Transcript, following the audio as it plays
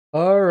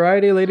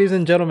Alrighty, ladies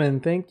and gentlemen,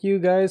 thank you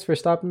guys for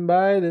stopping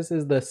by. This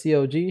is the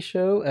CLG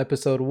show,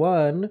 episode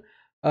one.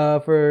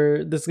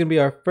 For this is gonna be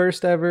our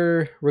first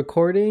ever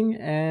recording,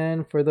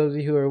 and for those of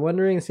you who are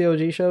wondering,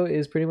 CLG show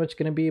is pretty much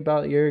gonna be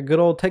about your good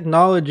old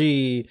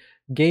technology,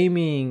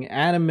 gaming,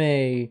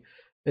 anime.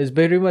 It's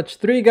pretty much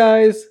three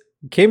guys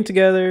came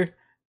together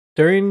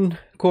during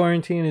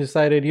quarantine and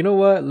decided, you know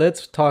what,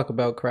 let's talk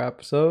about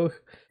crap. So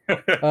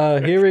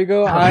here we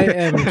go. I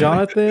am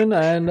Jonathan,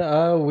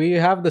 and we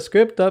have the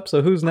script up.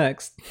 So who's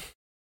next?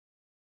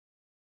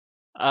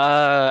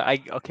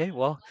 I okay.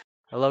 Well,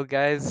 hello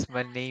guys.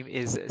 My name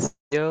is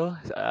Sebio,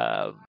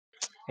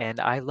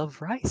 and I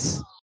love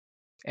rice.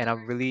 And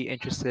I'm really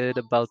interested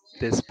about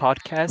this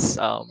podcast.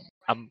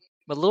 I'm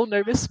a little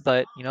nervous,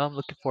 but I'm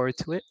looking forward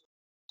to it.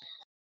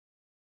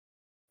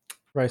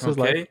 Rice is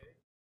life. Okay.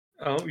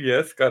 Oh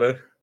yes, gotta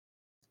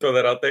throw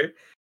that out there.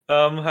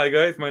 Hi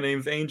guys, my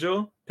name's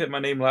Angel. Put my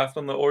name last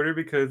on the order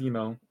because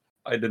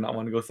I did not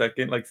want to go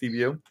second like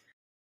CBO.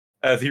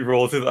 As he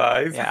rolls his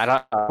eyes.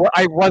 Yeah,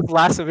 I was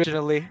last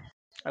originally.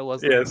 I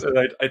was. Yes,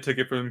 last. I took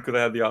it from him because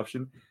I had the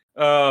option.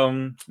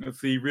 Let's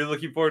see. Really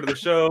looking forward to the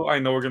show. I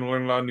know we're gonna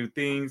learn a lot of new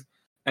things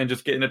and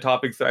just get into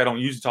topics that I don't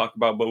usually talk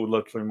about, but would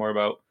love to learn more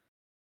about.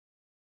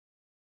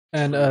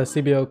 And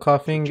CBO,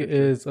 coughing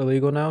is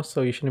illegal now,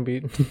 so you shouldn't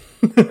be.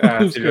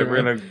 CBO, we're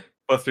gonna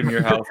bust in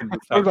your house and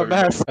just talk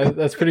about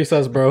That's pretty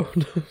sus, bro.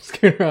 Just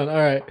kidding around. All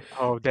right.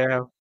 Oh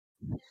damn.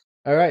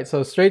 All right.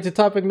 So straight to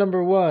topic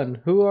number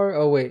one. Who are?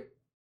 Oh wait,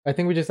 I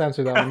think we just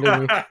answered that one,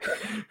 didn't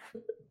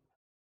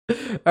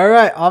we? All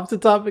right. Off to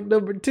topic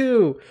number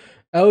two.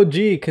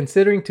 LG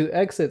considering to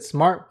exit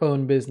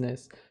smartphone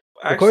business.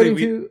 Actually,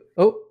 we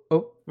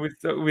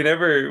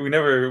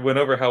never went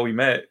over how we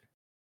met.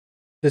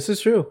 This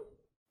is true.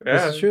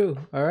 Yeah. This is true.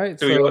 All right.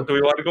 Do we want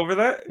to go over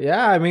that?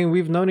 Yeah, I mean,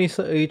 we've known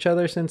each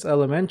other since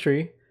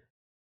elementary,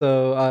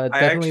 so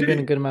definitely been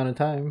a good amount of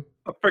time.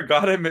 I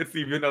forgot I met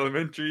Steve in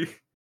elementary.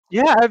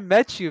 Yeah, I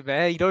met you,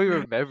 man. You don't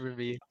even remember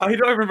me. I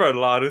don't remember a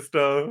lot of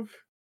stuff.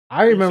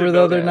 I remember the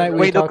other night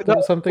we talked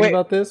about something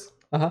about this.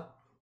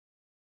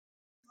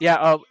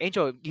 Yeah,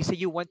 Angel, you said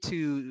you went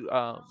to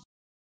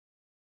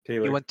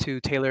Taylor. You went to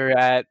Taylor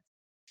at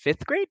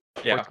 5th grade?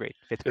 Yeah. 4th grade.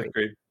 5th grade.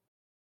 grade.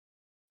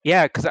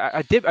 Yeah, because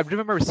I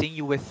remember seeing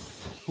you with,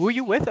 who were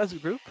you with as a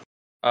group?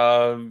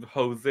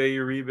 Jose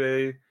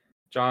Uribe,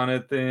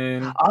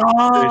 Jonathan.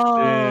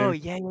 Oh,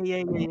 Christian.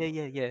 yeah.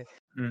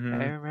 Mm-hmm.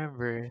 I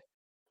remember.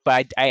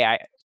 But I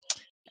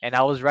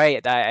was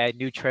right. I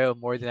knew Trail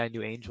more than I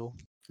knew Angel.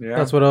 Yeah,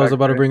 that's what I was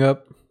about to bring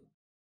up.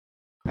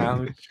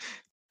 Ouch.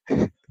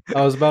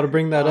 I was about to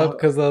bring that up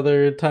because the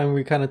other time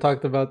we kind of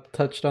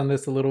touched on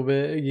this a little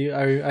bit.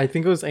 I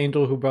think it was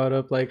Angel who brought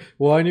up like,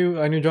 well, I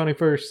knew Johnny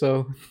first,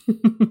 so.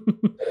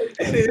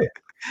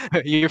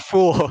 You're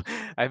fool.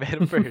 I met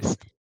him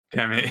first.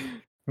 Damn it!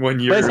 1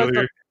 year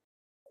earlier.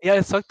 Yeah,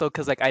 it sucked though,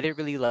 cause like I didn't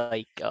really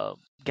like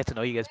get to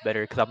know you guys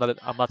better, cause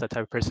I'm not the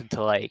type of person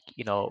to like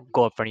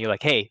go in front of you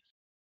like, hey,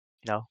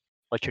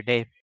 what's your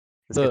name?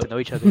 Let's get to know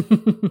each other.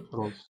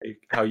 Hey,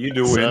 how you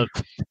doing?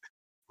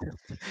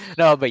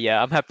 No, but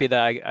yeah, I'm happy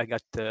that I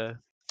got to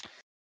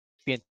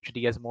be introduced to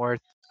you guys more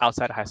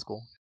outside of high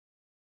school.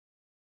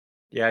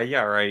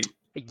 Yeah, right.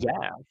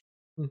 Yeah.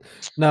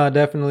 No,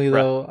 definitely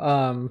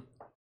though.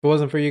 If it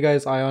wasn't for you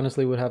guys, I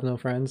honestly would have no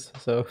friends.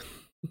 So,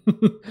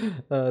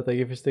 thank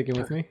you for sticking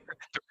with me.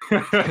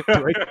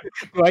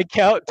 do I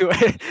count? Do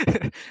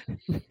I?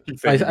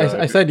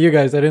 I said you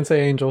guys. I didn't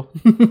say Angel.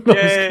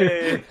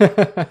 Yay!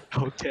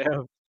 Oh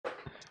damn.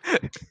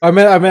 I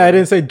mean, I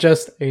didn't say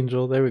just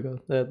Angel. There we go.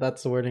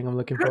 That's the wording I'm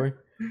looking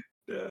for.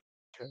 Yeah.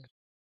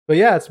 But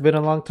yeah, it's been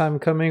a long time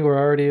coming. We're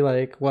already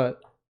like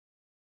what,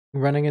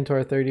 running into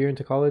our third year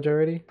into college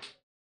already.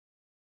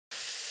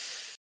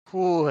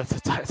 Ooh, that's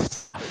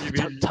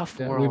a tough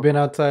world. We've been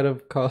outside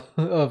of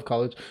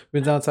college.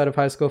 We've been outside of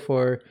high school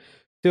for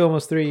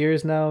almost 3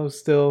 years now.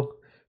 Still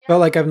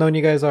felt like I've known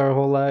you guys my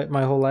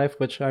whole life.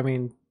 Which I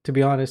mean, to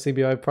be honest,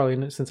 CBO, I've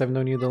probably since I've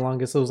known you the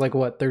longest. It was like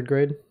what, 3rd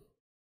grade.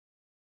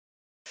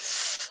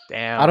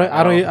 Damn. I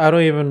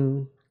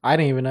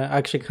didn't even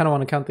actually kind of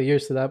want to count the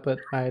years to that, but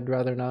I'd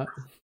rather not.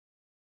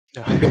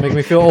 You can make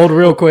me feel old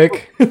real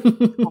quick.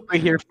 We'll be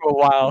here for a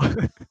while.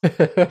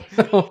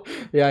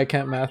 Yeah, I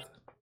can't math.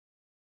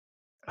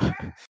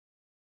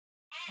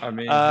 I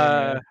mean,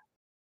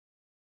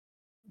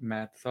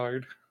 math's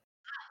hard.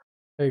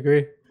 I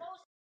agree.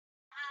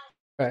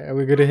 All right, are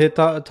we going to hit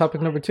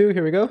topic number 2?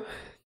 Here we go.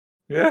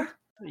 Yeah.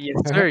 Yes,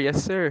 sir.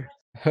 Yes, sir.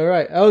 All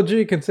right,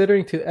 LG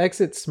considering to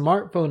exit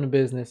smartphone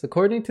business.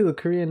 According to the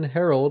Korean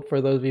Herald, for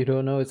those of you who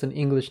don't know, it's an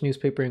English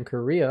newspaper in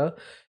Korea.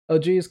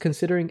 LG is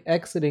considering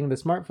exiting the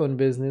smartphone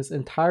business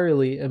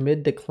entirely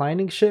amid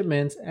declining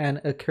shipments and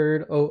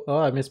accrued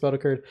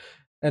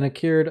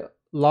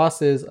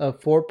losses of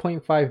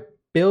 4.5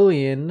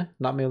 billion,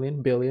 not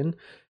million, billion,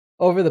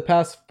 over the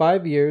past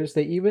 5 years.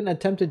 They even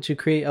attempted to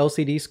create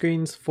LCD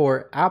screens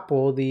for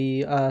Apple,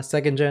 the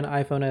 2nd gen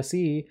iPhone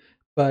SE,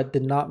 but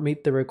did not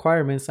meet the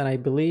requirements, and I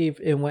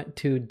believe it went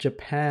to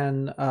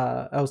Japan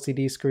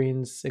LCD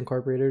Screens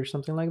Incorporated or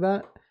something like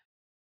that.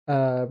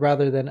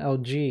 rather than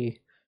LG,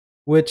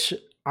 which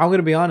I'm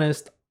gonna be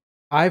honest,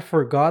 I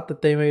forgot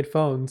that they made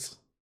phones.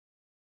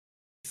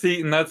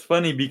 See, and that's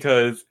funny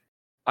because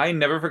I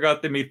never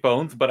forgot they made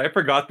phones, but I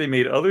forgot they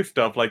made other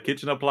stuff like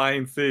kitchen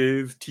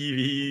appliances,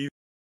 TVs.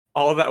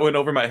 All of that went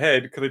over my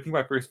head because I think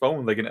my first phone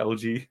was like an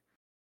LG,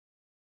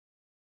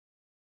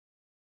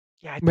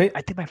 Yeah, May-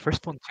 I think my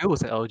first phone too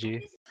was an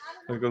LG.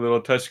 like a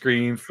little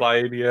touchscreen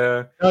slide.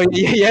 Yeah. Oh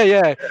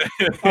yeah.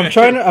 I'm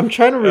trying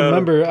to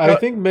remember. I No,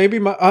 think maybe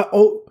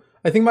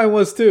I think mine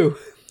was too.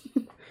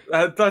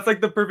 That's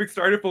like the perfect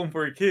starter phone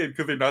for a kid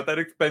because they're not that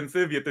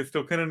expensive yet they're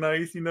still kind of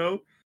nice, you know.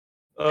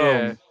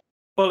 yeah.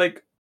 But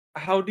like,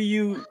 how do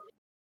you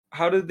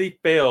how did they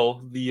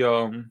fail the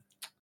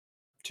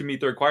to meet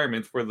the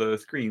requirements for the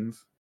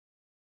screens?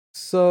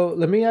 So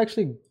let me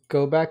actually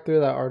go back through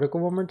that article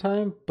one more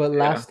time. But Yeah.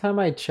 last time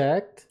I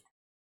checked,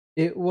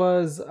 it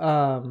was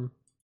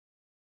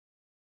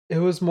it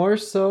was more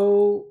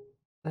so.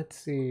 Let's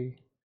see.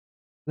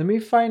 Let me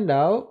find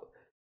out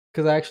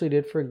because I actually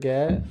did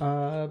forget.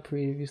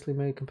 Previously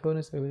made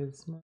components.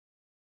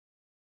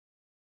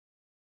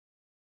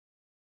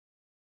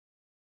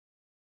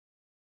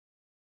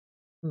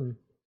 Hmm.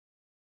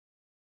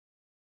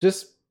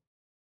 Just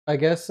I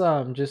guess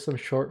just some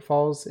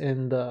shortfalls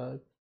in the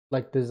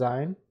like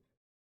design.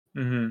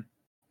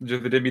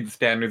 Just it didn't meet the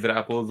standards that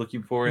Apple is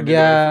looking for in their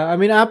devices. Yeah, I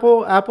mean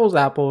Apple's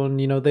Apple, and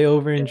they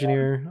over Yeah,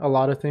 engineer a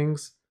lot of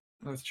things.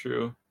 that's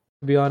true.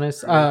 To be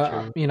honest,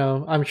 Very true.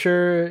 I'm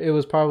sure it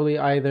was probably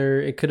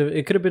either it could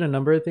have been a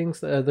number of things.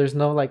 There's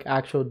no like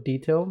actual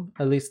detail,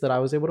 at least that I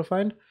was able to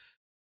find,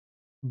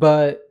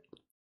 but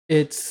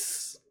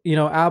it's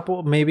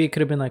Apple. Maybe it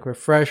could have been like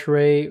refresh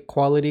rate,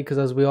 quality, because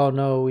as we all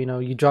know,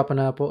 you drop an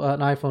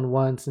iPhone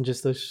once and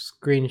just the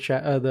screen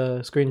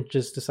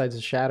just decides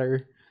to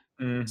shatter.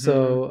 Hmm.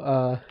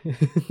 So,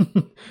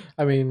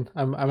 I mean,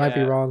 I might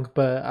be Yeah. wrong,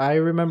 but I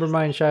remember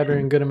mine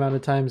shattering a good amount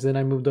of times. Then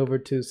I moved over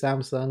to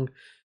Samsung,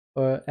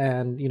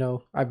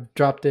 and I've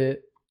dropped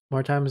it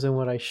more times than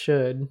what I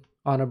should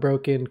on a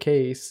broken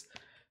case,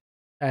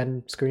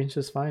 and screen's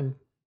just fine.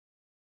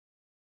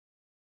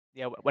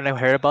 Yeah, when I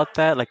heard about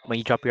that, like when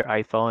you drop your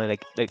iPhone and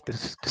like the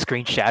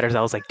screen shatters,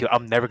 I was like, dude,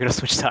 I'm never gonna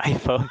switch to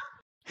iPhone.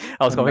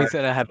 I was And always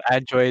gonna have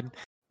Android.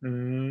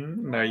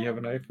 now you have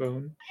an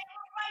iPhone.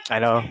 I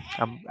know.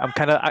 I'm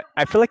kind of.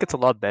 I feel like it's a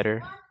lot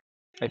better.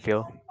 I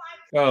feel.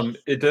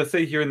 It does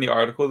say here in the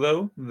article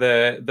though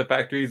that the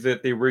factories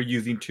that they were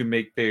using to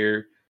make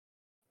their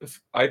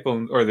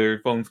iPhones or their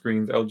phone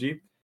screens, LG,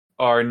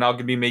 are now going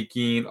to be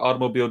making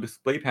automobile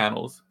display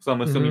panels. So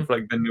I'm assuming Mm-hmm. for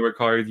like the newer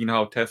cars, you know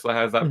how Tesla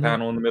has that Mm-hmm.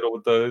 panel in the middle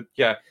with the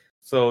yeah.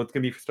 So it's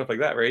going to be for stuff like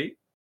that, right?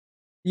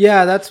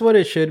 Yeah, that's what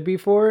it should be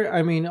for.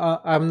 I mean,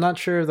 I'm not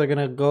sure if they're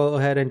gonna go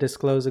ahead and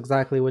disclose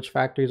exactly which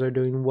factories are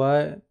doing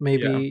what. Yeah.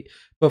 Maybe,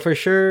 but for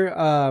sure,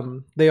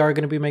 they are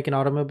gonna be making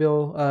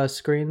automobile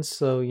screens.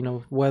 So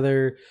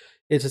whether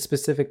it's a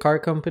specific car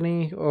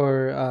company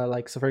or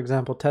like, so for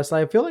example,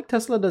 Tesla. I feel like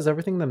Tesla does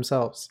everything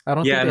themselves. I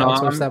don't think Yeah, they no,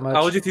 outsource that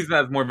I was much. just using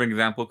that as more of an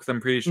example because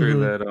I'm pretty sure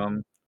Mm-hmm.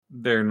 that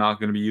they're not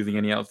going to be using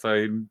any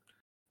outside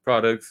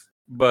products.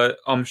 But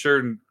I'm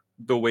sure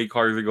the way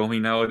cars are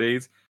going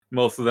nowadays,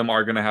 most of them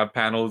are going to have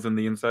panels in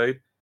the inside.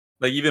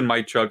 Like even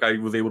my truck, I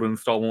was able to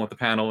install one with a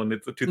panel, and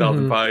it's a Mm-hmm.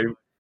 2005.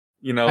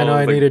 You I know know, I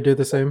it's need like to do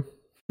the same.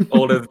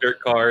 old as dirt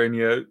car, and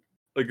yet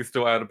like it's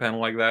still out a panel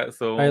like that. I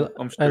So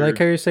I'm I like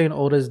sure. how you're saying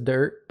old as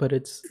dirt, but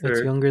it's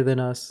Sure. younger than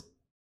us.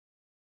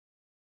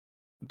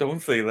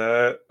 Don't say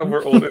that.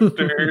 We're old as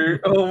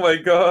dirt. Oh my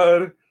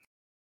god.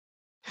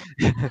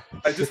 I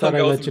just Just thought hung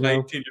I'd out with let some you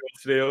know.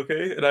 19-year-olds today,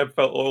 okay? And I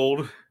felt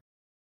old.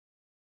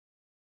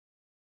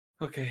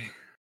 Okay.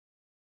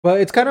 But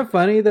it's kind of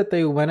funny that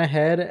they went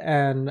ahead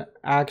and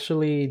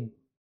actually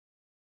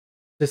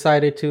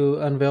decided to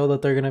unveil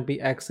that they're going to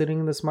be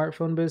exiting the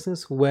smartphone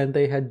business when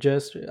they had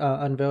just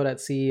unveiled at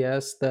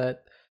CES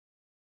that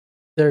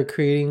they're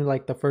creating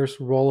like the first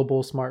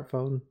rollable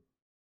smartphone.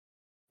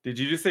 Did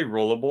you just say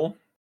rollable?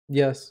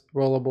 Yes,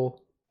 rollable.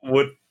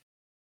 What?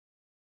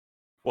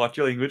 Watch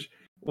your language.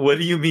 What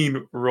do you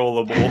mean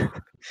rollable?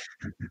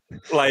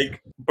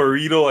 Like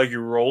burrito? Like you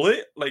roll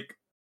it? Like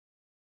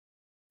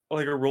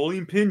a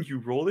rolling pin? You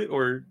roll it?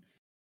 Or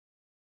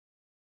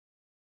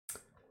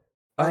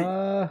I?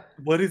 Uh,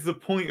 What is the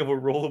point of a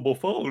rollable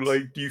phone?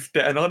 Like, do you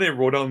stand on it and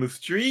roll down the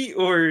street,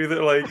 or is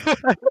it like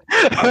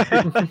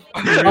I'm?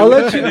 I'm I'll really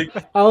let kind you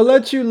of I'll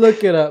let you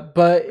look it up,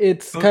 but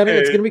it's okay.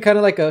 gonna be kind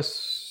of like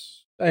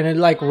and it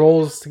like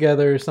rolls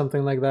together or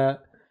something like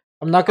that.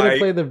 I'm not gonna I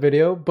play the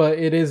video, but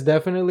it is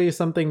definitely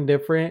something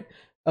different.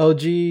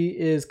 LG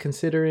is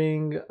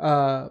considering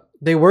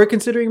they were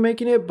considering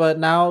making it, but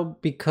now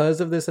because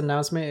of this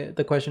announcement,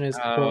 the question is,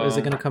 well, is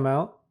it um gonna come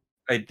out?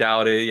 I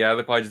doubt it. Yeah,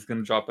 they're probably just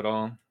gonna drop it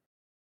all.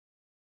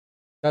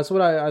 That's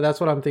what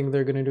I'm thinking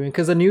they're gonna do.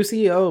 Because the new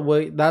CEO,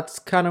 well, that's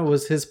kind of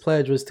was his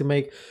pledge, was to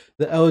make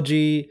the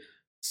LG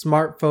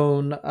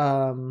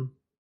smartphone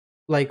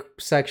like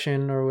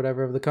section or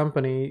whatever of the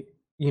company,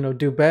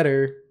 do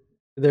better.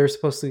 They're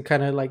supposed to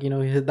kind of like,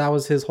 that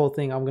was his whole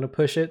thing. I'm gonna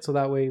push it so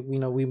that way,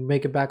 we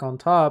make it back on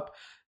top.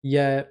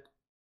 Yet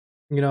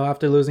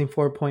After losing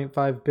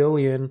 4.5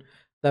 billion,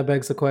 that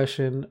begs the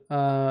question: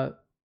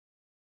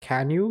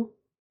 can you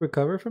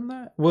recover from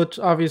that? Which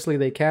obviously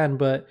they can,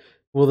 but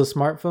will the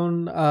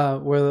smartphone,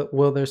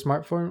 will their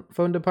smartphone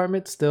phone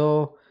department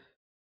still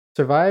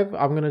survive?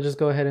 I'm gonna just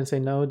go ahead and say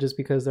no, just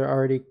because they're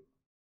already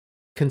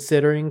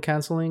considering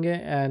canceling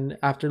it, and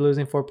after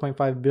losing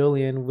 4.5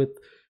 billion, with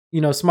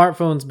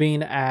smartphones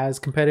being as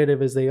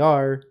competitive as they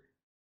are,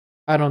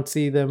 I don't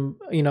see them,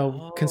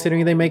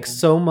 considering they make Oh,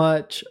 so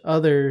much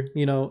other,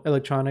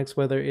 electronics,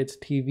 whether it's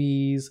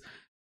TVs,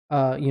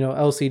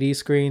 LCD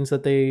screens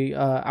that they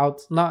not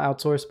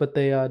outsource, but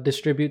they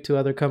distribute to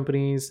other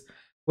companies.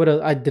 What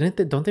I didn't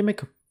they, don't they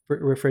make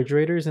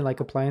refrigerators and like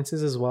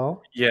appliances as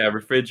well? yeah,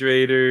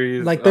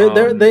 refrigerators. Like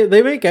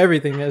they make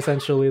everything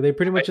essentially. They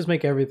pretty I, much just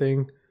make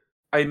everything.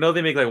 I know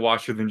they make like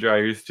washers and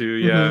dryers too.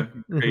 Yeah,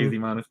 Mhm. Mhm. crazy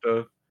amount of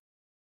stuff.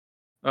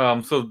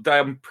 So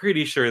I'm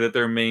pretty sure that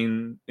their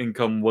main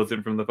income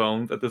wasn't from the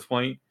phones at this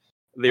point.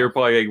 They were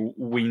probably like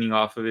weaning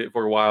off of it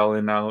for a while,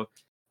 and now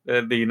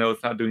that they know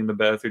it's not doing the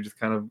best, they're just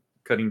kind of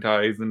cutting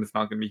ties, and it's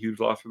not going to be a huge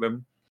loss for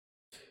them.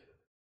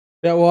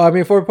 Yeah, well, I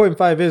mean,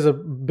 4.5 is a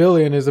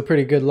billion is a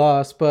pretty good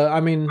loss, but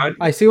I mean, I,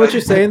 I see what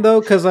you're saying though,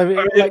 because I mean,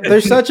 like, they're I-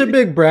 such a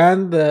big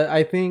brand that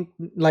I think,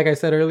 like I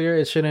said earlier,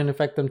 it shouldn't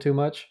affect them too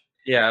much.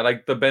 yeah,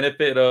 like the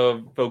benefit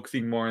of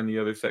focusing more on the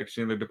other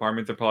section, the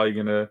departments are probably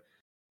going to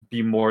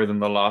be more than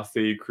the loss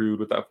they accrued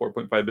with that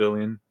 4.5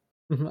 billion.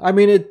 Mhm. I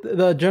mean,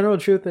 the general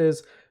truth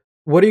is,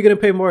 what are you going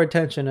to pay more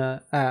attention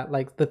at?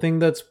 Like the thing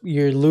that's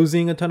you're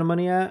losing a ton of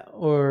money at,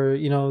 or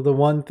the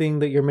one thing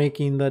that you're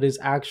making that is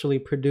actually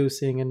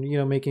producing and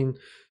making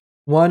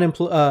one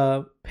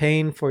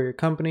paying for your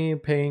company,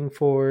 paying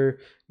for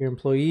your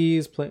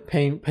employees,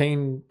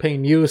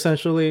 paying you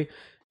essentially.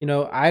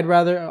 I'd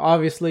rather,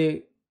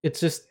 obviously, it's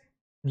just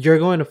you're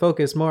going to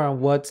focus more on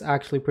what's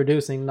actually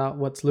producing, not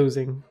what's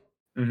losing.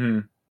 Mm-hmm.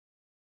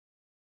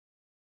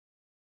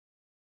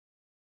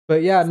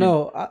 But yeah, See,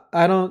 no,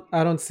 I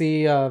don't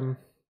see their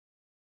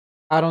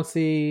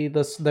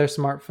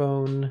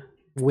smartphone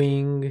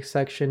wing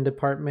section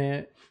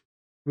department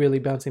really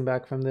bouncing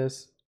back from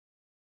this.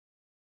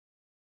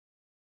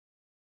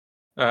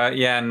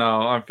 yeah,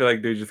 no, I feel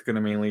like they're just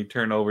gonna mainly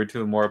turn over to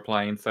the more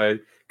appliance side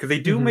because they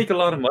do Hmm. make a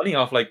lot of money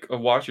off like a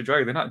washer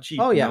dryer. They're not Oh cheap,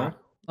 yeah,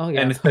 oh and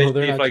yeah. No, they're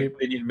especially if not like cheap.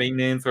 they need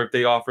maintenance or if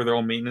they offer their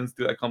own maintenance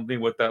to that company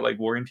with that like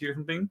warranty or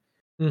something.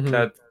 Hmm.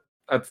 That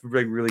that's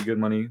like really good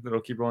money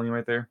that'll keep rolling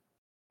right there.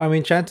 I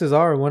mean, chances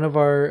are one of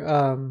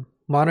our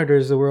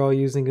monitors that we're all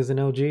using is an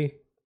LG.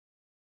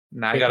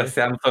 Now I got a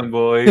Lately. Samsung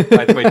boy.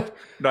 I think my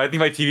no, I think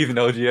my TV's an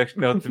LG.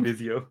 Actually, no, it's a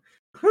Vizio.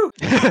 Whew.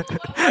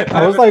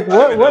 I was like, I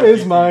have an what LG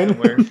is TV mine?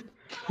 somewhere.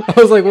 I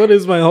was like, what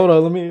is mine? Hold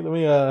on, let me.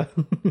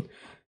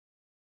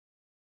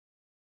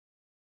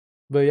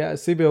 But yeah,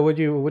 Sebio,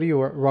 what are you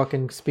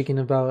rocking? Speaking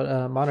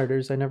about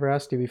monitors, I never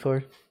asked you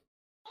before.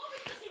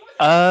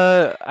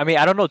 I mean,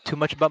 I don't know too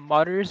much about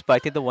monitors, but I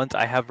think the ones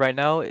I have right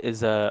now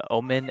is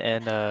Omen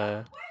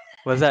and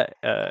what is that?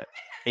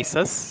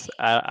 Asus.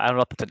 I don't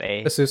know if it's an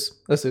A. Asus.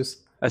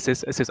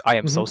 Asus. I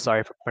am so Hmm.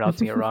 sorry for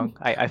pronouncing it wrong.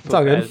 I It's feel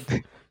all good.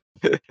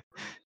 bad.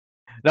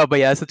 No, but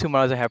yeah, that's the two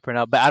monitors I have for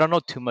now. But I don't know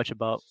too much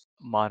about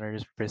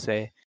monitors per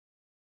se.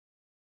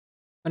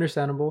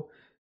 Understandable.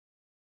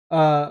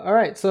 All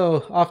right,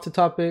 so off to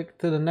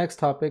the next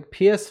topic.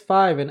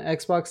 PS5 and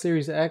Xbox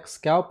Series X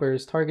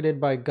scalpers targeted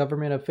by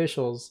government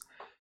officials.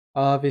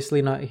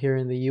 Obviously not here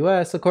in the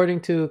US. According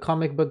to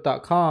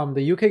comicbook.com,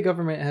 the UK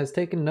government has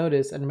taken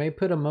notice and may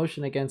put a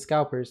motion against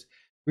scalpers.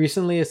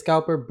 Recently, a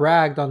scalper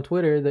bragged on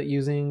Twitter that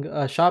using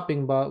a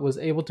shopping bot was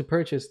able to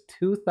purchase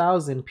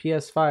 2,000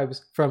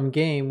 PS5s from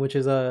Game, which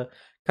is a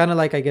kind of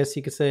like, I guess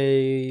you could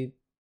say,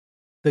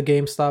 the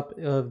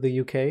GameStop of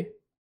the UK.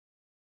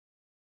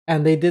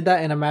 And they did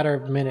that in a matter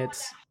of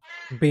minutes,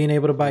 being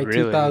able to buy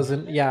Really?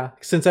 2,000. Yeah,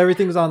 since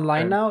everything's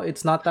online Uh, now,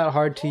 it's not that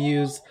hard to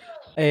use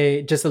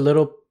a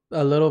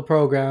little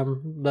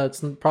program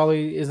that's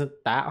probably isn't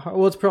that hard.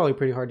 Well, it's probably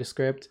pretty hard to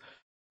script,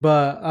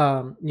 but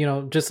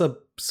just a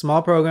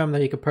small program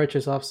that you could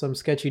purchase off some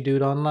sketchy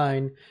dude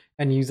online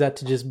and use that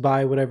to just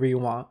buy whatever you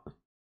want.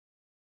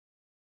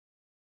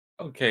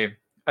 Okay,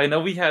 I know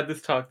we had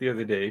this talk the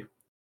other day.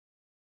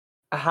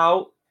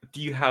 How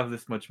do you have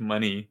this much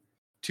money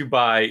to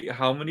buy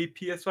how many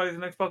PS5s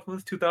and Xbox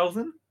Ones?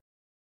 2,000?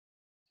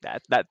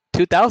 that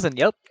 2000.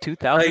 Yep,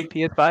 2000 Like,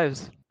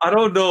 PS5s. I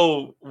don't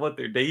know what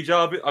their day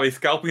job is. I mean,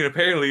 scalping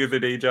apparently is their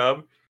day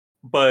job,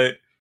 but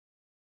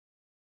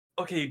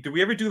okay, do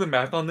we ever do the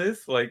math on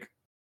this? Like,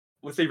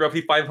 let's say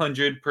roughly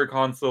 500 per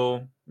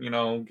console,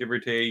 give or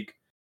take,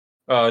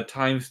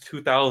 times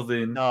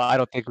 2,000. No, I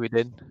don't think we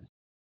did.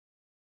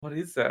 What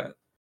is that?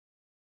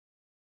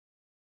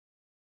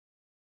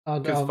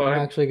 Because I'm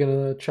actually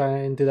gonna try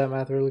and do that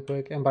math really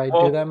quick, and by do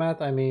well, that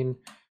math, I mean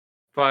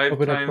 5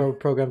 open up times, a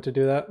program to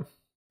do that.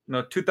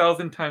 no,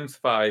 2,000 times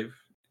 5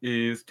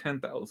 is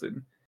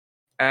 10,000.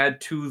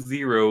 Add two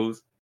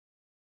zeros,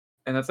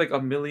 and that's like a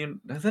million.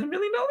 Is that $1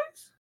 million?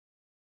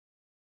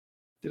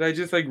 Did I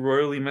just like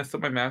royally mess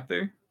up my math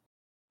there?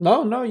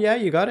 No, no, yeah,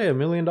 you got it, $1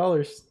 million.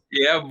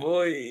 Yeah,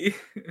 boy.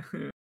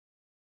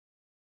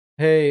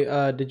 Hey,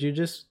 did you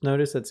just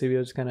notice that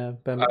Sebio just kind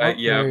of bent me? Oh,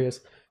 Yeah, there he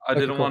is. I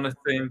Okay, didn't cool. want to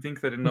say anything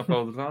because I didn't know if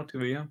I was allowed to,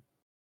 but yeah.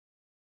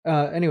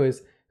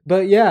 Anyways,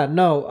 but yeah,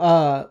 no,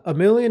 $1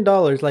 million,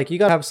 like you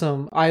gotta have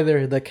some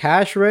either the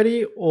cash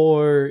ready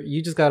or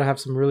you just gotta have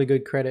some really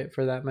good credit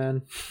for that,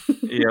 man.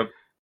 Yep.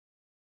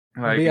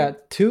 But Like, yeah,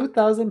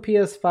 2,000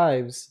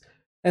 PS5s.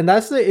 And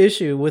that's the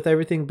issue with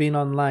everything being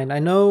online. I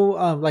know,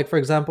 like for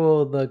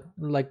example, the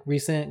like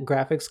recent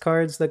graphics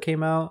cards that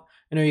came out.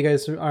 I know you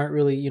guys aren't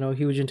really,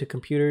 huge into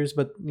computers,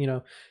 but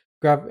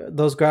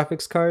those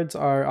graphics cards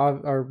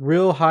are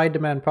real high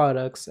demand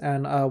products.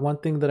 And one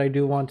thing that I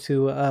do want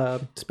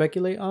to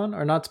speculate on,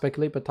 or not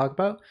speculate, but talk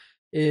about,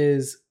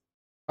 is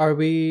are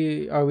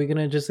we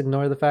gonna just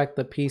ignore the fact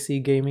that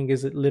PC gaming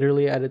is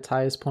literally at its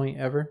highest point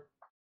ever?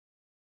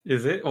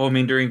 is it? Well, I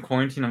mean, during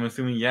quarantine, I'm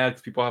assuming, yeah,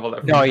 because people have all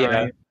that free No, yeah.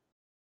 time,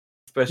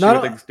 especially with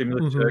like the Not.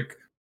 stimulus Mhm. check.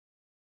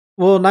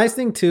 Well, nice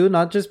thing too,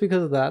 not just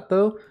because of that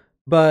though,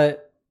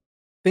 but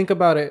think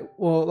about it.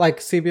 Well, like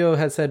CBO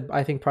had said,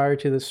 I think prior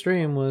to the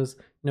stream was,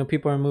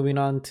 people are moving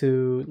on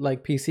to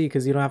like PC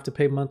because you don't have to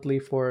pay monthly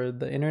for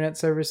the internet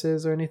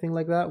services or anything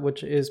like that,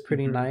 which is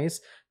pretty Mm-hmm.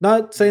 nice.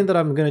 Not saying that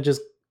I'm gonna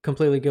just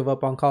completely give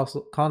up on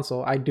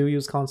console. I do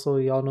use console,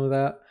 y'all know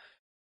that.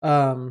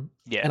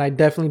 Yeah. And I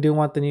definitely do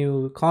want the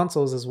new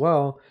consoles as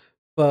well.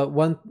 But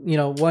one, you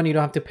don't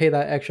have to pay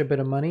that extra bit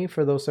of money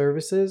for those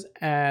services,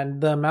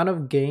 and the amount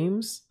of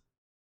games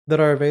that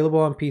are available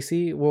on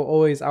PC will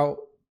always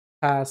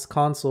outpass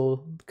console.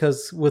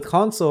 Because with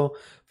console,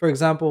 for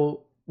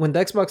example, when the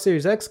Xbox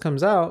Series X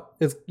comes out,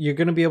 you're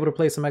going to be able to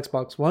play some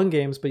Xbox One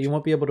games, but you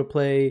won't be able to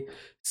play,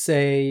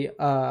 say,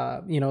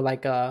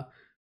 like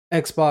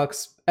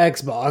Xbox,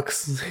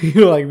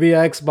 like the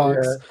Yeah,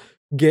 Xbox.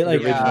 Get the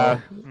like, Yeah.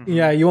 original. Hmm.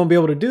 yeah, you won't be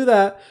able to do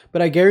that.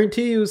 But I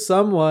guarantee you,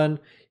 someone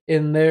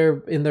in their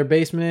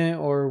basement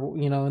or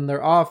in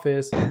their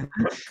office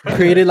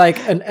created like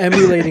an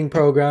emulating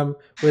program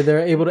where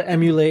they're able to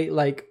emulate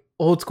like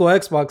old school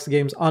Xbox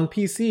games on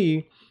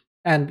PC,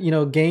 and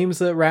games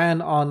that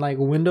ran on like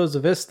Windows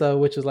Vista,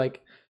 which is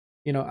like,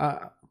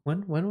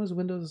 when was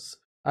Windows?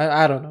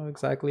 I don't know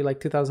exactly, like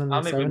I don't even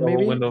 2007 know what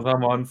maybe. Windows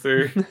I'm on,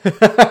 sir.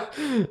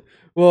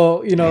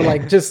 Well,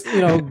 like just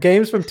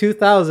games from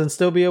 2000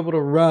 still be able to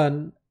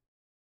run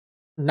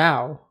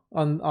now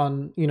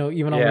on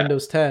even on Yeah.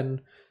 Windows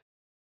 10.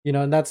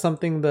 And that's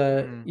something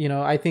that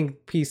Mm. I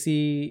think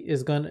PC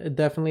is going to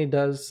definitely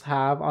does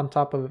have on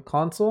top of a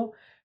console.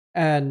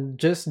 And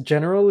just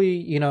generally,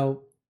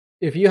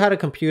 if you had a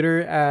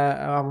computer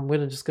I'm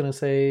just gonna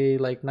say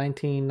like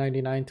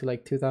 1999 to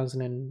like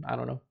 2000 and I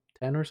don't know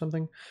 10 or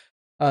something.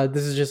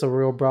 This is just a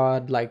real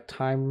broad like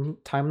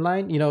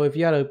timeline. If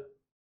you had a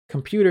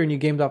computer and you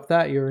gamed off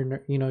that, you're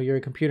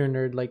a computer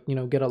nerd, like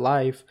get a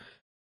life.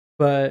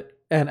 But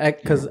and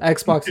because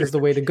Xbox is the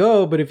way to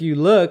go. But if you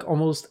look,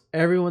 almost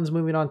everyone's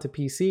moving on to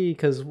PC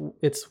because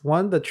it's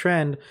one, the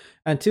trend,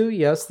 and two,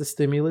 yes, the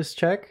stimulus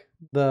check,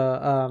 the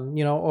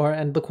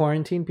and the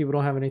quarantine. People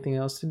don't have anything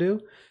else to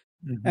do,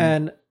 Mm-hmm.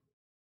 and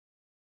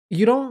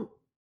you don't.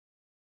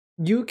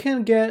 You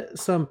can get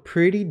some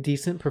pretty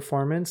decent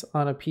performance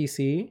on a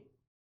PC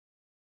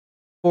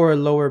for a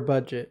lower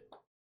budget.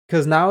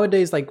 Because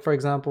nowadays, like for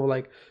example,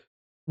 like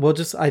we'll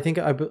just I think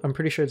I'm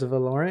pretty sure it's a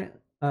Valorant.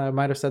 I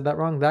might have said that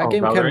wrong. That Oh,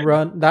 game can Valorant.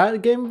 run.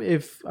 That game,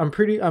 if I'm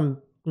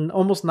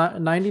almost not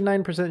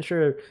 99%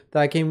 sure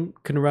that game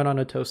can run on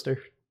a toaster.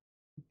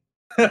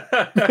 What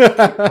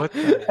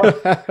the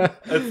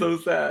heck? That's so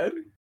sad.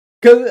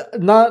 Because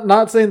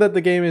not saying that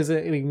the game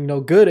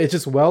isn't good. It's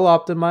just well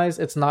optimized.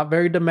 It's not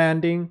very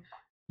demanding.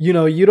 You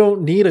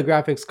don't need a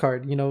graphics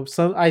card.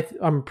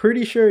 I'm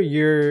pretty sure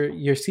your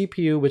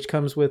CPU, which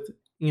comes with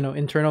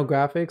internal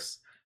graphics,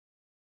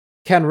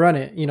 can run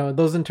it.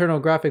 Those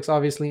internal graphics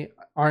obviously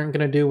aren't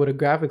gonna do what a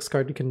graphics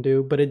card can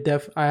do, but it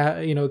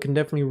can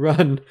definitely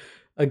run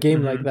a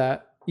game like Mm-hmm.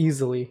 that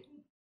easily.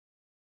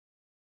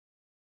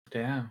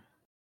 Damn.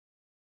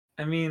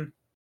 I mean,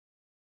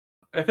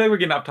 I feel like we're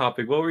getting off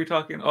topic. What were we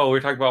talking? Oh, we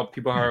are talking about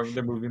people how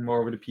they're moving more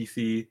over to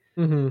PC.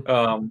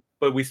 Mm-hmm.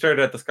 But we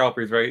started at the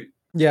scalpers, right?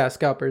 Yeah,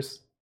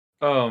 scalpers.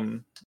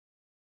 Um,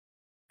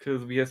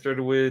 because we had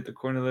started with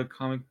according to the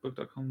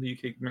comicbook.com, the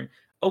UK.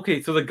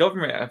 Okay, so the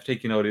government have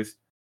taken notice.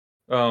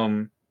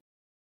 Um,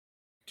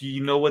 do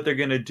you know what they're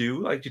gonna do?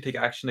 Like, to take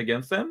action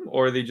against them,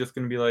 or are they just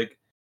gonna be like,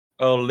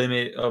 a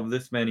limit of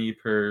this many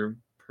per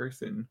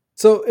person?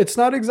 So it's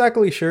not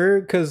exactly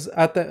sure because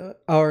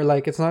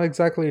it's not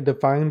exactly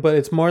defined, but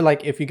it's more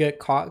like if you get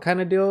caught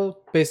kind of deal.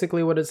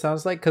 Basically, what it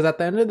sounds like. Because at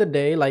the end of the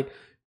day, like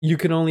you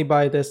can only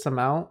buy this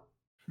amount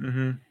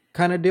Mm-hmm.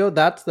 kind of deal.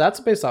 That's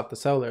based off the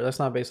seller. That's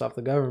not based off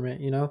the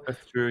government.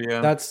 That's true.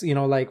 Yeah. That's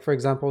like for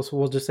example, so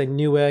we'll just say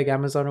Newegg,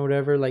 Amazon, or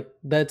whatever. Like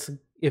that's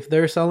if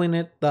they're selling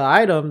the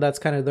item, that's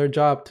kind of their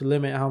job to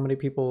limit how many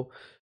people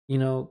you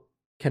know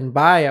can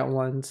buy at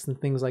once and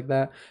things like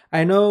that.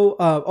 I know.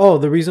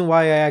 The reason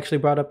why I actually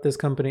brought up this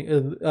company,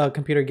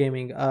 computer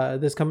gaming,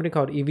 this company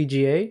called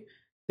EVGA.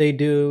 They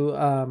do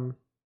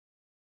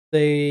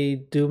they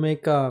do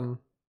make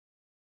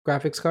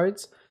graphics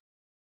cards,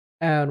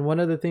 And one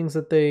of the things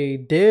that they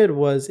did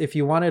was if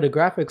you wanted a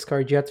graphics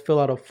card, you had to fill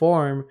out a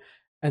form,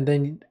 and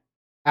then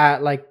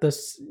at like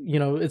this,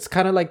 it's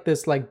kind of like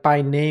this like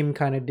by name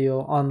kind of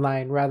deal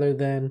online, rather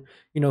than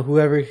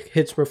whoever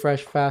hits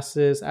refresh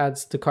fastest,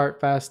 adds to cart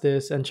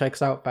fastest, and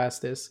checks out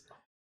fastest.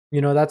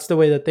 That's the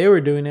way that they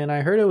were doing it, and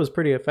I heard it was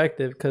pretty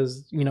effective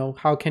because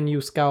how can you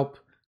scalp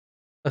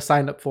a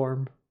sign up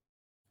form?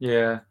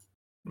 Yeah,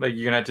 like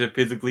you're gonna have to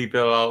physically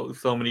fill out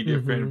so many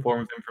different Mm-hmm.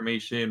 forms of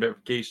information,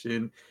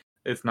 verification.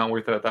 It's not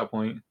worth it at that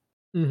point.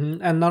 Mm-hmm.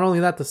 And not only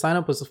that, the sign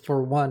up was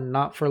for one,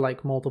 not for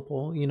like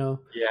multiple. Yeah,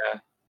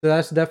 So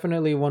that's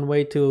definitely one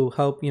way to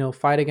help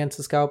fight against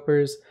the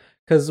scalpers,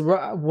 because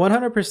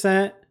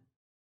 100%,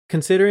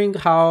 considering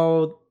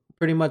how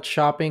pretty much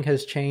shopping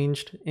has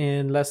changed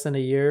in less than a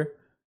year,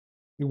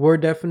 we're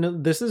definitely,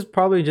 this is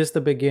probably just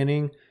the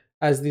beginning,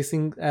 as these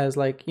things, as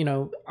like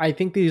I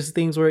think these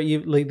things were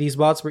like these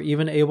bots were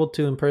even able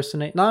to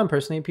not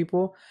impersonate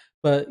people,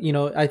 but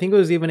I think it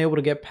was even able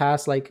to get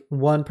past like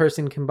one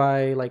person can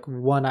buy like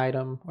one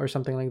item or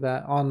something like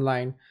that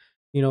online,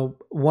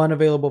 one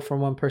available for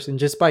one person,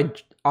 just by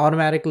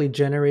automatically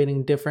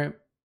generating different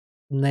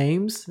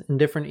names and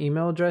different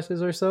email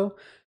addresses or so.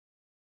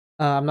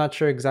 I'm not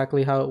sure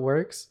exactly how it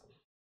works,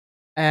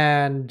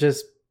 and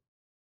just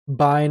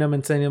buying them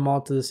and sending them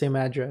all to the same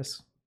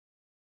address.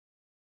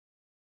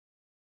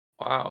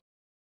 wow.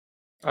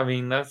 I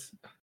mean,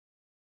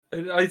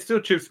 it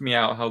still trips me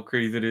out how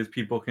crazy it is.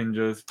 People can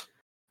just,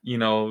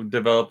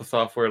 develop a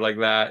software like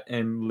that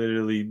and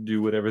literally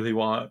do whatever they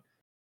want.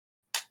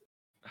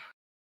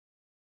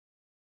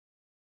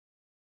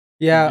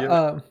 Yeah.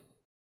 Yeah.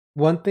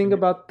 One thing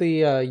about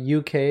the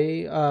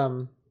UK,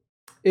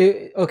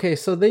 okay,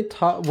 so they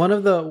taught one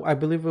of the, I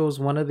believe it was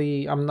one of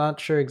the, I'm not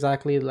sure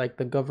exactly like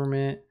the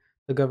government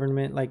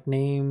like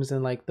names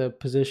and like the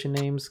position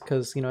names,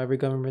 because every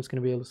government's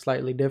going to be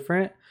slightly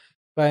different.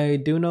 But I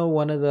do know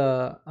one of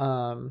the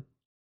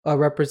a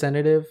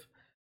representative,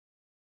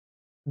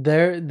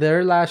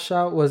 their last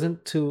shot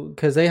wasn't to,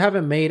 because they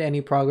haven't made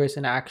any progress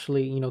in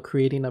actually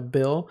creating a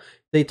bill.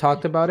 They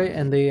talked about it,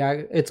 and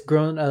it's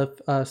grown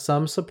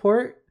some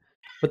support,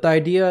 but the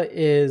idea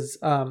is,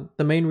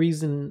 the main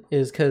reason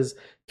is because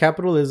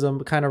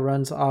capitalism kind of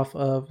runs off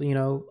of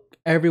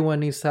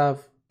everyone needs to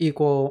have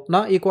equal,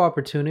 not equal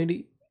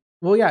opportunity,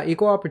 well, yeah,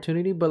 equal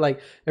opportunity, but like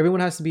everyone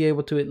has to be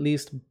able to at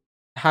least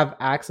have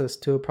access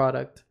to a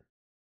product.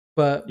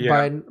 But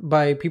Yeah.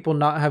 by people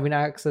not having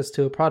access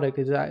to a product,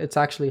 it's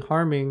actually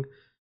harming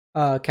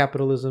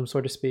capitalism,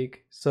 so to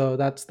speak. So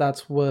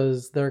that's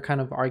was their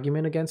kind of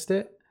argument against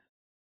it.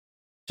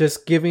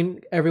 Just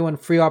giving everyone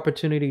free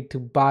opportunity to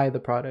buy the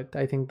product.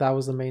 I think that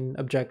was the main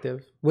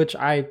objective, which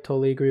I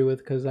totally agree with,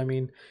 because I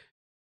mean,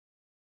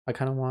 I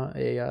kind of want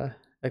a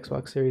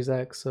Xbox Series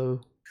X.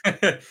 So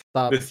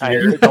stop. This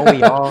year. Don't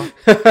we all?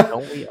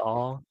 Don't we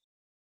all?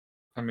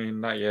 I mean,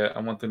 not yet.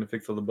 I want them to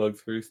fix all the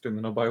bugs first, and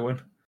then I'll buy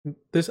one.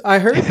 This, I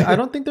heard. I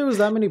don't think there was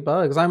that many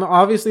bugs. I'm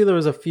obviously there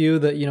was a few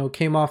that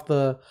came off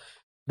the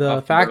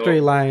Off the factory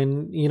belt.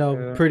 line,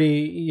 Yeah.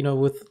 pretty,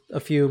 with a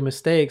few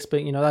mistakes,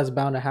 but that's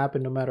bound to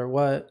happen no matter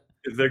what.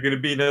 Is there gonna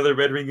be another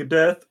Red Ring of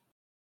Death?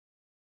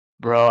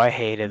 Bro, I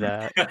hated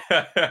that.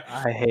 The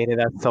I hated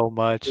that so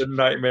much.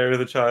 nightmare of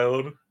the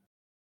child.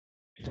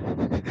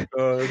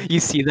 You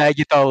see that?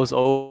 You thought it was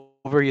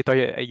over? You thought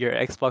your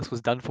Xbox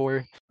was done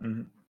for?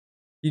 Mhm.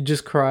 You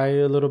just cry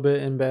a little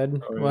bit in bed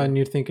Oh, yeah. when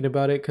you're thinking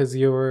about it, because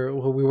we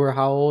were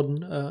how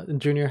old, in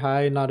junior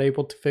high, not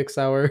able to fix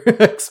our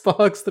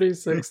Xbox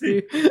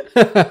 360.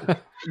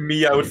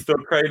 Me, I would still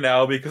cry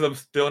now because I'm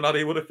still not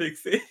able to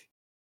fix it.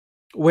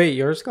 Wait,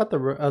 yours got the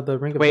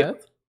Ring of Wait.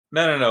 Death?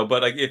 No.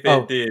 But like, if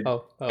Oh, it did,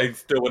 oh. I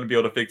still wouldn't be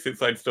able to fix it,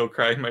 so I'd still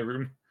cry in my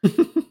room.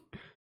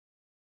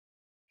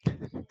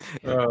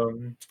 All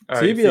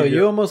right, Sebio,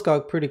 you Sebio. almost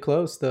got pretty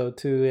close though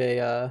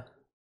to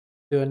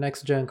a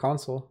next gen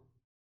console.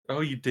 Oh,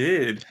 you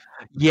did.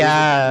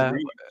 Yeah,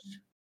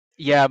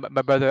 yeah.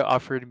 My brother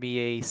offered me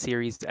a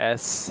Series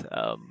S,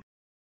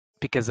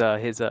 because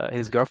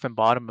his girlfriend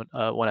bought him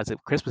one as a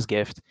Christmas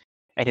gift,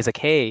 and he's like,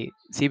 "Hey,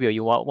 Sebio,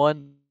 you want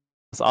one?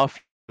 Let's offer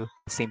you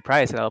the same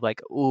price." And I was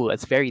like, "Ooh,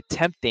 that's very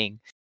tempting."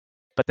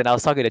 But then I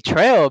was talking to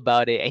Trail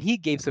about it, and he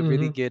gave some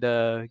really Mhm. good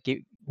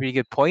really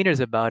good pointers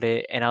about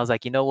it. And I was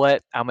like, you know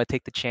what? I'm gonna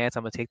take the chance.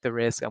 I'm gonna take the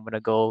risk. I'm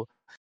gonna go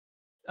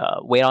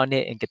wait on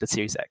it and get the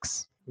Series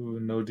X. Ooh,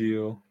 no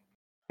deal.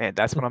 And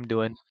that's what I'm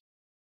doing.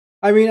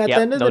 I mean, at the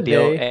Yep, end of no the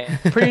deal. day,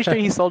 And pretty sure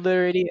he sold it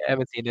already. I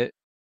haven't seen it.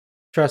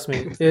 trust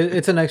me,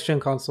 it's a next gen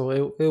console.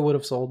 It would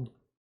have sold.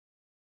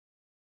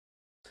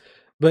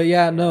 But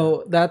yeah,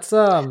 no, that's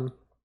I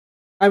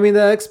mean,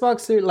 the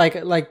Xbox Series,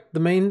 like the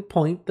main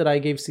point that I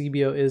gave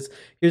CBO is,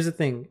 here's the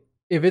thing: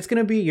 if it's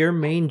gonna be your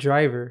main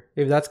driver,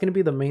 if that's gonna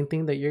be the main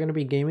thing that you're gonna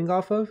be gaming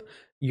off of,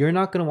 you're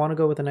not gonna want to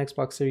go with an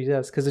Xbox Series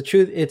S, because the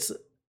truth, it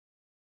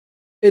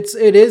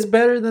is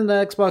better than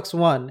the Xbox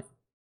One,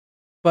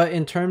 but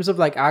in terms of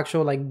like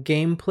actual like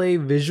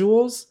gameplay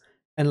visuals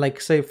and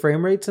like say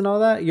frame rates and all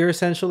that, you're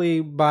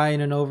essentially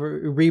rebuying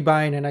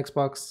an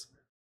Xbox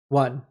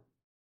One,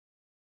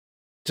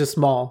 just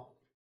small.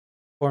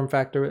 form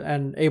factor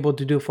and able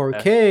to do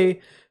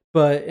 4K.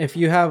 But if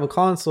you have a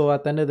console,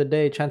 at the end of the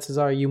day, chances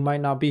are you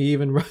might not be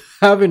even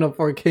having a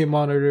 4K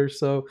monitor.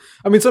 So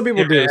I mean, some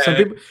people do.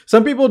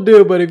 Some people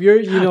do. But if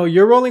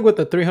you're rolling with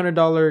a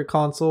 $300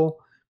 console,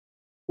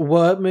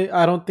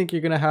 I don't think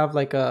you're gonna have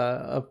like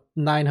a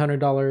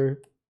 $900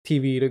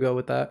 TV to go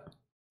with that.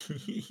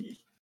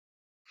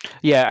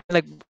 Yeah,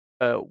 like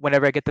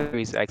whenever I get the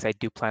Series X, I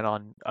do plan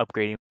on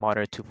upgrading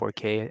monitor to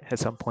 4K at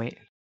some point.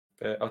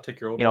 I'll take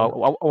your old You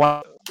know,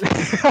 one.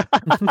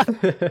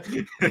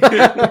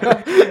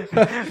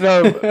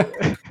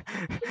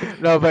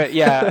 no, but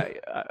yeah,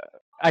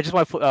 I just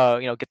want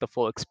to get the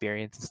full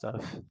experience and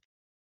stuff.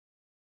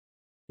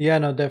 Yeah,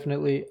 no,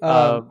 definitely.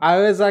 I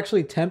was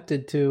actually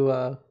tempted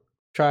to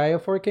try a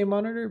 4K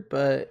monitor,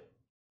 but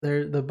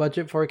the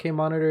budget 4K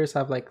monitors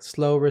have like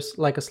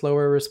a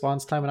slower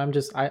response time, and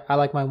I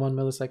like my 1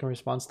 millisecond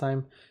response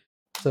time.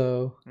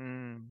 So,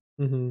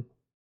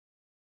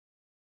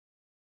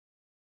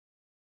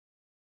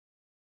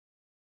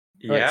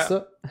 Yeah.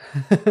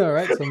 All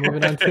right. So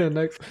moving on to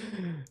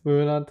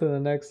the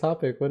next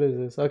topic. What is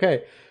this?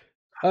 Okay.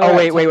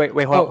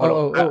 Wait, hold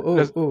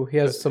on. Oh, he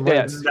has some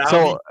words.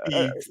 So,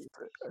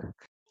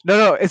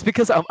 no, it's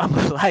because I'm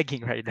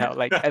lagging right now.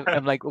 Like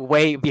I'm like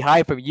way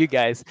behind from you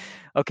guys.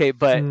 Okay,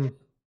 but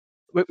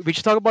we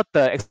should talk about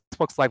the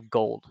Xbox Live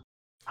Gold.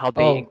 How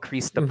they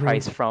increased the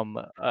price from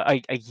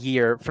a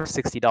year for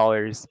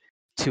 $60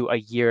 to a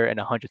year and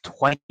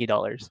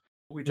 $120.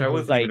 Which I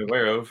wasn't even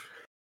aware of.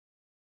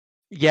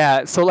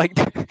 Yeah, so like,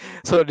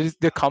 so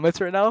the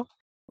comments right now,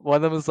 one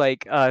of them was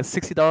like,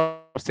 $60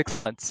 for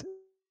 6 months,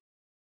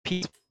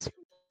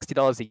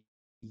 $60 a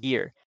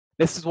year.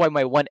 This is why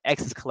my One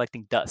X is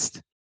collecting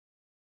dust.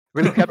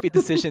 Really crappy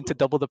decision to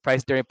double the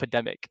price during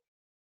pandemic.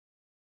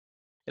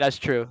 That's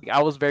true.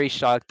 I was very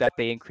shocked that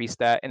they increased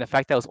that, and the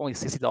fact that it was only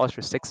 $60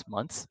 for 6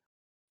 months.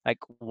 Like,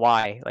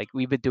 why? Like,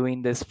 we've been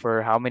doing this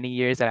for how many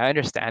years? And I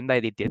understand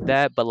that they did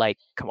that, but like,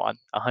 come on,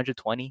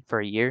 120 for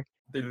a year?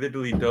 They're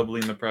literally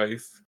doubling the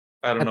price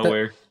out of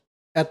nowhere.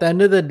 At the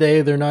end of the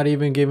day, they're not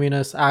even giving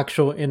us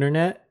actual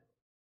internet.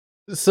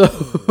 So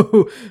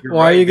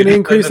why are you going to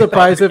increase the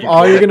price if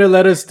all you're going to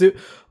let us do?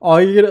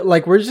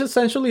 We're just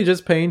essentially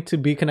just paying to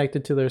be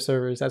connected to their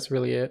servers. That's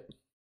really it.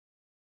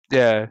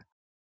 Yeah.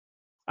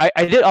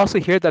 I did also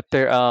hear that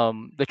they're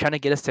trying to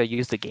get us to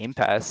use the Game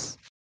Pass.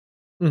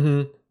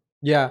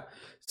 Yeah.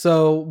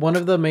 So one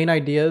of the main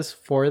ideas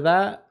for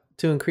that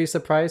to increase the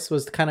price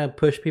was to kind of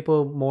push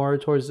people more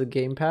towards the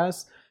Game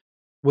Pass,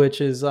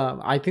 which is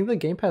I think the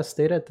Game Pass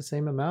stayed at the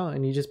same amount,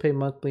 and you just pay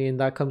monthly, and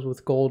that comes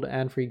with gold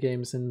and free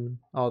games and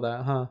all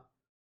that, huh?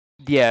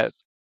 Yeah,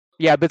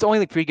 but it's only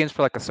like free games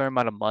for like a certain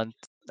amount of month.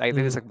 I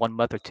think it's like 1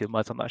 month or 2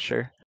 months. I'm not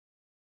sure.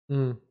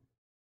 Do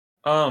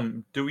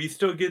we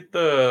still get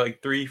the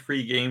like 3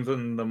 free games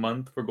in the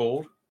month for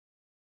gold,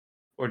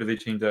 or do they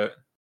change that?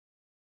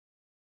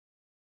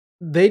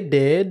 They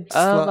did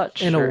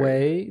not in sure. a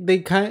way. They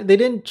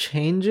didn't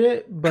change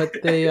it, but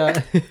they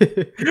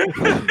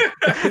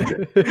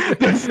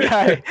this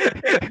guy.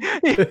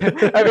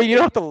 I mean, you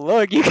don't have to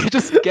look. You can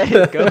just get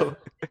it. Go.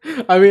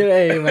 I mean,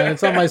 hey man,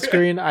 it's on my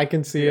screen. I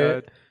can see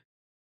it.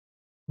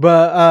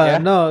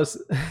 But no,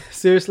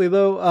 seriously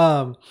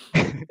though,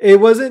 it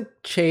wasn't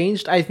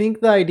changed. I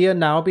think the idea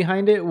now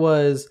behind it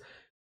was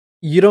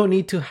you don't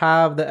need to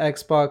have the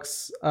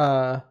Xbox.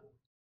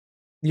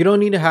 You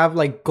don't need to have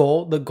like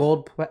the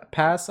gold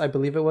pass. I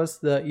believe it was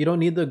you don't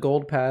need the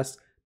gold pass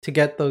to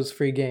get those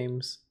free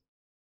games.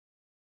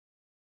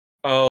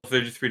 Oh, so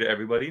they're just free to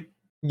everybody?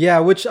 Yeah,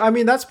 which I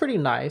mean that's pretty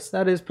nice.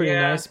 That is pretty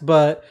nice,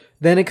 but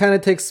then it kind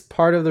of takes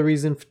part of the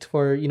reason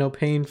for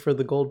paying for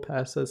the gold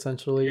pass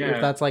essentially. If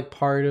that's like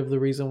part of the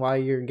reason why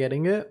you're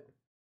getting it.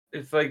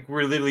 It's like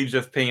we're literally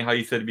just paying how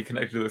you said to be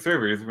connected to the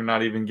servers. We're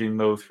not even getting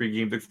those free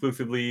games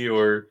exclusively,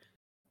 or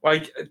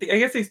like I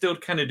guess they still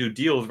kind of do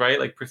deals, right?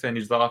 Like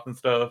percentages off and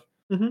stuff.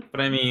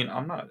 But I mean,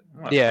 I'm not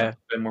trying to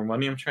spend more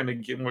money. I'm trying to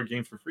get more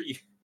games for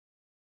free.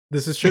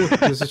 This is true.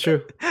 This is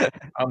true.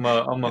 I'm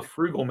a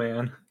frugal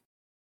man.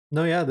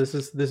 No, yeah, this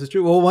is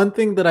true. Well, one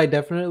thing that I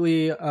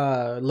definitely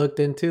looked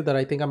into that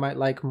I think I might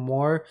like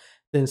more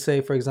than, say,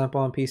 for example,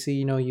 on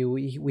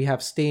PC, we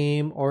have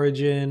Steam,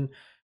 Origin,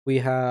 we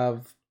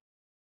have,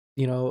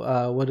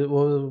 what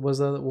was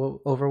that?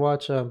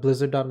 Overwatch,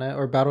 Blizzard.net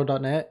or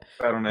Battle.net.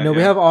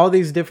 We have all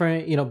these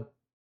different,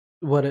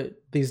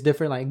 these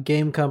different like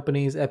game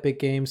companies, Epic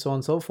Games, so on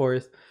and so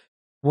forth.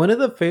 One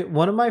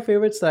of my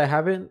favorites that I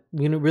haven't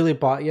really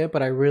bought yet,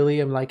 but I really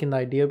am liking the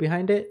idea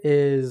behind it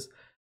is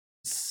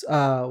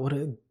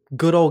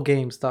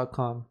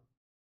goodoldgames.com.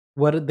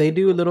 What they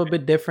do a little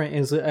bit different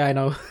is, I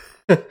know,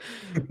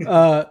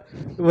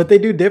 what they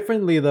do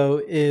differently though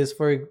is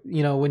for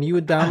when you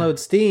would download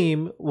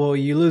Steam, well,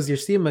 you lose your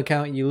Steam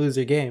account, you lose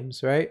your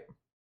games, right?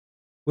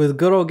 With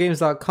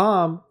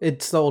goodoldgames.com,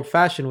 it's the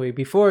old-fashioned way.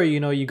 Before,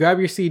 you grab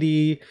your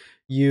CD,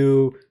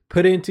 you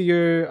put it into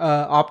your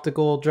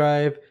optical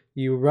drive,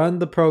 you run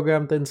the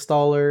program, the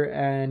installer,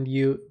 and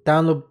you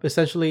download.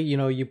 Essentially,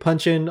 you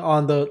punch in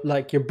on the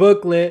your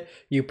booklet,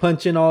 you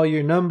punch in all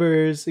your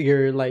numbers,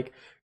 your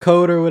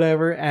code or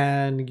whatever,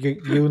 and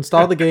you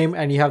install the game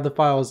and you have the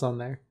files on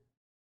there.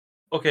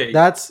 Okay.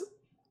 That's.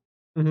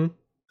 Mm-hmm.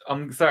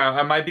 I'm sorry,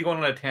 I might be going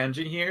on a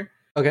tangent here.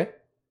 Okay.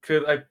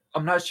 Because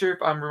I'm not sure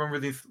if I'm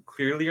remembering this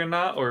clearly or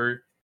not,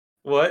 or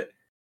what.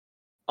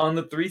 On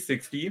the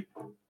 360,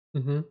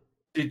 Mm-hmm.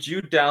 did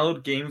you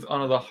download games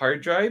onto the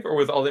hard drive, or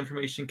was all the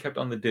information kept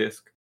on the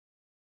disc?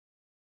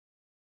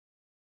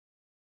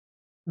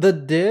 The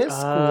disc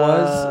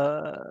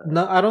was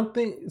no, I don't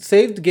think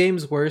saved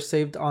games were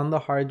saved on the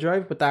hard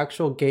drive, but the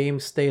actual game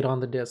stayed on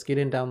the disc. You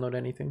didn't download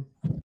anything.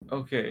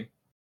 Okay.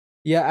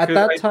 Yeah, at 'Cause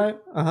that time,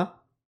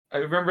 I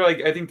remember,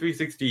 like, I think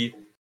 360,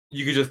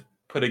 you could just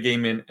put a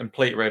game in and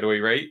play it right away,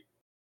 right?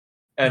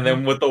 And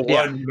then with the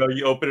Yeah. one,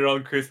 you open it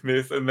on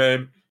Christmas, and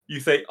then you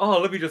say, "Oh,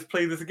 let me just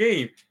play this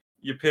game."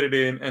 You put it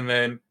in, and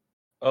then,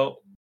 oh,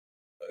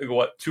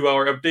 what,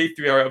 2-hour update,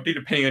 3-hour update,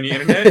 depending on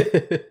your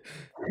internet.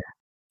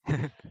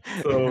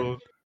 So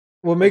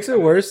what makes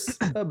it worse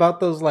about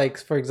those, like,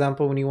 for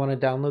example, when you want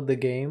to download the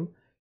game,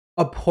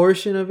 a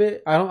portion of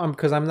it,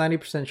 because I'm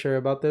 90% sure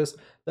about this,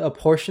 a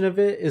portion of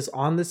it is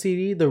on the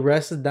CD, the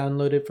rest is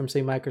downloaded from,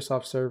 say,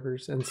 Microsoft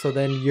servers, and so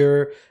then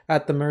you're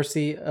at the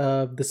mercy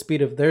of the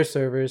speed of their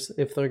servers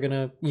if they're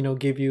gonna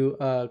give you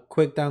a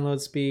quick download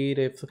speed.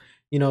 If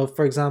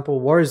for example,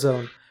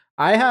 Warzone,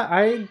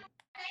 I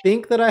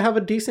think that I have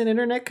a decent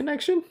internet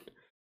connection,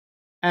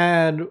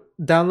 and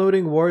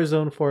downloading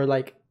Warzone for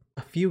like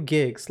a few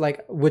gigs,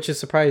 like, which is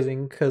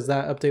surprising because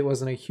that update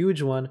wasn't a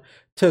huge one,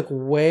 took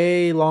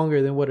way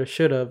longer than what it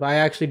should have. I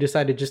actually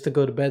decided just to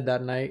go to bed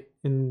that night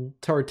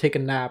or take a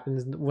nap,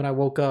 and when I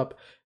woke up,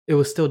 it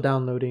was still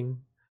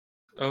downloading.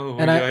 oh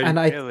And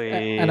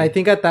yeah, I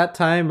think at that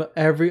time,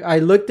 I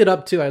looked it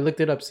up too. I looked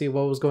it up, see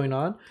what was going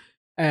on,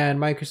 and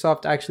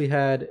Microsoft actually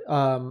had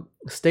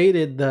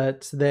stated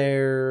that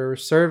their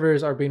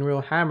servers are being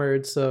real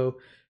hammered. So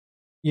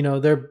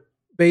they're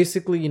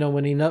basically,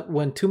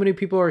 when too many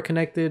people are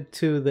connected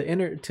to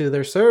to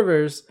their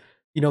servers,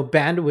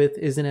 bandwidth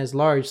isn't as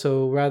large.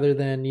 So rather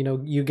than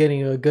you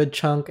getting a good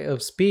chunk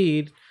of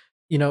speed,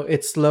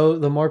 it's slow.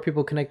 The more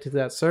people connected to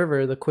that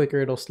server, the quicker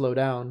it'll slow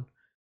down.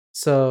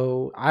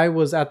 So I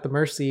was at the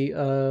mercy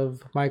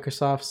of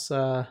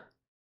Microsoft's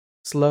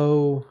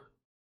slow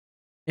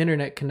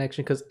internet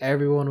connection because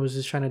everyone was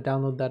just trying to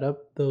download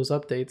those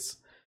updates.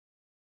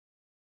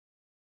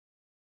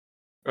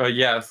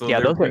 yeah. So Yeah,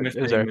 they're those pretty much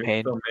are saying a there's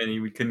pain. so many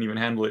we couldn't even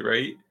handle it,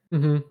 right?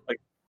 Mm-hmm. Like,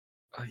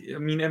 I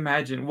mean,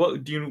 imagine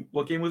what game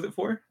was it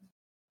for?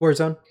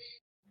 Warzone.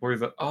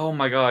 Oh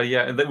my god,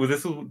 yeah. And this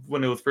was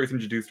when it was first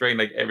introduced, right? And,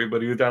 like,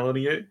 everybody was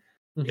downloading it.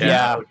 Mhm. Yeah,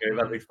 Yeah. okay,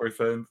 that makes more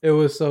sense. It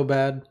was so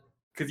bad.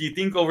 Because you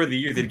think over the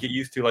years they'd get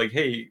used to, like,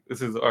 hey,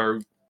 this is our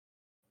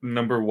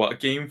number what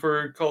game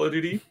for Call of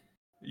Duty.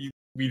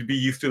 We'd be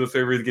used to the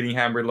servers getting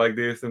hammered like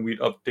this, and we'd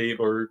update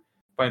or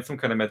find some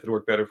kind of method to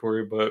work better for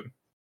it. But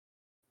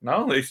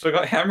no, they still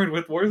got hammered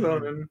with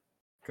Warzone and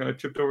kind of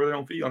tripped over their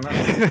own feet on that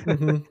one.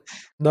 Mm-hmm.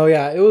 No,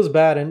 yeah, it was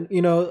bad, and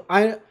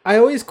I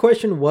always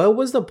question what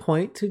was the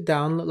point to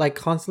download, like,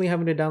 constantly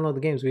having to download the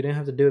games. We didn't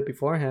have to do it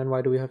beforehand.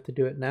 Why do we have to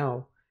do it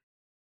now?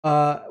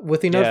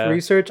 With enough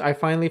research, I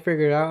finally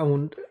figured out,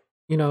 and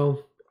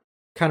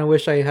kind of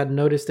wish I had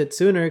noticed it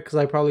sooner because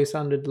I probably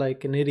sounded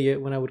like an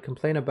idiot when I would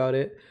complain about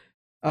it.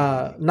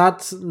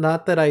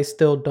 Not that I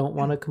still don't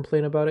want to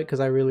complain about it, because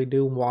I really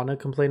do want to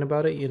complain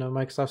about it.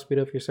 Microsoft, speed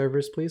up your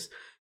servers, please.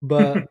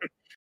 But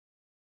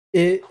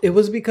it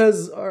was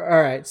because, all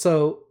right,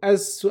 so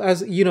as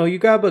you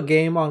grab a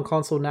game on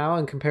console now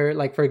and compare it,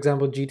 like, for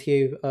example,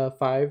 GTA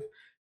 5,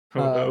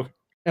 No.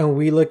 and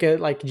we look at,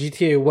 like,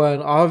 GTA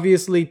 1,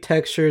 obviously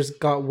textures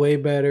got way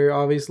better,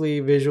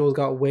 obviously visuals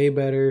got way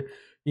better.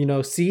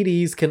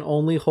 CDs can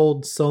only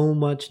hold so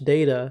much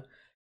data,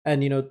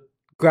 and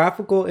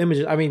graphical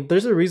images, I mean,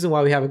 there's a reason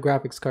why we have a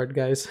graphics card,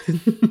 guys.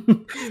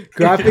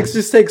 Graphics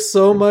just take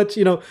so much,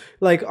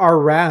 like our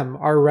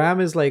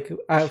RAM is like,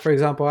 for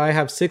example, I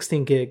have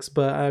 16 gigs,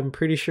 but I'm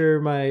pretty sure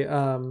my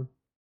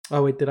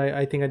oh wait,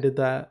 I think I did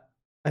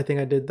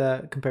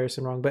that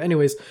comparison wrong. But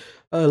anyways,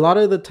 a lot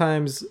of the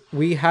times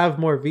we have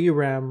more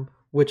VRAM,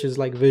 which is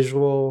like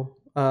visual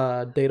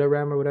data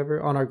RAM or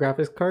whatever, on our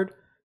graphics card,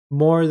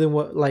 more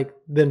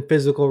than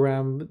physical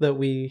RAM that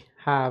we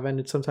have. And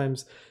it's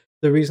sometimes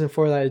the reason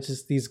for that is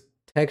just these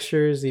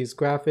textures, these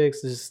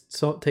graphics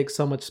just take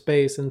so much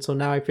space. And so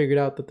now I figured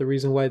out that the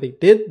reason why they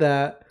did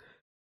that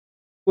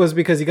was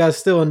because you guys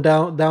still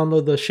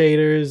download the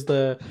shaders,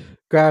 the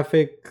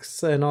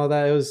graphics, and all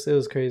that. It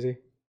was crazy.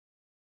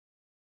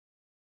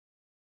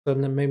 So it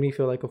made me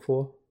feel like a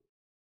fool.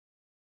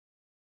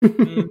 I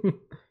mean,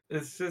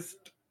 it's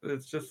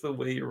just the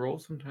way it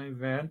rolls sometimes,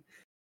 man.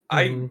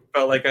 I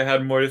felt like I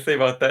had more to say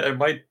about that, and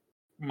my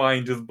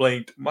mind just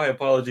blanked. My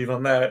apologies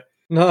on that.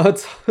 No,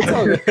 it's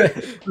all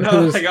good.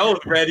 No, like, I was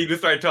ready to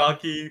start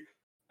talking,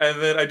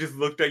 and then I just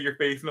looked at your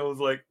face and I was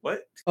like,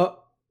 "What?"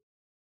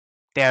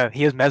 Damn,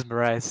 he was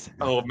mesmerized.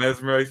 Oh,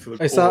 mesmerized to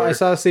the I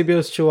saw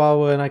Sebio's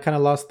Chihuahua, and I kind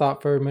of lost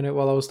thought for a minute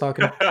while I was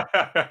talking.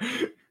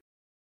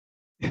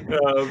 Dude,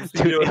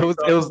 it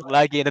was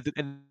laggy,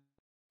 and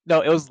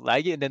no, it was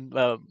laggy, and then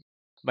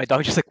my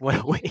dog just like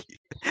went away.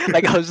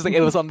 Like I was just like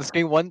it was on the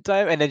screen one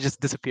time and then just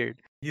disappeared.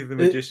 He's the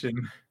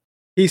magician.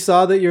 He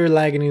saw that you were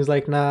lagging. He was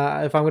like,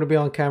 "Nah, if I'm gonna be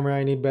on camera,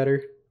 I need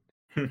better."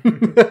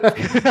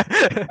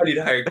 I need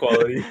higher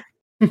quality.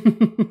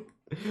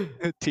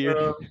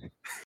 Tier.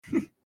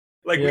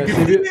 Like Yeah, we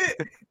can see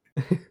it.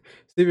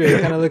 Sebio, you're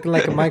kind of looking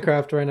like a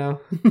Minecraft right now.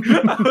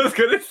 I was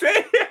gonna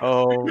say.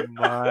 Oh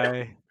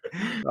my.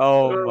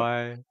 Oh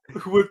my.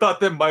 Who would have thought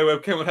that my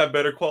webcam would have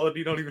better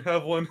quality? Don't even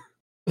have one.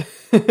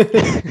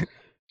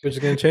 Which is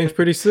gonna change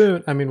pretty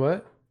soon. I mean,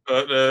 what?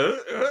 Oh,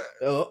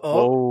 After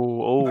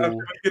oh.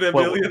 we get a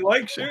What- million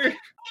likes, sure.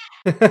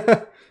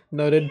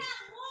 Noted.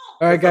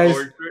 All right, That's how it guys.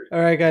 works, right?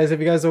 All right, guys. If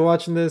you guys are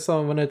watching this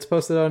on when it's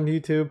posted on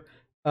YouTube,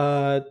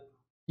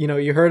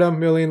 you heard them,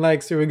 million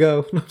likes. Here we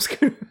go. No, I'm just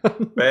kidding.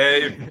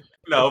 Babe,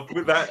 no,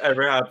 if that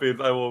ever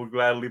happens, I will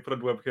gladly put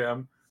on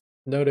webcam.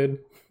 Noted.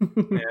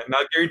 Yeah,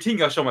 not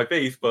guaranteeing I'll show my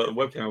face, but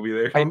webcam will be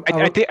there.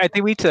 I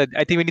think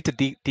we need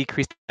to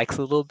decrease the likes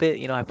a little bit.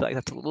 You know, I feel like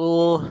that's a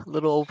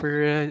little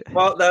over.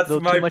 Well, that's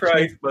little my too much,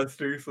 price,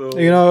 Buster. So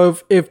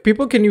If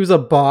people can use a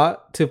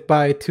bot to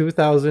buy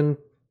 2,000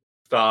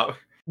 stop.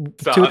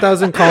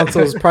 2,000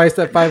 consoles priced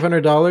at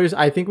 $500,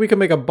 I think we can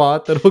make a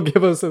bot that'll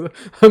give us a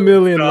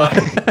million Stop.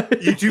 likes.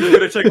 YouTube's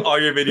gonna check all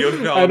your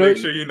videos now. I know, Make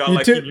sure you're not YouTube-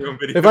 liking your own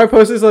videos. If I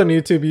post this on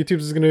YouTube,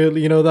 YouTube's just gonna,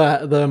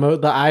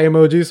 the eye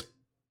emojis.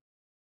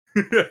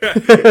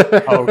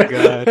 Oh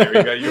god. There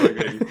we go. You look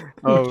good.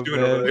 Oh What you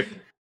doing over man.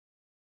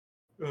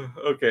 there?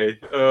 Okay.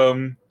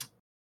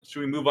 Should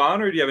we move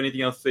on, or do you have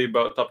anything else to say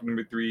about topic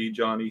number 3,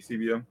 Johnny,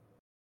 CBM?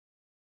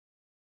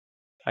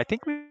 I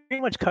think we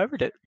pretty much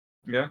covered it.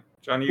 Yeah,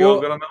 Johnny, you all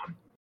Well- good on that one?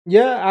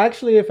 Yeah,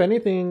 actually, if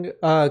anything,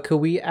 could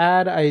we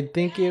add? I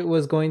think it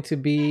was going to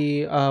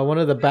be one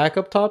of the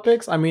backup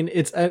topics. I mean,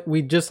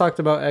 we just talked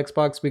about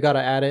Xbox. We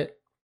gotta add it.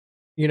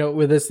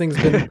 Where this thing's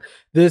been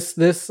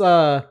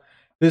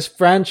this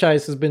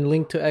franchise has been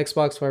linked to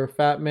Xbox for a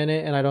fat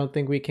minute, and I don't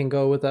think we can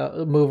go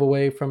without move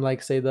away from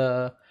say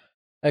the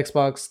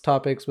Xbox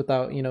topics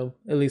without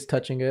at least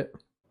touching it.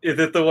 Is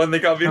it the one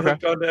that got me Okay.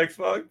 hooked on the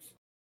Xbox?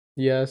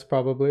 Yes,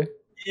 probably.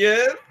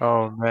 Yeah.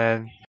 Oh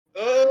man.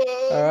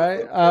 Oh, All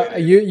right. okay.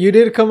 You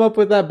did come up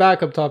with that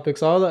backup topic,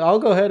 so I'll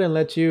go ahead and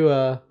let you.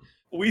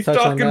 We touch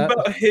on talking that.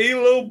 about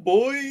Halo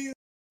boys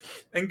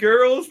and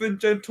girls and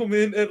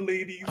gentlemen and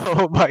ladies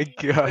Oh my and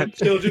god.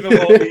 children of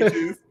all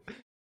ages.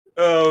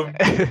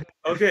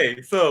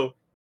 Okay, so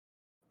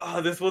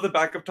this was a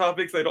backup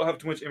topic, so I don't have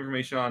too much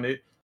information on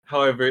it.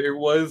 However, it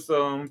was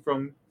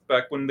from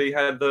back when they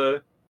had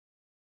the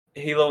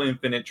Halo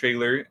Infinite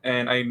trailer,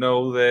 and I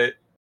know that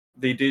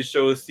they did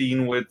show a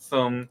scene with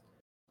some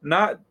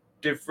not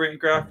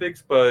different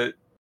graphics, but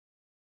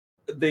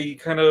they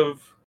kind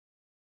of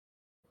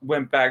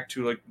went back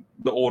to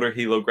the older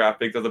Halo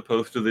graphics as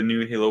opposed to the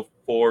new Halo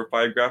 4 or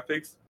 5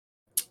 graphics.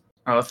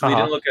 So they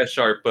didn't look as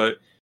sharp, but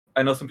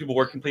I know some people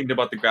were complaining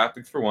about the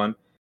graphics for one,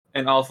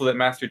 and also that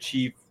Master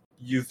Chief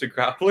used a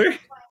grappler,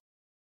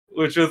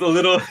 which was a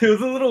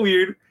little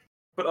weird,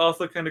 but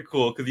also kind of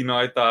cool because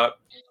I thought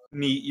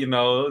neat.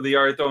 They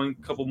are throwing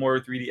a couple more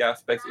 3D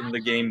aspects in the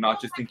game, not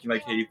just thinking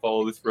hey,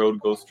 follow this road,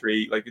 go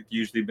straight like it's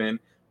usually been,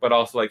 but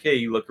also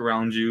hey, look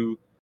around you,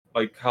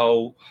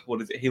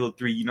 what is it, Halo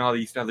 3? You know how they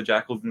used to have the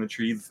jackals in the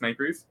trees, the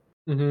snipers.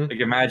 Mm-hmm.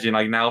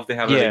 Imagine now if they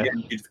have Yeah. it again,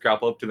 you just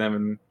grapple up to them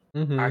and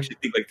Mm-hmm. actually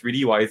think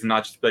 3D wise, and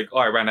not just be oh,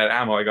 I ran out of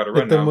ammo, I gotta Hit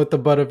run them now. with the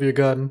butt of your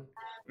gun.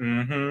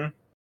 Mm-hmm.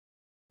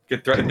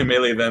 Get threatened to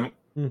melee them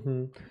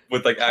Mm-hmm.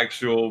 with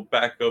actual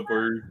backup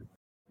or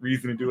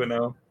reason to do it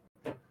now.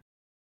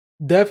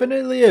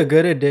 Definitely a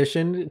good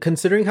addition,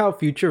 considering how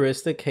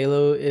futuristic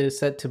Halo is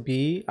set to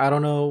be. I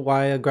don't know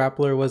why a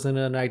grappler wasn't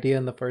an idea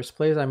in the first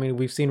place. I mean,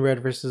 we've seen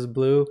Red versus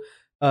Blue.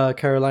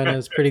 Carolina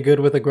is pretty good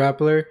with a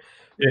grappler.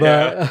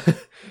 Yeah.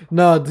 But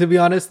no, to be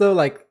honest though,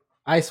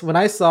 when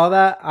I saw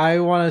that, I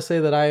want to say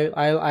that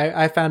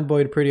I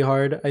fanboyed pretty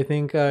hard. I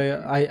think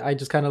I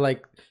just kind of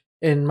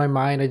in my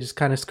mind I just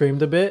kind of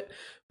screamed a bit.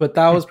 But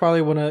that was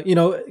probably one of,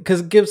 because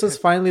it gives us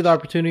finally the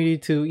opportunity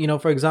to,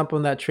 for example,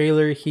 in that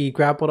trailer, he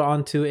grappled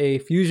onto a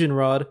fusion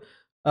rod,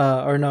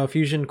 a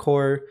fusion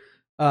core,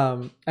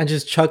 and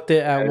just chucked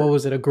it at, what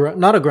was it,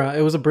 not a grunt,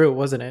 it was a brute,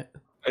 wasn't it?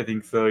 I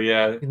think so,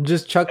 yeah.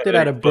 Just chucked it And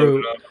at a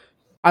exploded brute. up.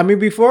 I mean,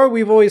 before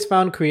we've always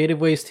found creative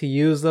ways to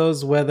use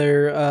those,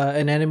 whether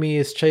an enemy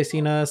is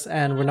chasing us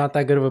and we're not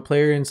that good of a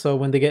player, and so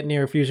when they get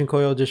near a fusion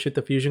coil, just shoot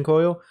the fusion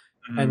coil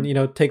Mhm.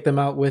 and take them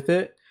out with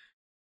it.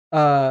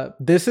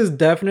 This is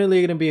definitely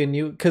going to be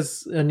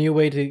a new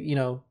way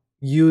to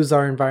use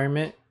our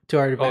environment to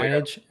our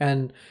advantage.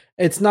 And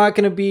it's not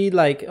going to be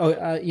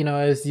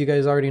as you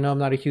guys already know, I'm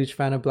not a huge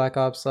fan of Black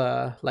Ops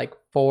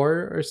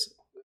 4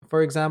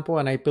 for example,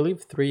 and I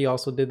believe 3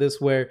 also did this,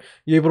 where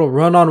you're able to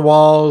run on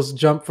walls,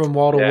 jump from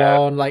wall to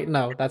wall, and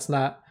no, that's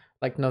not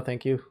no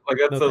thank you. That's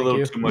No, a thank little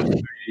you. too much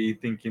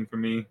 3D thinking for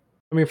me.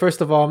 I mean, first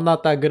of all, I'm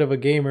not that good of a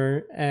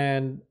gamer,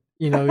 and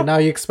now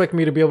you expect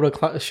me to be able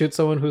to shoot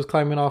someone who's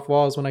climbing off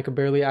walls when I could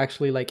barely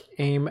actually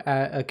aim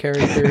at a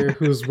character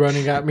who's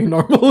running at me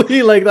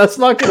normally. That's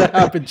not gonna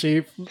happen,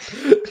 Chief.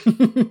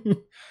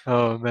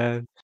 Oh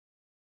man.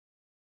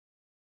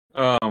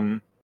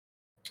 Um,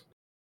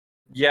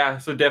 yeah,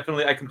 so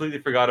definitely, I completely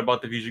forgot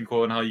about the fusion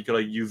core and how you could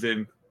like use it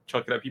and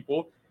chuck it at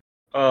people.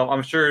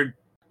 I'm sure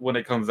when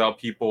it comes out,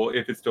 people,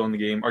 if it's still in the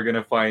game, are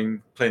gonna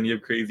find plenty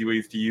of crazy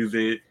ways to use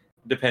it,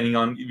 depending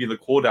on either the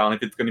cooldown.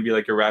 If it's gonna be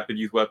like a rapid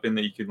use weapon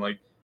that you can like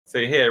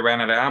say, "Hey, I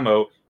ran out of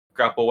ammo,"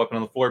 grapple a weapon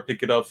on the floor,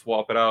 pick it up,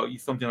 swap it out,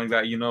 something like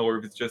that, or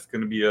if it's just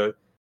gonna be a,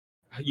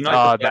 I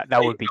Oh, just that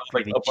say would be I was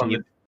like really up on cheap.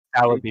 the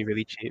That would be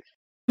really cheap.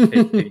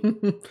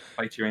 hey,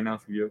 fight you right now,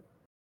 Sebio.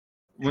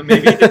 Well,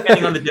 maybe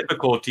depending on the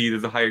difficulty,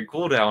 there's a higher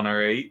cooldown, all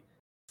right?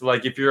 So,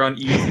 like, if you're on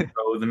easy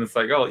mode, then it's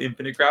like, oh,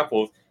 infinite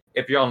grapples.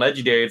 If you're on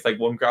legendary, it's like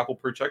one grapple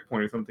per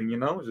checkpoint or something,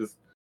 Just,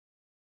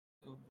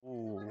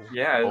 Ooh.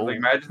 yeah, like, Oh.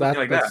 imagine something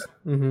like that.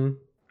 Mm-hmm.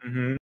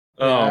 Um,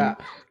 Yeah.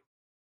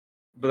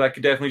 but that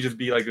could definitely just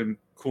be like a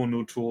cool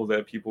new tool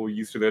that people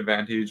use to their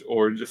advantage,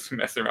 or just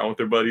mess around with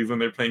their buddies when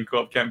they're playing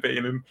co-op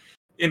campaign and,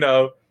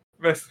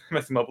 mess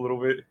them up a little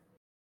bit.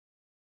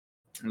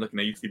 I'm looking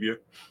at you, Sebio.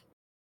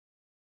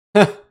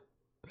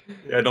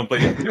 Yeah, don't play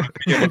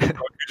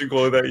Fusion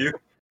Core without you.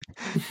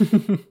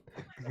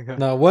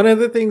 No, one of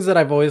the things that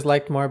I've always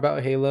liked more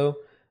about Halo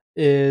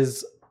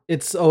is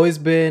it's always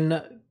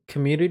been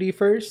community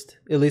first,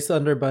 at least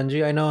under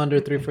Bungie. I know under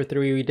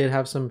 343 we did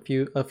have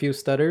a few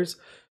stutters,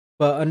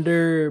 but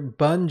under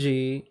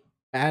Bungie,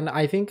 and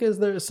I think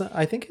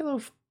I think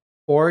Halo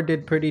 4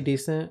 did pretty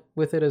decent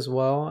with it as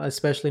well,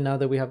 especially now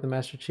that we have the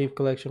Master Chief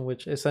Collection,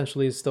 which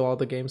essentially is still all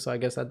the games, so I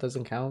guess that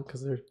doesn't count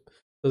because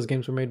those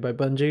games were made by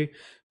Bungie.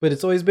 But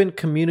it's always been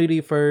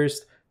community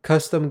first.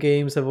 Custom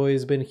games have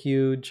always been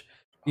huge.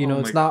 Oh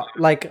It's my not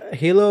like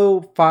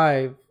Halo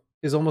 5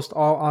 is almost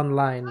all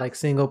online, like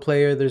single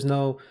player. There's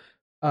no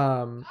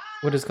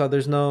what is it called?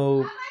 There's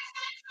no,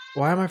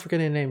 why am I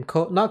forgetting the name?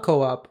 Not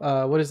co-op.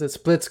 What is it?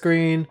 Split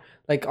screen.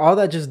 Like all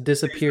that just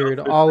disappeared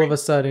all of a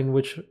sudden,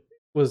 which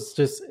was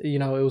just, it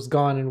was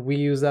gone, and we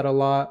use that a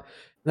lot.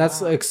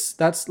 That's Wow.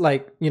 that's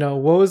like,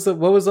 what was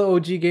the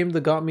OG game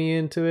that got me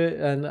into it?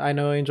 And I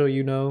know, Angel,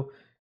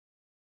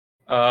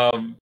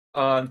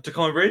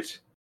 Tacoma Bridge?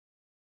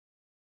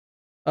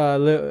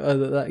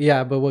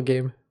 Yeah, but what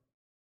game?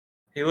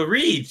 Halo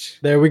Reach.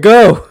 There we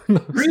go.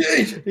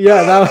 Reach.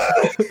 Yeah,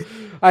 that.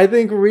 I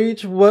think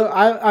Reach. Well,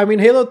 I mean,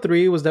 Halo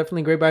 3 was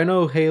definitely great, but I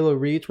know Halo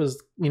Reach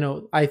was,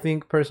 I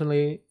think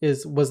personally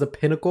was the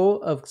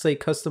pinnacle of, say,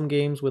 custom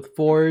games, with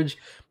Forge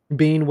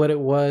being what it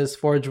was.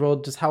 Forge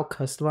World, just how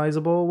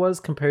customizable it was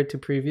compared to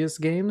previous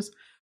games,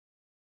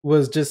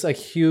 was just a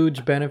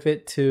huge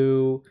benefit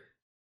to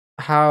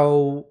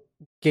how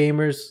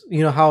gamers,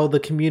 how the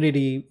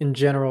community in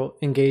general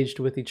engaged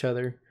with each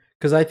other.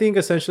 Because I think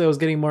essentially I was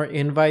getting more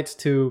invites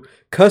to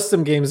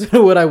custom games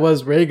than what I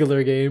was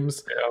regular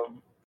games.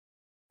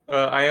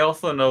 I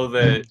also know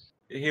that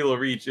Halo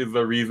Reach is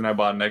the reason I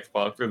bought an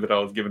Xbox, or that I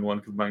was given one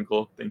because my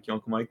uncle, thank you,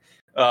 Uncle Mike,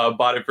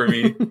 bought it for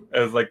me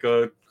as like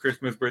a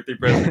Christmas birthday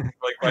present for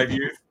like 5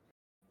 years.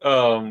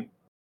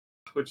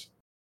 Which,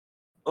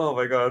 oh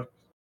my god,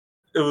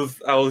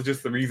 I was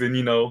just the reason.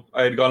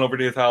 I had gone over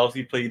to his house,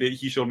 he played it,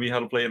 he showed me how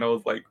to play, and I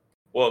was like,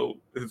 whoa,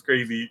 this is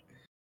crazy.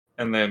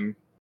 And then,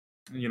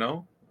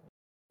 a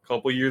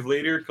couple years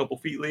later, a couple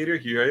feet later,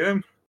 here I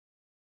am.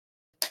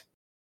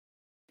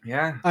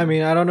 Yeah. I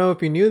mean, I don't know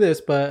if you knew this,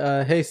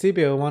 but hey,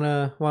 Sebio,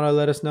 wanna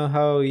let us know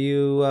how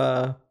you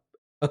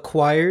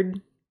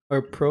acquired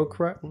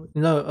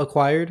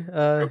acquired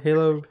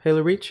Halo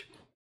Reach?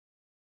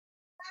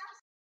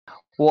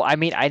 Well, I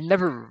mean, I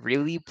never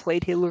really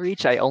played Halo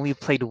Reach. I only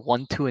played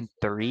 1, 2, and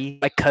 3.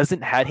 My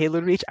cousin had Halo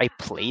Reach. I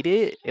played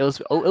it. It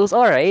was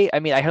all right. I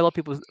mean, I heard a lot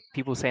of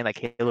people saying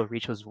like Halo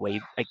Reach was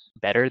way like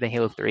better than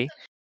Halo 3,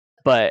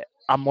 but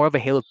I'm more of a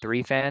Halo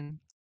 3 fan,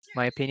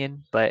 my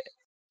opinion. But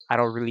I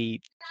don't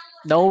really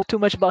know too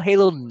much about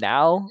Halo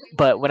now.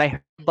 But when I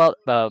heard about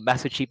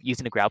Master Chief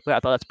using the grappler, I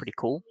thought that's pretty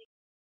cool.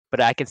 But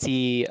I can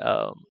see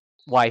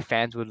why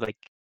fans would like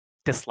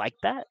dislike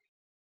that.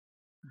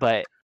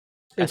 But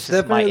that's It's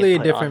just my definitely a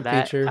input on different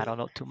that. feature. I don't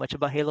know too much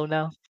about Halo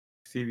now.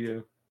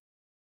 Sebio.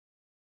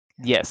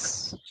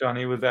 Yes.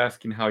 Johnny was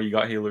asking how you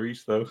got Halo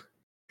Reach, though.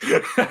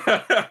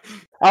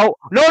 Oh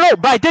no!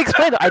 But I did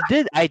explain.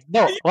 I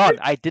no. Hold on.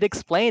 I did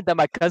explain that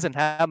my cousin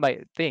had my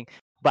thing,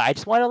 but I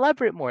just want to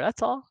elaborate more.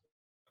 That's all.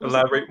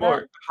 Elaborate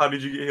more. How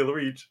did you get Halo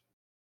Reach?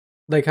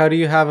 Like, how do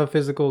you have a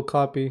physical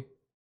copy?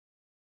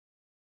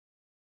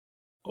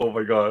 Oh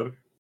my god.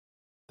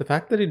 The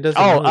fact that he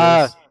doesn't know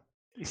this.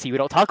 You see, we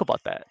don't talk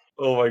about that.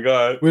 Oh my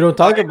god. We don't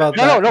talk about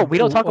that. No, we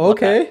don't talk about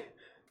that. Okay.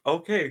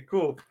 Okay,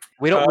 cool.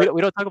 We don't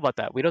talk about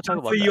that. We don't talk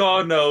about So that. you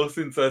all know,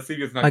 since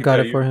Sebio's not. I got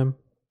it for him.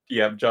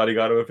 Yeah, Johnny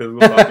got him a physical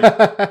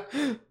copy.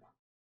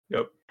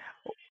 Yep.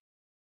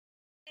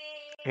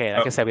 Okay,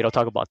 like I said, we don't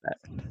talk about that.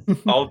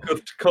 I'll go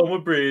to Tacoma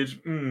Bridge.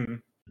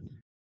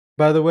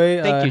 By the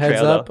way, Thank you, heads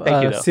Trail, up. though.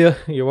 Thank you,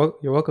 though.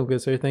 You're welcome,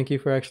 good sir. Thank you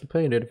for actually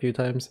playing it a few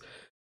times.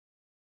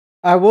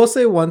 I will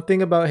say one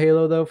thing about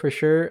Halo, though, for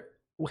sure.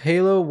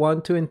 Halo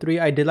 1, 2, and 3,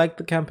 I did like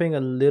the campaign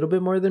a little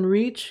bit more than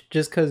Reach,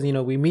 just because,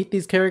 we meet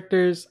these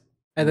characters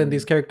and then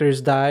these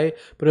characters die.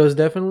 But it was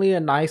definitely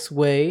a nice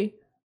way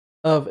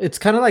it's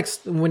kind of like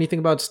when you think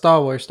about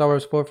Star Wars. Star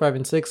Wars 4, 5,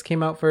 and 6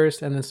 came out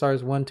first, and then Star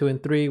Wars 1, 2,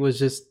 and 3 was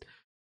just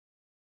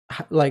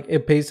like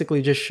it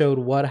basically just showed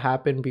what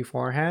happened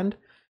beforehand.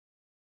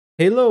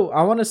 Halo,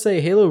 I want to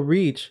say Halo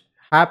Reach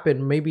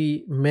happened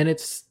maybe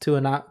minutes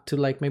to to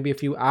like maybe a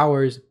few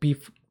hours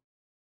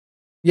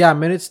yeah,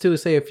 minutes to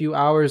say a few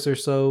hours or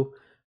so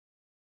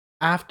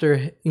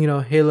after,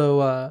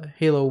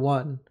 Halo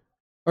 1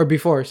 or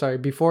before, sorry,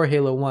 before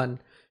Halo 1.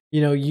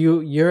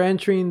 You're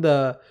entering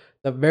the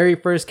very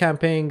first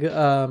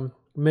campaign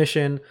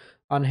mission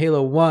on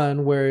Halo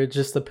 1 where it's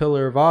just the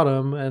Pillar of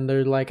Autumn and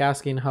they're like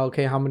asking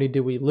how many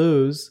did we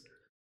lose?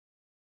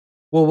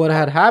 Well, what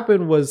had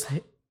happened was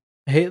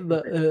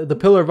the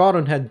Pillar of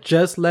Autumn had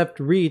just left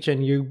Reach,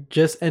 and you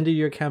just ended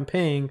your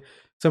campaign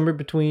somewhere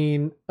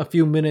between a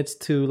few minutes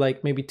to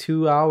like maybe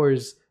 2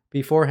 hours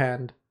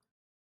beforehand.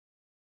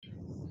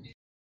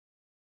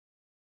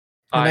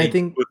 And I I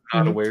think was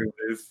not aware of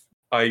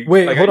this.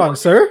 wait, hold on,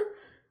 sir.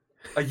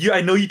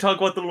 I know you talk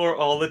about the lore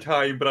all the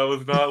time, but I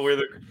was not aware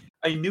that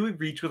I knew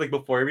Reach was like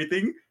before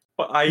everything,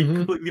 but I Mhm.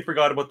 completely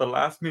forgot about the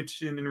last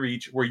mission in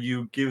Reach where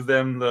you give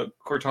them the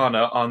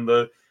Cortana on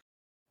the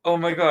oh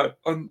my god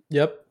on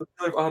Yep. the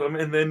Pillar of Autumn,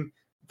 and then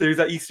there's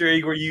that Easter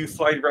egg where you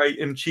slide right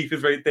and Chief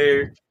is right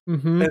there,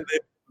 Mm-hmm. and then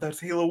that's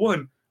Halo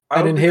 1. I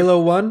And don't in think Halo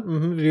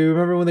 1, do you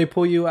remember when they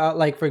pull you out,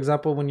 like for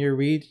example, when you're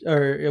Reach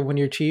or when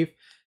you're Chief,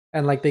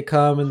 and like they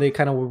come and they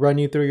kind of run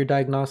you through your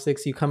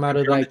diagnostics, you come out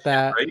of you're on the like ship,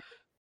 that. right?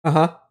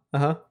 Uh-huh.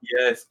 Uh-huh.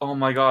 Yes. Oh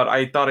my god.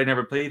 I thought I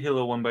never played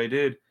Halo 1, but I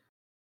did.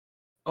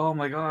 Oh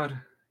my god.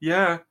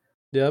 Yeah.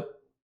 Yep.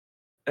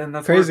 And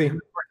that's where him Crazy. and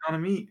Cortana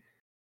meet.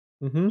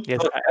 Mm-hmm.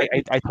 Yes, So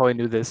I totally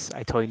knew this.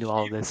 I totally knew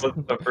all of Chief this. was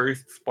the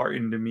first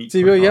Spartan to meet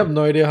Sebio, you Cortana. have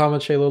no idea how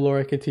much Halo lore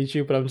I could teach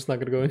you, but I'm just not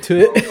gonna go into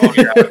it. Oh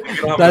yeah, we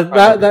don't have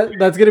enough time.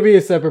 That's gonna be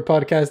a separate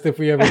podcast if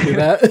we ever do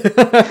that.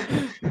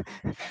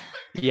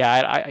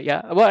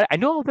 Yeah. Well, I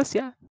know all this.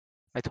 Yeah,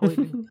 I totally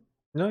knew.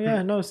 No,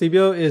 yeah, no.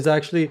 Sebio is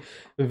actually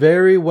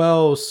very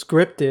well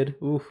scripted.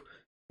 Ooh,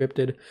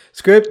 scripted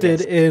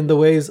Yes, in the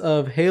ways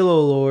of Halo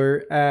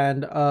lore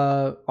and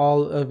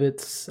all of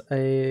its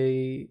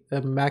a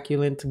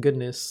immaculate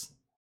goodness.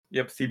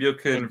 Yep, Sebio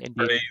can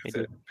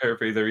indeed.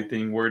 paraphrase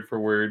everything word for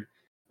word,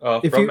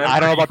 If from you I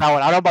don't know memory, about that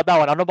one. I don't know about that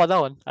one. I don't know about that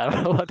one. I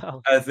don't know about that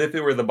one. as if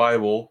it were the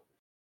Bible.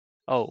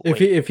 Oh if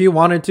he wait. if he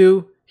wanted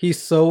to,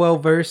 he's so well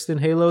versed in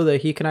Halo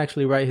that he can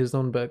actually write his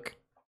own book.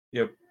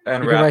 Yep,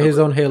 and He can rap write it. his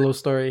own Halo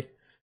story.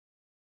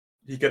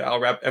 He could out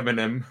rap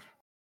Eminem.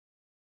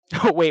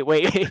 Oh wait.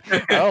 I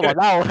don't know about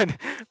that one.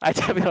 I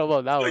definitely don't know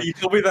about that one. You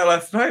told me that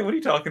last night. What are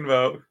you talking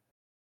about?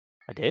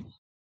 I did.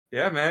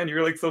 Yeah, man, you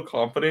were like so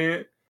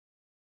confident.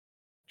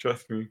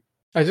 Trust me.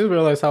 I just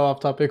realized how off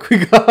topic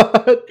we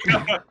got.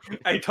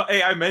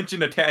 Hey, I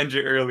mentioned a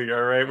tangent earlier.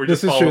 All right, we're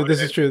This just is true. following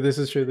This it. is true. This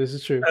is true. This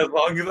is true. As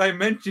long as I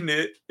mention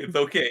it, it's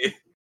okay.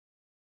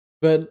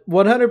 But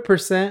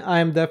 100%, I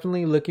am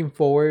definitely looking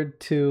forward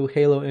to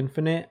Halo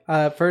Infinite.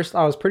 At first,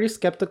 I was pretty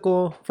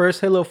skeptical. First,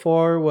 Halo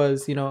 4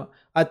 was,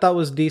 I thought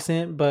was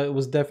decent, but it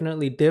was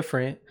definitely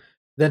different.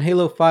 Then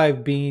Halo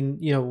 5 being,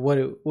 what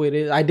it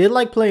is. I did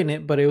like playing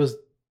it, but it was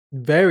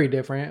very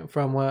different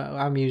from what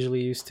I'm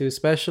usually used to,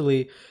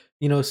 especially,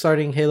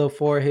 starting Halo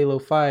 4, Halo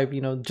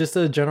 5, just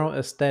the general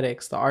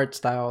aesthetics, the art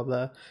style,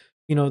 the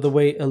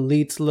way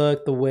elites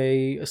looked, the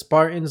way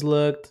Spartans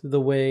looked,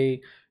 the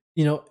way,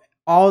 you know,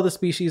 all the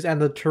species and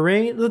the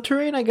terrain. The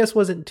terrain, I guess,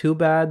 wasn't too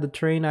bad. The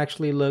terrain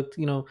actually looked,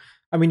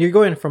 I mean, you're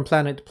going from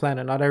planet to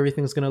planet. Not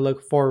everything's gonna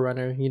look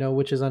Forerunner,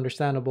 which is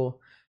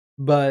understandable.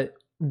 But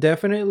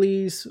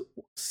definitely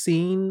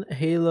seeing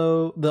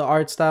Halo, the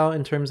art style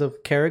in terms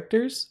of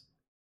characters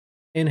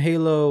in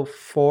Halo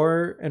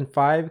 4 and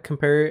 5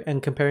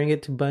 comparing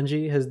it to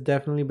Bungie has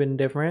definitely been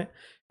different.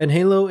 And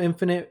Halo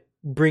Infinite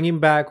bringing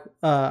back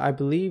I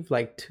believe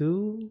like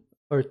 2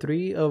 or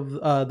 3 of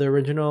the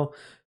original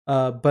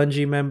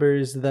Bungie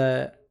members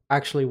that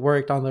actually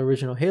worked on the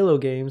original Halo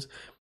games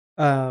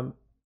um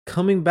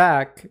coming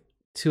back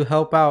to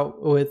help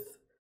out with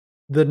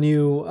the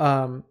new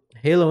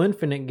Halo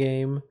Infinite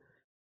game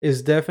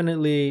is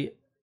definitely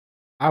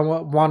I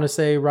want to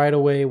say right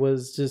away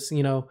was just,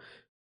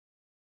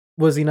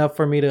 was enough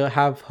for me to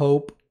have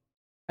hope.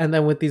 And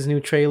then with these new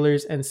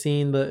trailers and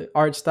seeing the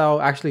art style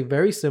actually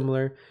very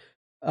similar,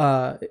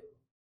 uh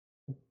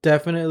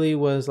definitely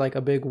was like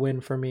a big win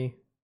for me.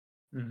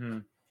 Mm-hmm.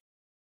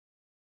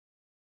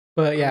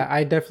 But yeah,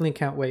 I definitely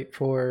can't wait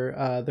for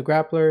the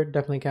grappler.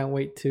 Definitely can't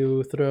wait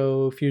to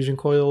throw fusion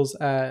coils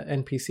at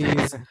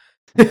NPCs.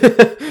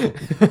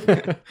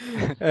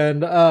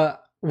 And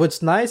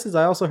what's nice is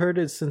I also heard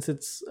it since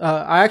it's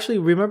I actually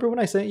remember when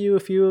I sent you a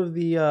few of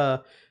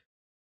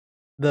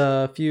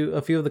a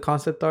few of the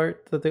concept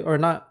art that they or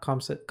not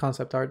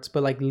concept arts,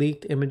 but like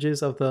leaked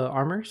images of the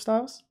armor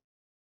styles.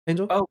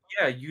 Angel? Oh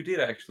yeah, you did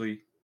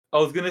actually. I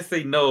was gonna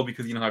say no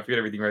because I forget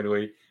everything right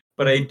away.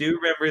 But I Mhm. do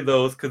remember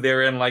those because they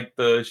were in like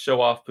the show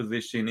off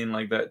position in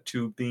like that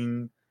tube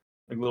thing,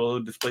 like little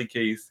display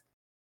case,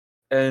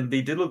 and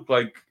they did look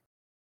like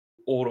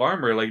old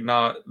armor, like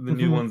not the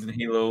new Mhm. ones in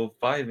Halo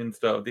 5 and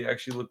stuff. They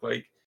actually look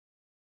like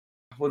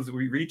was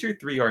Reach or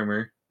 3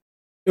 armor?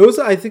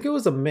 I think it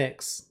was a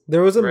mix.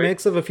 There was a Right?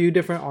 mix of a few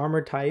different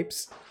armor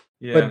types,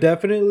 but Yeah,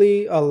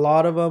 definitely a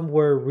lot of them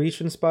were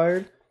Reach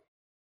inspired.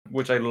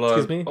 which I Excuse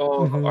loved. me.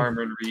 Oh, Mhm.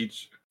 Armored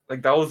Reach.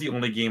 Like that was the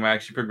only game I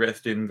actually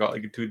progressed in and got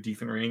like to a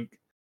decent rank.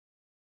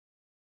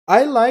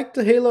 I liked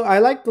Halo. I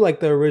liked like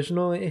the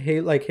original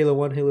Halo, like Halo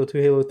 1, Halo 2,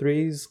 Halo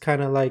 3's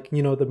kind of like,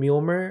 the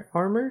Mjolnir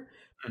armor.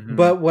 Mhm.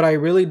 But what I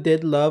really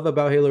did love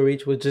about Halo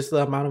Reach was just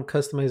the amount of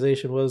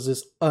customization was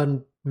just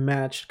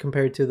unmatched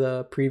compared to the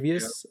Yeah.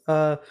 previous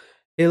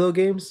Halo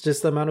games.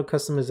 Just the amount of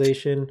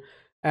customization,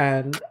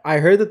 and I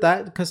heard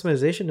that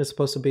customization is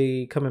supposed to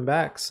be coming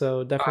back.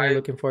 So definitely I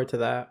looking forward to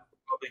that.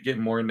 probably get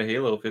more into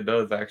Halo if it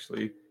does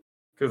actually,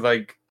 because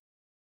like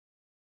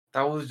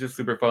that was just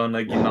super fun.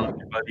 Like your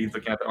buddies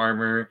looking at the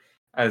armor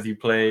as you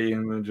play,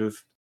 and then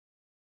just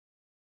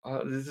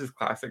this is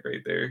classic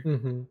right there.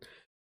 hmm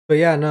But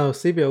yeah, no,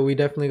 Sebio, we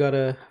definitely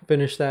gotta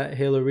finish that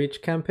Halo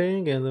Reach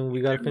campaign, and then we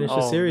gotta finish the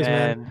Oh series,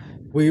 man.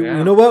 man. You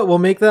Yeah, know what? We'll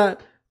make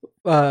that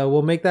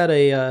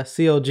a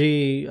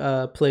CLG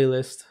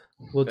playlist.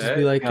 We'll just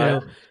be bet. like,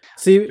 God.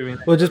 see, Doing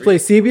we'll Halo just play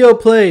Reach. CBO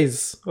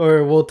plays,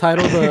 or we'll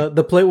title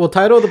we'll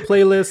title the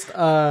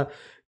playlist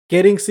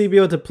getting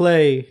CBO to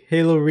play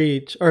Halo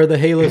Reach or the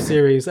Halo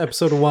series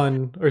episode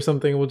 1 or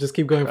something. We'll just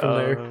keep going from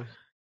there. Uh,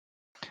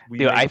 We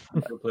dude, make I,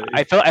 people play.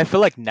 I feel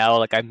like now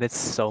like I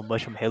missed so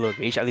much from Halo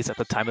Reach. At least at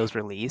the time it was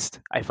released,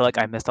 I feel like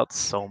I missed out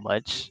so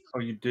much. Oh,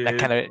 you That did.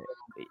 kind of,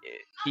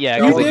 yeah,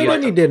 That You because was like did you like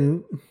and you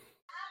didn't.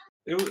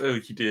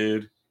 you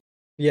did.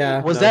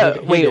 Yeah, was no, he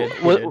that he wait did.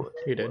 He what did.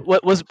 He did.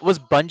 what was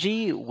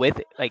Bungie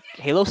with like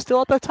Halo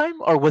still at that time,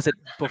 or was it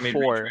I made Reach.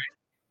 before?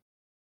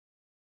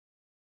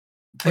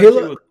 Bungie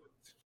Halo was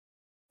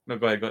no.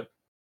 Go ahead. Go ahead.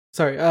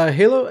 Sorry,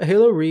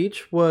 Halo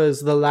Reach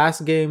was the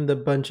last game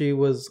that Bungie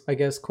was, I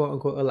guess, quote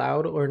unquote,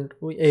 allowed or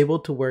able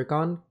to work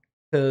on,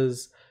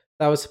 because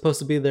that was supposed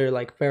to be their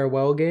like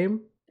farewell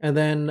game, and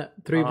then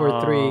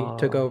 343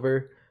 took Oh,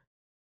 over.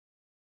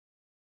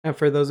 And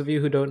for those of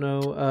you who don't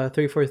know,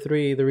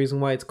 343, the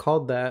reason why it's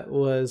called that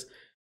was,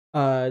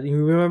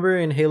 you remember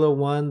in Halo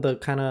 1 the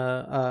kind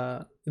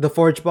of the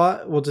Forge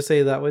bot, we'll just say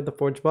it that way, the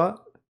Forge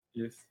bot.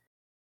 Yes.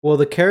 Well,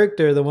 the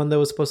character, the one that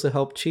was supposed to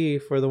help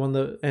Chief, or the one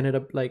that ended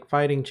up like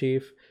fighting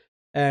Chief,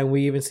 and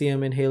we even see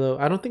him in Halo.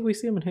 I don't think we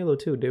see him in Halo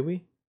 2, did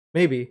we?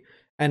 Maybe.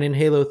 And in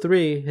Halo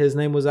 3, his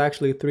name was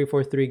actually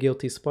 343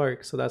 Guilty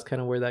Spark, so that's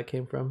kind of where that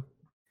came from.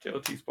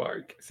 Guilty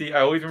Spark. See,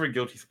 I always remember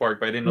Guilty Spark,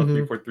 but I didn't know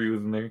Mm-hmm. 343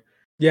 was in there.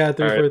 Yeah, All right.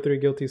 343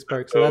 Guilty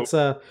Spark. So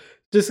So that's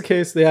just in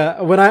case.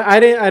 Yeah, when I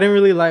didn't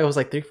really like. I was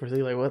like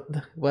 343. Like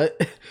what?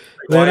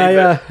 Then why is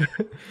I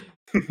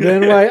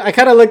then when I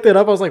kind of looked it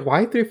up. I was like, why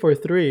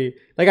 343?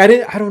 Like I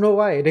don't know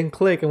why it didn't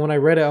click. And when I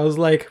read it, I was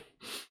like,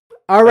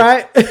 all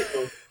right.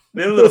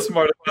 They're a little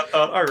smarter than I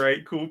thought. All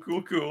right, cool.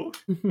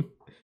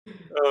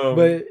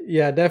 But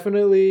yeah,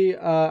 definitely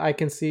I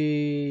can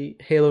see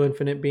Halo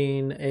Infinite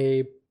being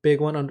a big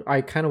one.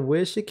 I kind of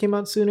wish it came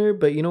out sooner,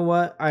 but you know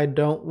what? I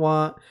don't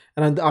want,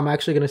 and I'm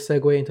actually going to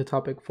segue into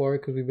topic 4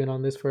 because we've been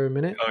on this for a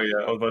minute. Oh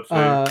yeah, I was about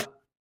to say.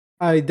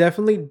 I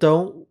definitely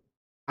don't.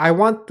 I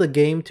want the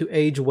game to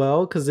age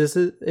well, because this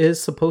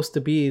is supposed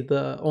to be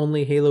the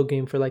only Halo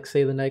game for like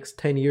say the next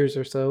 10 years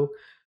or so.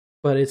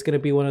 But it's going to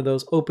be one of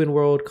those open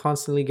world,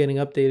 constantly getting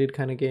updated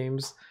kind of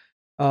games,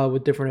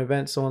 with different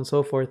events, so on and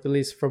so forth, at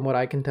least from what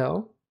I can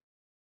tell.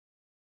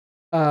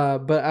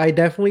 But I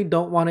definitely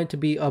don't want it to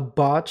be a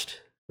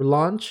botched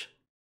launch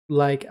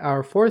like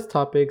our fourth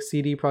topic,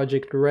 CD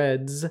Projekt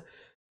Red's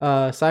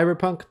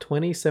Cyberpunk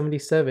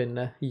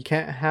 2077. You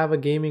can't have a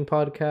gaming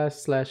podcast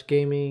slash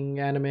gaming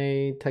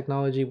anime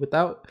technology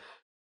without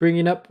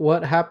bringing up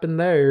what happened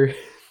there.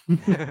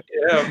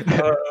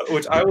 Yeah,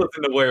 which I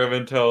wasn't aware of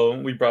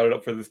until we brought it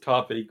up for this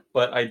topic.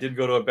 But I did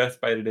go to a Best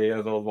Buy today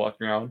as I was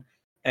walking around,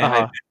 and I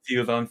uh-huh. did see it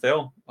was on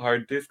sale. A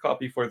hard disk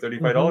copy for $35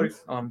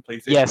 Mm-hmm. on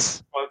PlayStation.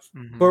 Yes.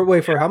 Xbox.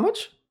 Wait, for how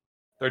much?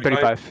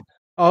 35. 35.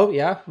 Oh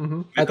yeah. I thought I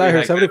Literally heard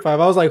had 75.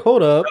 I was like,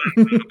 hold up.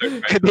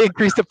 Could they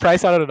increase the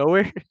price out of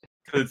nowhere?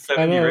 because it's I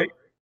 70, right?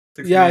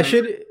 know. Yeah, I 69.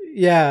 should.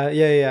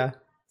 Yeah.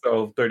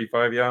 So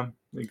 35, yeah,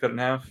 we cut in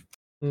half.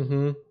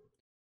 Mm-hmm.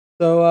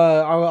 So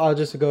I'll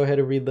just go ahead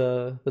and read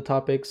the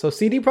topic. So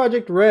CD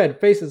Projekt Red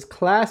faces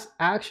class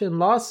action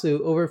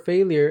lawsuit over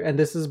failure, and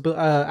this is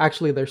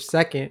actually their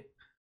second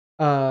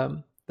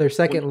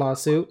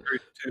lawsuit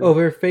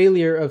over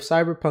failure of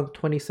Cyberpunk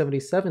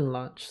 2077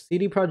 launch.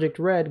 CD Projekt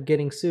Red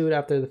getting sued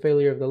after the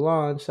failure of the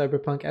launch.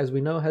 Cyberpunk, as we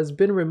know, has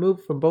been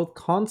removed from both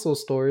console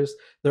stores,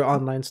 their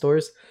online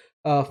stores.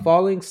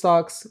 Falling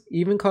stocks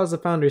even caused the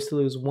founders to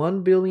lose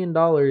 $1 billion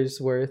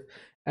worth,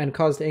 and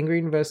caused angry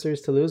investors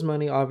to lose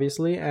money,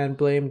 obviously, and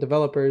blame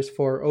developers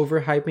for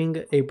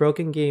overhyping a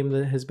broken game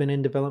that has been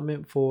in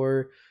development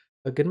for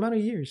a good amount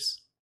of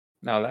years.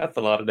 Now that's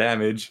a lot of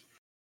damage.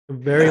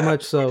 Very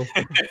much so.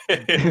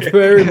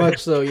 Very much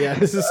so, yeah.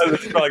 This is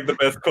probably the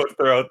best quotes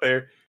that are out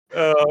there.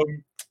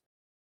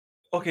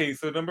 Okay,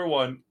 so number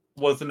one,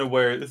 wasn't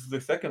aware this is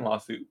the second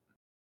lawsuit.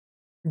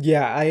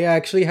 Yeah, I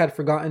actually had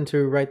forgotten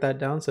to write that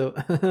down, so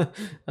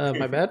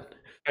my bad.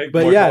 But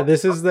More yeah, talk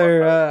this is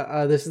their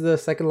about this is the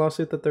second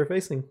lawsuit that they're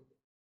facing.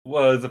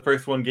 was the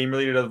first one game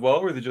related as well,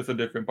 or is it just a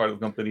different part of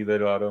the company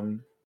that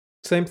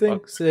Same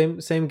thing,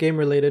 same game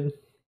related.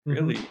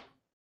 really?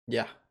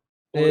 Yeah,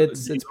 Well, do you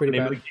it's know the pretty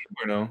name of the bad. game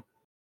or no?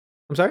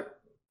 I'm sorry.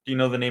 Do you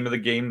know the name of the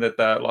game that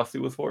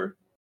lawsuit was for?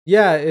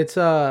 Yeah, it's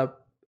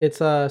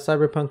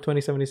Cyberpunk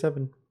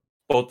 2077.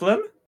 Both of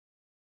them?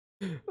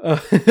 Uh,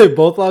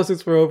 both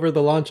lawsuits were over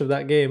the launch of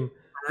that game.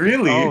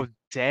 Really? Oh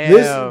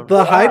damn.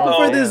 The hype Oh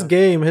for Wow. this damn.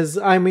 game has,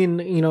 I mean,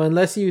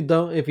 unless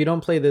if you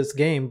don't play this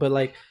game, but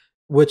like,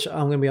 which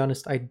I'm gonna be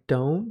honest, I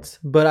don't.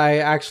 But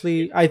I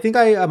think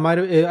I might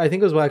have, I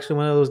think it was actually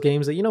one of those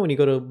games that when you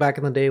go to back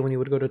in the day when you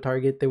would go to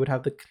Target, they would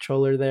have the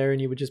controller there and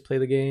you would just play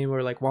the game,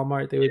 or like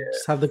Walmart, they would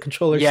just have the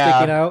controller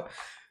sticking Yeah. out.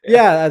 Yeah.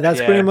 Yeah, that's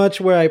pretty Yeah.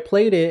 much where I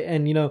played it,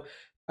 and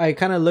I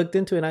kind of looked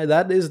into it. And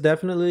that is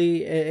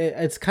definitely,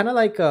 it's kind of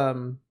like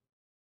from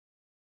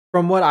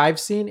what I've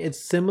seen, it's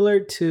similar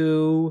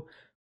to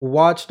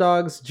Watch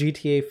Dogs,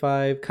 GTA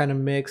 5, kind of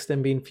mixed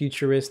and being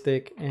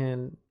futuristic.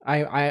 And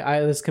I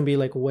this can be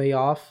like way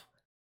off,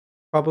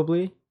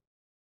 probably,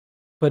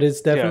 but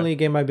it's Yeah. definitely a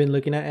game I've been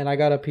looking at, and I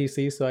got a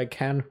PC, so I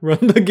can run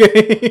the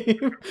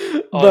game.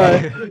 Oh,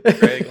 that But was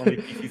Greg. Only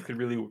PCs could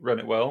really run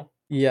it well.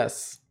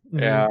 yes,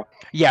 Yeah.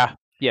 Yeah.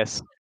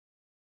 Yes.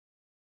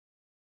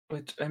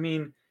 Which I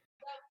mean,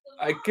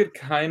 I could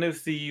kind of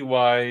see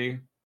why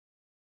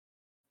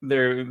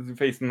they're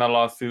facing that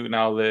lawsuit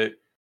now that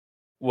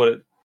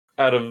what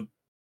out of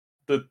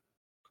the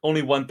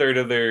only 1/3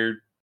 of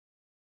their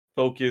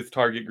focus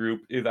target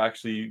group is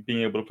actually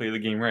being able to play the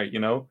game right,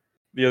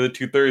 The other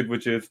 2/3,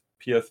 which is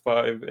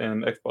PS5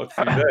 and Xbox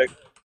Series X,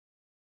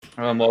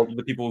 well,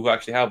 the people who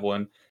actually have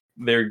one,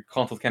 their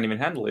consoles can't even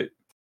handle it,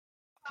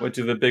 which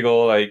is a big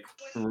old like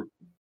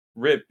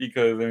rip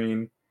because I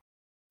mean,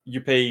 you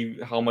pay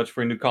how much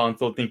for a new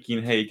console,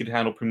 thinking, hey, it could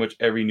handle pretty much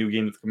every new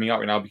game that's coming out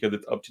right now because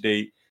it's up to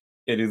date.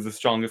 It is the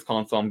strongest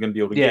console I'm going to be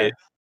able to Yeah. get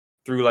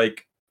through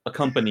like a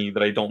company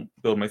that I don't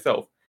build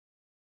myself,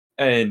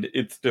 and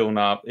it's still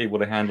not able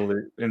to handle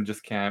it and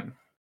just can't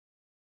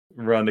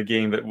run a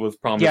game that was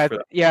promised Yeah. for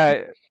that.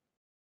 Yeah.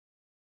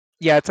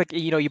 Yeah. It's like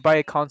you buy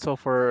a console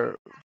for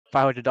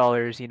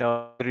 $500.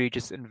 Literally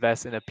just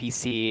invest in a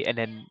PC, and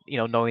then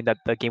knowing that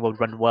the game will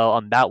run well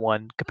on that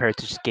one compared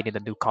to just getting the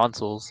new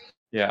consoles.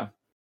 Yeah.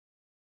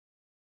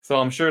 So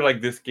I'm sure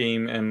like this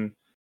game and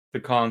the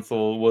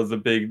console was a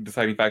big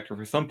deciding factor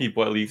for some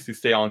people at least to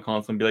stay on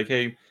console and be like,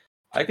 hey,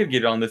 I could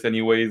get it on this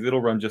anyways. It'll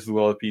run just as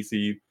well as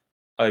PC.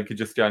 I could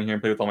just stay on here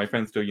and play with all my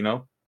friends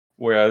still.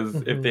 Whereas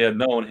if they had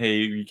known, hey,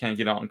 you can't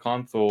get it on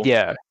console,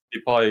 Yeah. they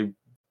probably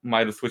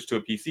might have switched to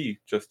a PC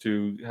just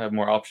to have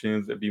more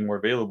options and be more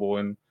available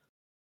and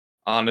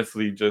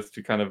honestly just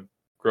to kind of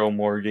grow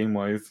more game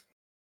wise.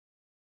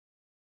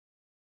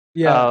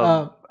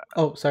 yeah.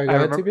 Oh, sorry. I Go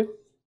ahead, remember. Sebio.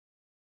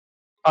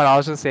 Oh, I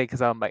was gonna say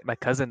because my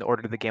cousin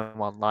ordered the game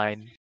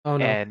online, Oh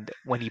no. and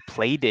when he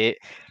played it,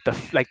 the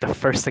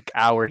first like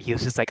hour, he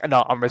was just like,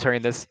 "No, I'm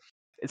returning this.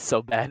 It's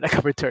so bad. Like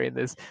I'm returning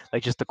this.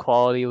 Like just the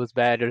quality was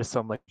bad. There's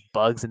some like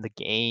bugs in the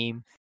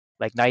game.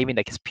 Like not even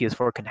like his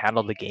PS4 can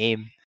handle the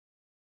game,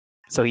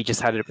 so he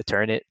just had to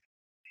return it.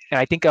 And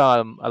I think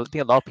a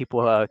lot of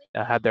people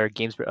had their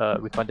games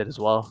refunded as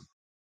well.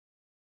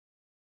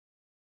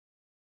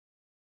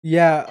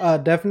 Yeah,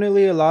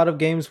 definitely a lot of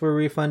games were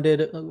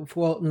refunded.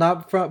 Well,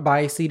 not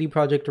by CD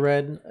Projekt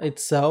Red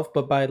itself,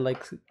 but by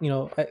like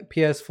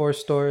PS4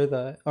 store,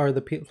 the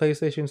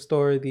PlayStation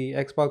store, the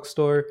Xbox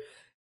store.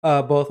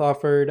 Both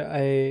offered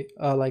a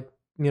like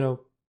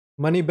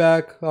money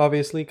back,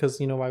 obviously, because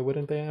why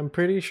wouldn't they? I'm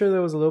pretty sure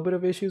there was a little bit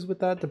of issues with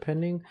that,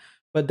 depending,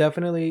 but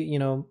definitely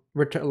a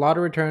lot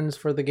of returns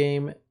for the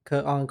game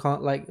on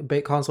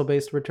console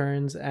based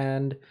returns,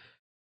 and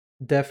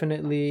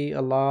definitely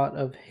a lot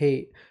of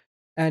hate.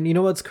 And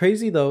what's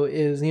crazy though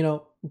is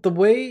the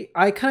way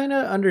I kind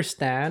of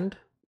understand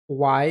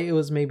why it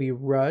was maybe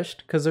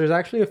rushed, because there's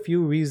actually a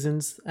few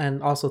reasons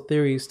and also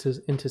theories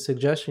into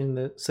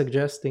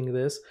suggesting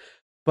this.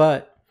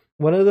 But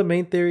one of the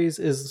main theories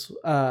is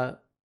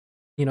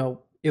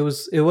it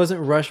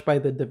wasn't rushed by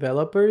the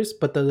developers,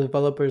 but the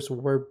developers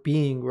were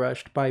being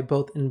rushed by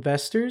both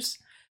investors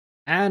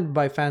and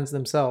by fans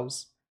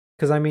themselves.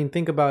 Because I mean,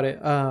 think about it.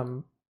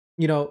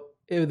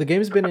 The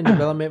game's been in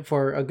development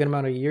for a good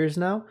amount of years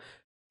now,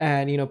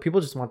 and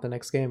people just want the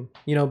next game.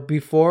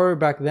 Before,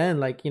 back then,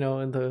 like in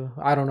the,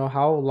 I don't know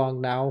how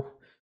long now,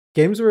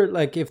 games were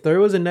like, if there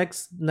was a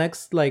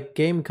next like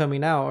game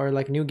coming out, or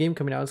like new game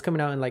coming out, it's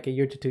coming out in like a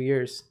year to 2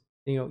 years.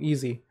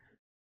 Easy,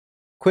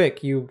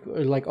 quick. You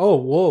are like, oh,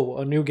 whoa,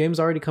 a new game's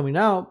already coming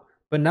out.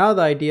 But now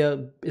the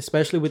idea,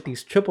 especially with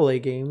these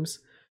AAA games,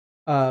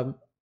 um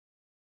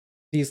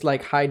these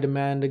like high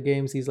demand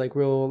games, these like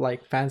real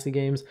like fancy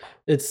games,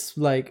 it's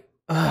like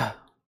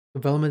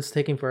development's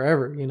taking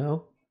forever.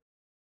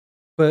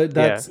 But Yeah.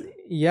 that's,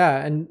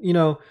 yeah. And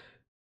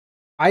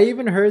I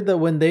even heard that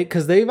when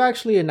because they've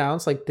actually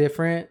announced like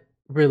different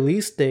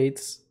release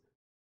dates,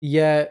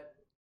 yet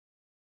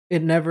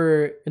it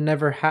never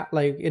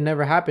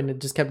happened. It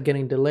just kept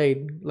getting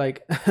delayed,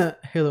 like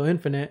Halo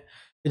Infinite.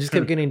 It just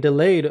kept getting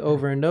delayed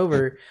over and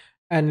over.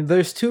 And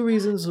there's two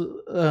reasons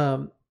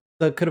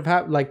that could have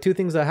happened, like two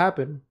things that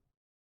happened.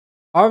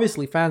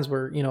 Obviously, fans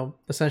were,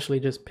 essentially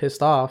just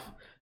pissed off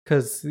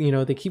because,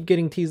 they keep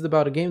getting teased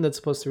about a game that's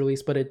supposed to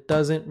release, but it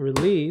doesn't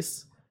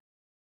release.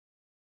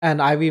 And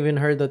I've even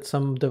heard that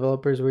some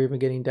developers were even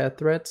getting death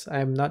threats.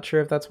 I'm not sure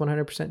if that's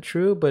 100%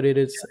 true, but it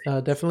is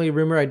definitely a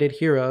rumor I did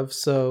hear of.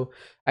 So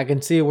I can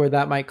see where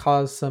that might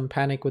cause some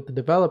panic with the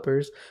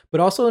developers,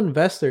 but also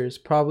investors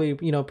probably,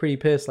 pretty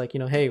pissed. Like,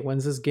 hey,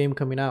 when's this game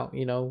coming out?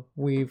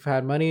 We've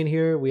had money in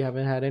here. We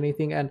haven't had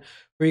anything. And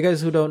for you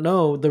guys who don't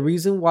know, the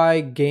reason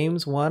why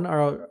games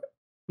are,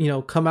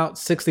 come out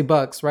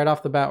 $60 right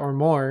off the bat or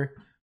more,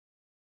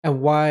 and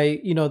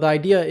why, the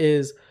idea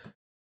is,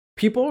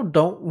 people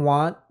don't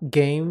want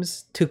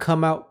games to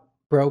come out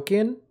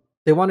broken.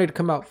 They want it to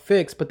come out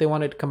fixed, but they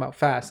want it to come out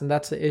fast. And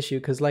that's the issue.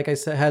 Because like I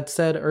had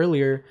said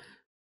earlier,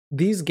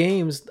 these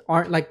games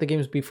aren't like the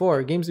games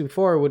before. Games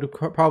before would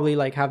probably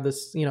like have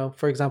this,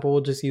 for example,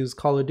 we'll just use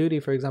Call of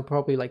Duty, for example,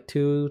 probably like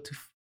 2 to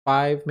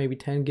 5, maybe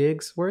 10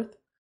 gigs worth.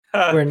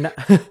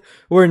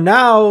 We're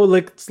now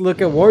let's look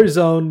at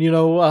Warzone,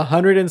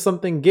 100 and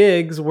something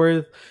gigs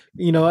worth,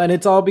 and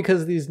it's all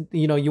because these,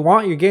 you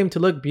want your game to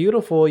look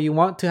beautiful. You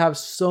want to have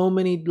so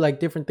many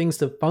like different things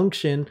to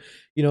function.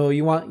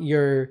 You want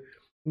your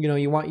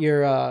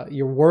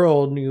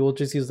world. You will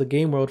just use the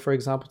game world, for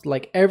example.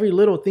 Like every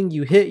little thing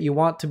you hit, you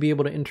want to be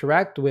able to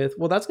interact with.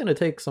 Well, that's going to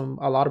take a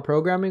lot of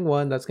programming.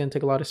 That's going to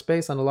take a lot of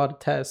space and a lot of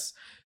tests.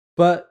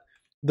 But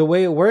the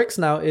way it works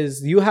now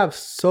is you have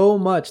so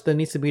much that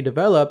needs to be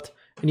developed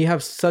and you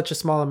have such a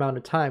small amount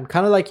of time.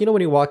 Kind of like,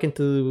 when you walk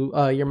into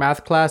your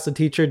math class, the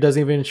teacher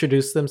doesn't even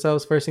introduce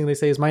themselves. First thing they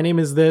say is, my name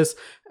is this,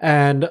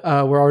 and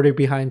we're already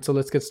behind, so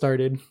let's get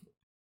started.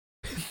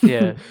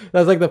 Yeah.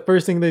 That's like the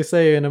first thing they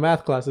say in a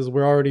math class is,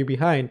 we're already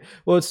behind.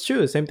 Well, it's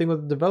true. Same thing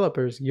with the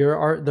developers. They're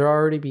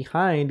already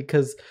behind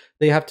because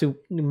they have to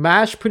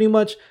mash pretty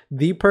much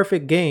the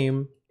perfect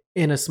game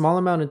in a small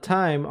amount of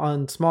time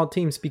on small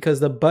teams, because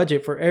the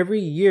budget for every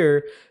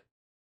year,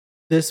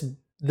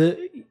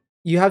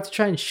 you have to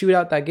try and shoot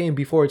out that game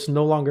before it's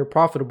no longer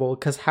profitable,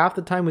 because half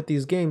the time with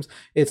these games,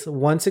 it's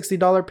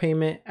 $160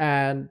 payment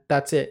and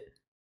that's it.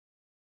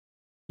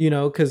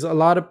 Because a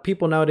lot of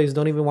people nowadays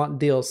don't even want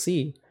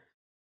DLC,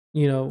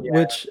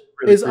 which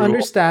really is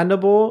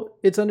understandable.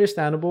 It's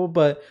understandable,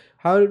 but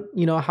how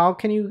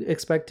can you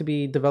expect to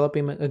be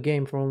developing a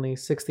game for only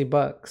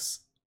 $60?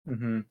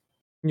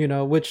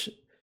 Mm-hmm. Which,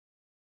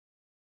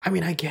 I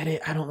mean, I get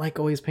it. I don't like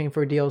always paying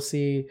for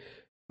DLC,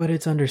 but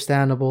it's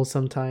understandable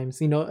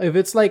sometimes. If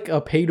it's like a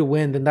pay to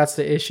win, then that's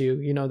the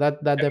issue.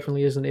 That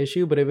definitely is an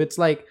issue. But if it's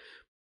like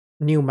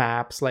new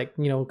maps, like,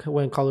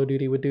 when Call of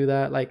Duty would do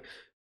that, like,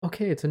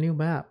 okay, it's a new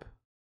map.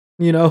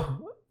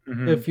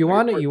 Mm-hmm. If you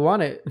want it, you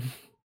want it.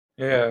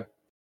 Yeah.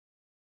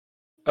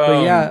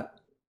 But yeah.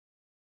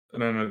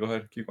 No, go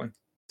ahead. Keep going.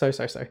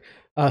 Sorry.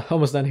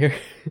 Almost done here.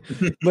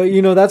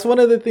 But that's one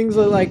of the things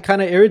that like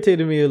kind of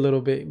irritated me a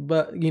little bit.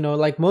 But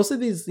like most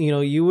of these,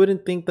 you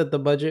wouldn't think that the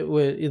budget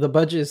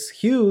is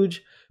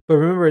huge, but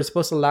remember, it's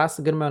supposed to last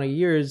a good amount of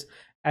years.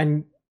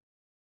 And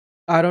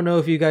I don't know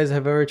if you guys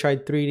have ever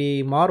tried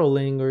 3D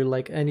modeling or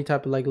like any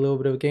type of like little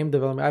bit of game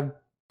development. I've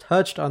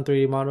touched on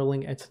 3D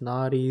modeling. It's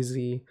not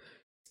easy.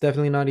 It's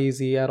definitely not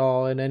easy at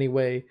all in any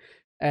way.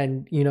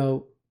 And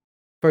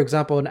for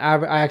example, I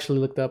actually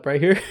looked up right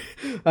here.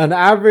 An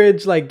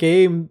average like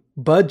game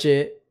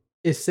budget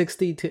is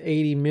 60 to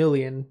 80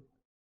 million.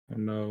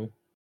 No.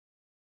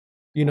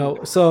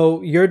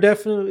 So you're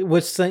definitely,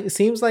 which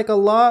seems like a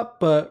lot,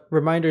 but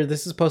reminder,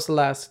 this is supposed to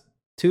last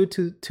 2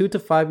 to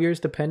 5 years,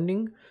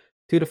 depending.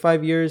 2 to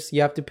 5 years.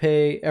 You have to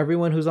pay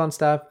everyone who's on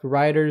staff,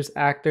 writers,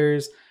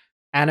 actors,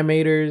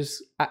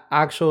 animators,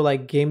 actual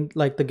like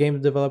the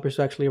game developers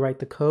who actually write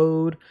the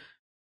code.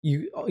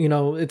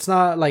 It's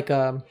not like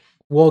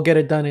we'll get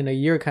it done in a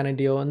year kind of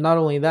deal. And not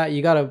only that,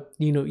 you gotta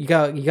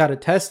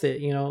test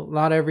it.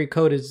 Not every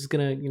code is just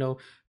gonna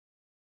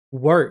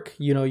work.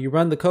 You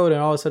run the code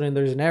and all of a sudden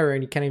there's an error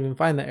and you can't even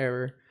find the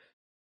error.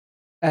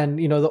 And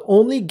the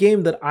only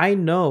game that I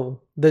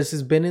know this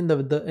has been in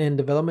in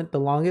development the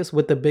longest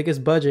with the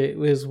biggest budget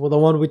is the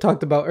one we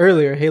talked about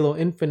earlier, Halo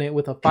Infinite,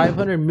 with a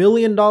 $500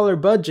 million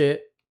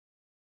budget.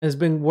 Has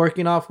been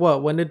working off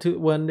what? When did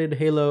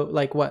Halo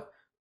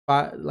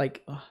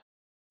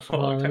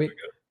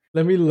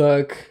let me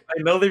look.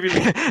 I know they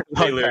released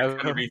Halo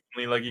kind of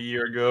recently, like a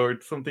year ago or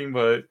something,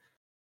 but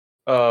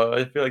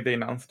I feel like they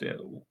announced it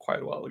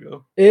quite a while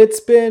ago. It's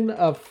been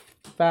a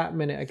fat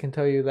minute, I can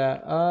tell you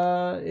that.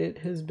 It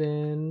has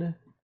been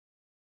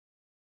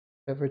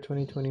for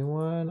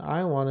 2021.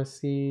 I want to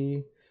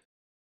see.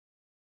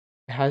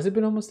 Has it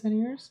been almost 10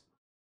 years?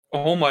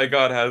 Oh my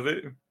god, has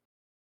it?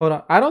 Hold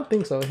on, I don't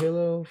think so.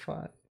 Halo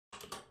 5,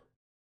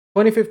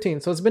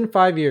 2015. So it's been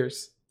 5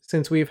 years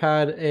since we've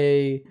had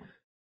a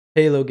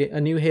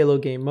new Halo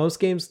game. Most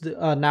games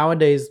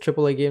nowadays,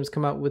 AAA games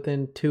come out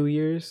within 2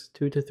 years,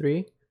 2 to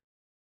 3.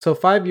 So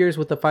 5 years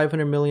with a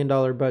 $500 million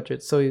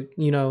budget. So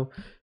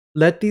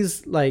let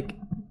these, like,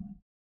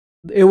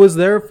 it was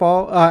their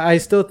fault. I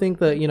still think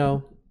that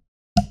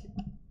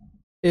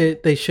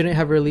they shouldn't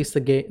have released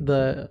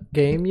the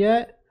game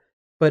yet,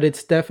 but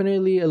it's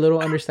definitely a little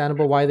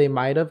understandable why they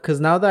might have, because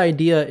now the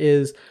idea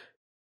is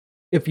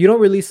if you don't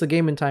release the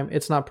game in time,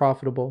 it's not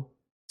profitable.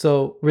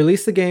 So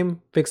release the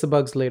game, fix the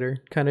bugs later,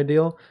 kind of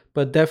deal.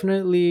 But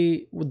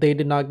definitely, they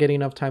did not get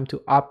enough time to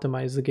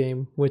optimize the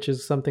game, which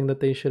is something that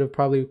they should have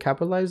probably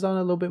capitalized on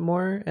a little bit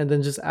more, and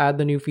then just add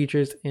the new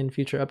features in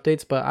future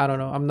updates. But I don't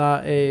know. I'm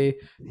not a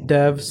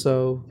dev,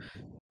 so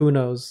who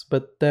knows?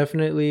 But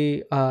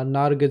definitely,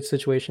 not a good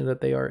situation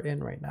that they are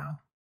in right now.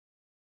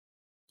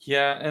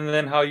 Yeah, and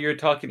then how you were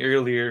talking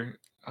earlier,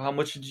 how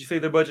much did you say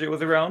the budget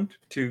was around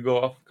to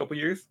go off a couple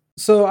years?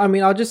 So I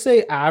mean, I'll just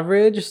say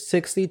average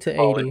 60 to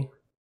Oh, 80.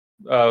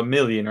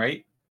 million,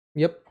 right?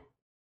 Yep.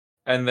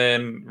 And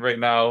then right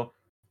now,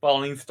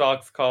 falling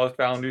stocks caused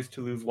founders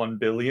to lose 1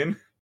 billion.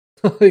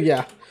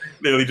 Yeah.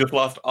 Literally just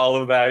lost all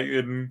of that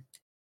in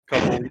a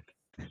couple weeks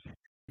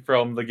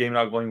from the game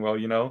not going well,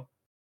 you know?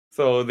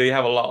 So they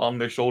have a lot on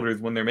their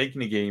shoulders when they're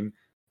making a game,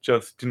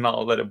 just to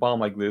not let it bomb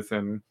like this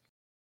and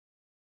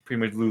pretty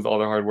much lose all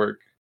their hard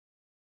work.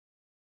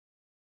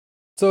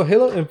 So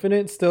Halo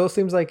Infinite still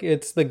seems like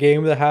it's the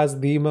game that has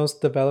the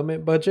most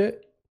development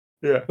budget,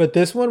 Yeah. but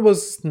this one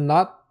was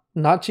not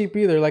cheap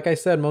either. Like I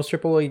said, most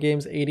AAA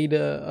games 80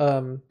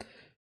 to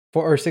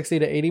 60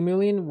 to 80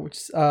 million,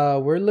 which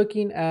we're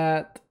looking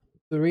at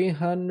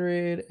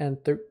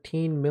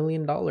 $313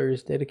 million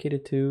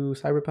dedicated to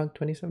Cyberpunk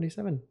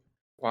 2077.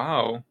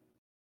 Wow.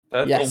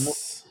 That's Yes.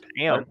 almost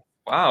Damn.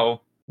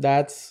 wow.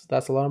 That's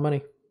a lot of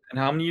money. And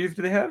how many years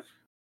do they have?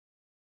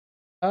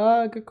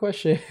 Good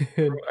question.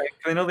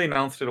 I know they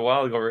announced it a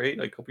while ago, right?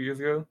 Like a couple years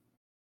ago.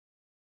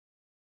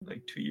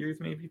 Like 2 years,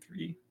 maybe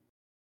 3.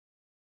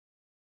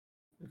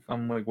 If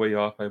I'm like way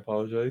off, I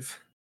apologize.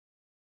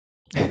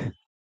 I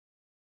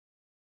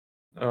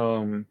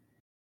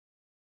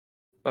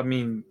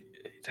mean,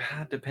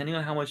 depending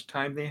on how much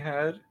time they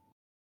had,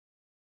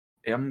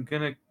 I'm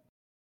gonna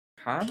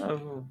kind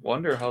of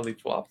wonder how they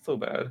flopped so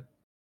bad.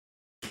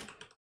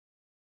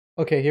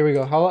 Okay, here we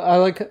go.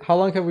 How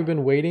long have we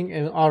been waiting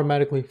and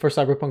automatically for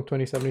Cyberpunk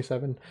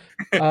 2077?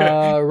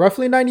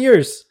 Roughly 9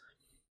 years.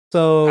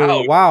 So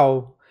Ouch.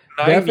 wow.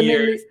 9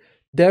 years.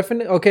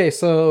 Definitely. Okay,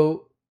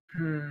 so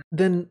Hmm.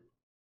 then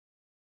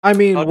I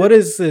mean, How what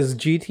is this,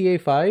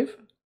 GTA 5?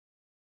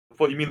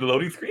 What, you mean the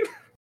loading screen?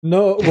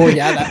 No, well,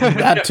 yeah,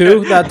 that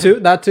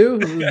too.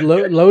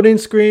 Loading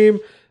screen,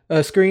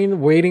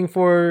 waiting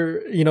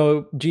for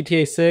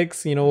GTA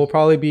 6. We'll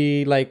probably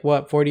be like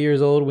what 40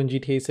 years old when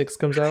GTA 6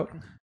 comes out.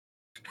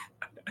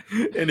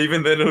 And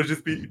even then, it'll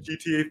just be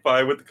GTA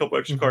 5 with a couple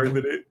extra cars in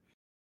it.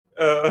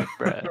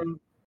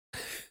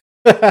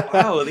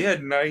 Wow, they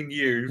had 9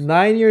 years.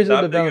 9 years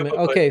of That big of a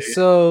development. Okay, budget.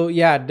 so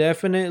yeah,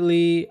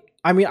 definitely.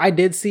 I mean, I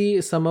did see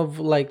some of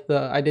some of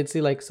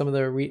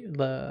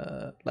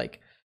the like,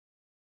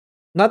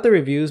 not the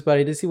reviews, but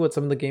I did see what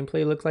some of the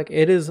gameplay looks like.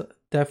 It is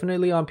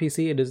definitely on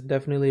PC. It is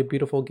definitely a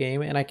beautiful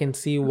game, and I can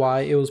see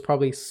why it was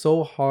probably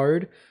so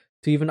hard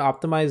to even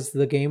optimize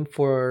the game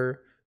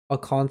for a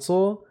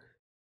console.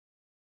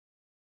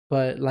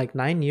 But like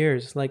 9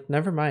 years, like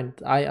never mind.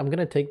 I'm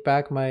gonna take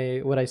back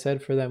what I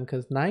said for them,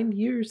 because 9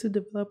 years to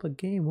develop a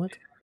game. What?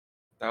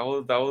 That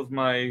was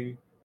my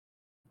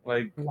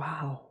like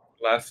Wow.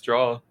 last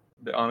straw.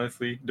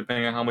 Honestly,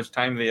 depending on how much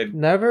time they had.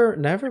 Never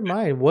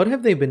mind. What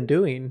have they been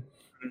doing?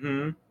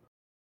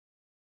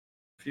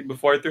 See,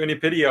 before I threw any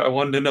pity out, I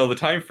wanted to know the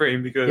time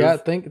frame because Yeah,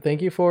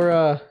 thank you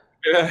for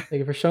thank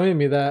you for showing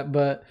me that.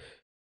 But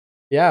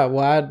yeah,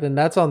 well, then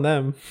that's on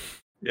them.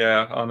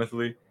 yeah,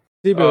 honestly.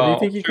 Sebio, do you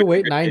think you could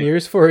wait 9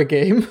 years for a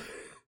game?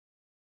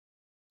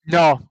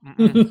 No.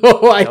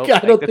 No, I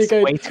don't think that's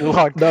way too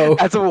long. No.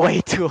 That's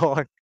way too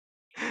long.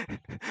 I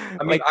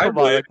mean, like, I come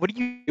on, would. like, what are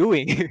you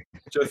doing?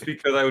 Just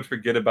because I would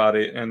forget about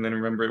it and then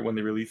remember it when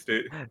they released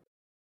it.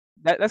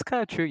 That's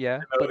kind of true, yeah.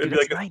 But It'd dude, be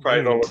like that's a 9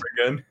 surprise all years. over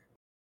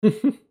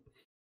again.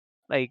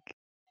 Like,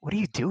 what are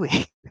you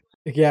doing?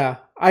 Yeah,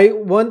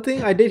 one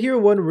thing I did hear,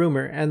 one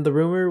rumor, and the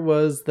rumor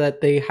was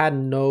that they had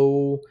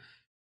no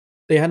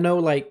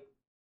like,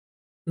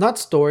 not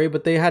story,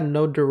 but they had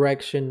no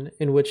direction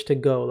in which to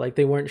go. Like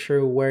they weren't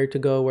sure where to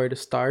go, where to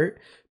start.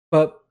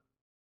 But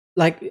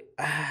like,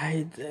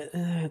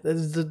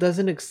 that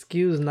doesn't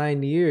excuse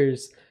 9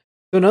 years.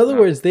 So in other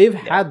words, they've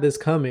had this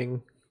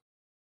coming.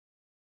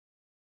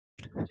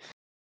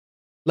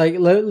 Like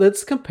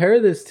let's compare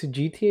this to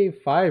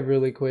GTA 5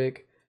 really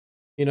quick.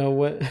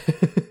 What?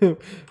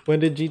 When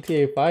did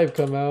GTA 5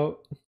 come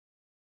out?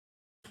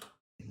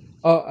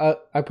 Oh,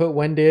 I put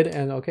when did,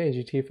 and okay,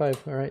 GTA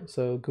 5. All right,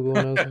 so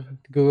Google knows.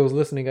 Google's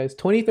listening, guys.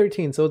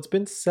 2013. So it's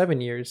been 7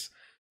 years.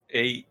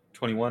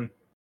 8/21.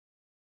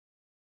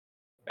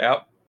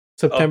 Yep.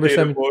 September Updated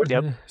 7th. board.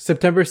 Yep.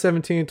 September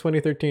 17,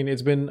 2013.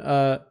 It's been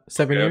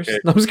 7 years. Okay.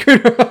 No, I'm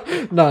screwed.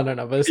 No.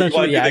 But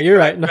essentially, yeah, you're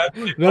right. No.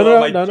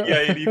 No.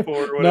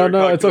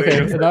 It's okay.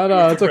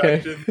 No, it's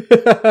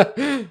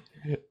okay.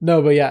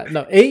 No, but yeah,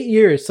 no, 8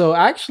 years. So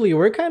actually,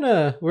 we're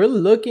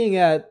looking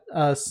at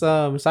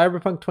some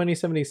Cyberpunk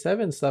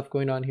 2077 stuff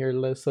going on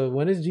here. So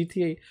when is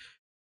GTA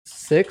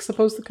 6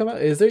 supposed to come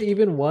out? Is there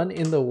even one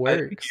in the I didn't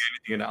hear works?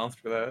 anything announced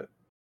for that.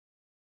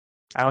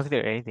 I don't think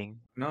there's anything.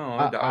 No,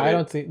 I doubt I it.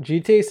 don't think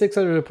GTA 6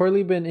 has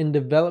reportedly been in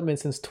development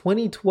since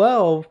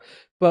 2012,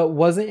 but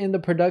wasn't in the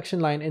production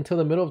line until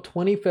the middle of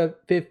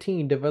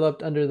 2015,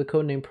 developed under the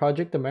codename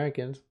Project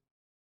Americans.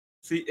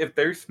 See, if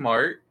they're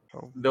smart,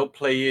 Oh. they'll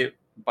play it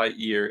by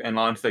ear and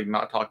honestly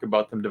not talk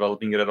about them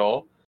developing it at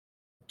all.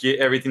 Get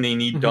everything they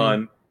need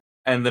done,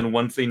 and then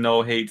once they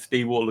know, hey, it's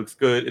stable, it looks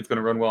good, it's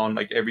gonna run well on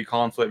like every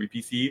console, every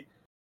PC,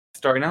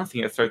 start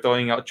announcing it, start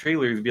throwing out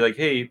trailers, be like,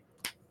 hey,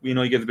 we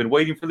know you guys have been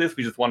waiting for this,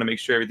 we just want to make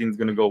sure everything's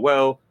gonna go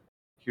well.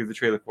 Here's the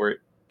trailer for it.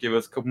 Give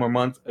us a couple more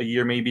months, a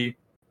year maybe,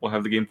 we'll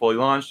have the game fully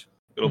launched.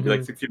 It'll be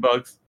like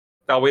 $60.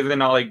 That way they're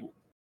not like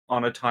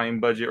on a time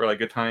budget or like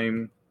a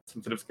time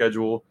sensitive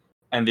schedule,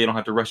 and they don't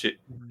have to rush it.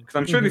 Because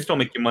I'm sure they're still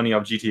making money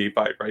off GTA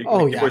 5, right?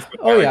 Oh, like, yeah. people are still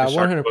Oh, buying yeah, the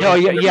Shark 100%. Book No,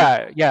 and yeah, everything.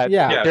 yeah,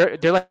 yeah. Yeah.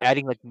 They're like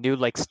adding like new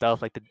like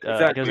stuff like the there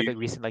was like Exactly. a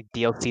recent like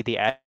DLC they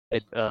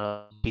added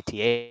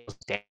GTA.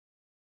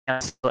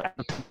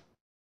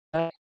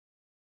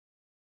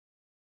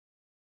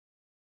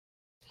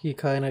 He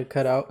kind of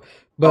cut out. Oh,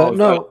 But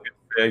no.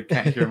 I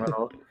can't hear him at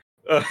all.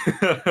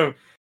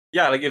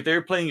 Yeah, like if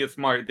they're playing it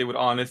smart, they would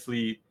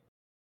honestly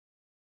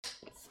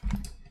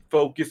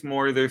focus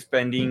more of their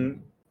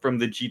spending from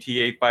the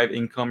GTA 5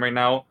 income right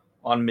now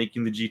on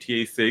making the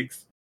GTA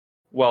 6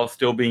 while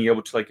still being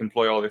able to like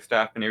employ all their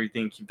staff and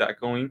everything, keep that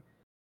going,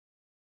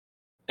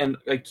 and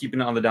like keeping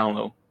it on the down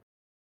low.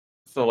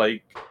 So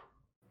like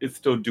it's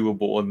still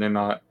doable and they're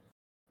not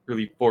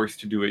really forced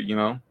to do it, you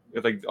know?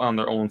 It's like on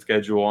their own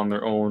schedule, on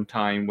their own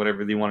time,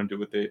 whatever they want to do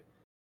with it.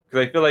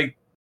 Because I feel like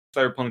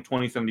Cyberpunk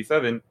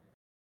 2077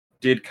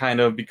 did kind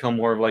of become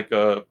more of like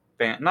a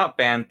not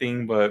ban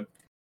thing, but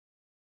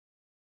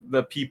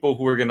the people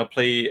who were gonna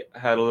play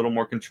had a little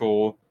more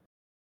control.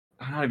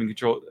 Not even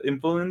control,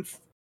 influence.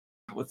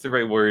 What's the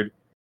right word?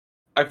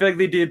 I feel like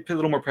they did put a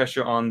little more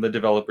pressure on the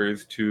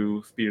developers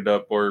to speed it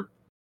up or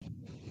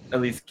at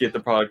least get the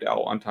product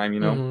out on time. You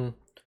know,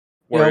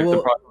 where Yeah, if the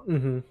well, product. Oh,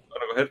 no,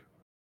 go ahead.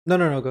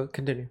 No, go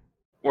continue.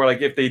 Or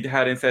like if they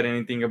hadn't said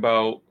anything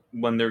about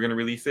when they're gonna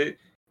release it,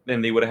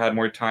 then they would have had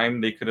more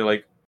time. They could have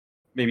like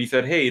maybe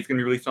said, "Hey, it's gonna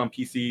be released on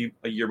PC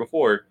a year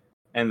before,"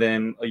 and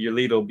then a year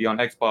later it'll be on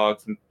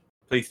Xbox and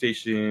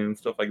PlayStation,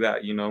 stuff like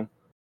that. You know.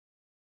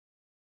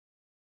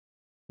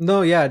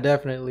 No, yeah,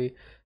 definitely.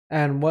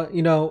 And what,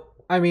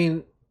 I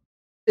mean,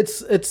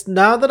 it's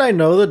now that I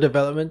know the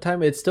development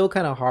time, it's still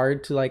kind of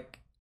hard to like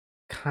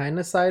kind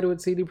of side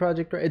with CD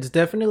Projekt Red. It's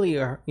definitely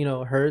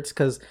hurts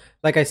because,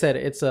 like I said,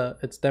 it's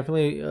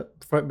definitely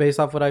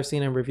based off what I've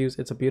seen in reviews.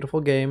 It's a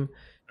beautiful game.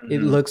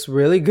 It looks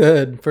really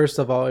good. First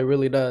of all, it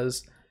really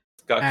does.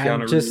 It's got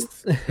And Keanu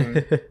just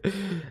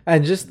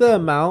and just the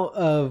amount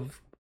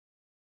of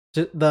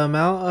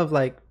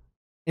like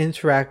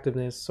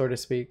interactiveness, so to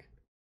speak,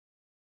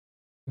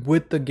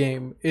 with the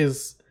game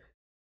is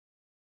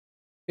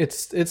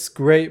it's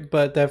great,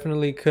 but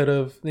definitely could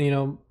have,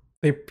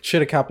 they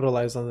should have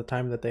capitalized on the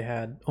time that they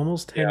had.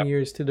 Almost 10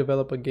 years to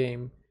develop a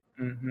game.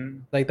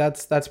 Like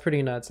that's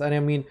pretty nuts. And I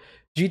mean,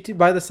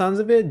 by the sounds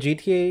of it,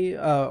 GTA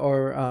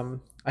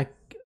or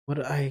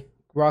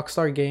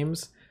Rockstar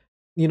Games,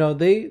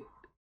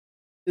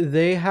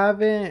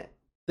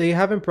 they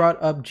haven't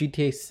brought up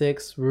GTA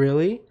 6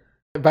 really.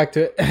 Back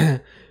to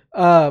it.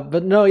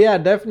 But no, yeah,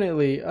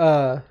 definitely.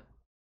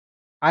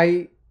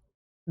 I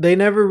They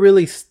never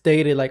really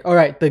stated like, all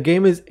right, the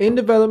game is in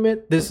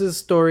development, this is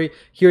story,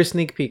 here's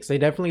sneak peeks. They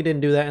definitely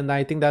didn't do that, and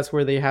I think that's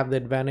where they have the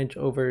advantage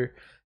over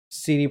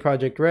CD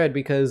Projekt Red,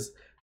 because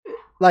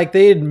like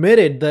they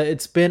admitted that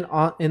it's been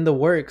in the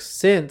works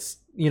since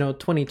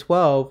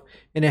 2012,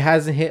 and it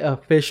hasn't hit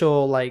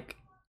official like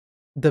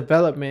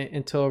development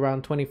until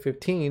around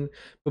 2015.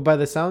 But by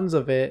the sounds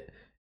of it,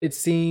 it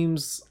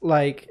seems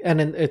like, and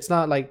it's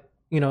not like,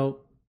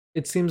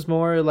 it seems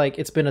more like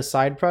it's been a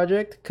side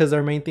project because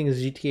their main thing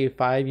is GTA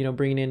 5,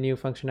 bringing in new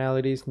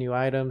functionalities, new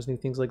items, new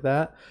things like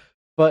that.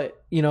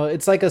 But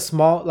it's like a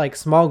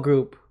small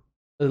group,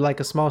 like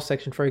a small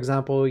section. For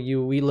example,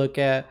 we look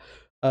at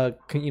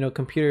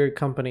computer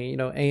company,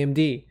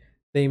 AMD.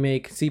 They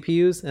make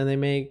CPUs and they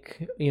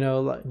make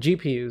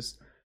GPUs.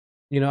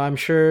 I'm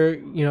sure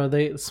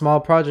they small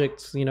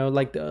projects,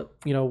 like the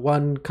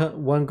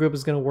one group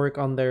is going to work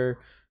on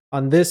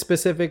this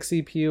specific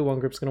CPU, one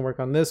group's going to work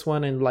on this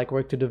one, and like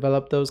work to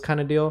develop those kind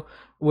of deal,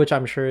 which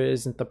I'm sure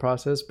isn't the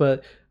process,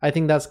 but I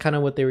think that's kind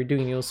of what they were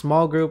doing.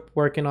 Small group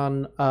working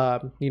on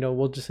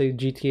we'll just say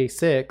GTA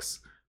 6,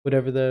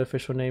 whatever the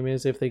official name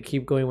is, if they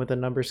keep going with the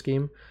number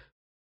scheme,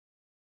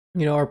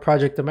 or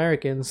Project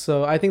Americans.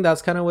 So I think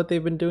that's kind of what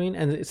they've been doing.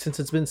 And since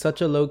it's been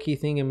such a low-key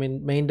thing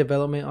in main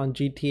development on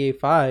GTA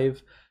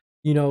 5,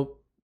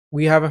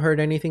 we haven't heard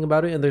anything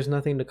about it, and there's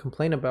nothing to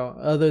complain about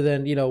other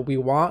than we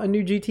want a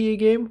new GTA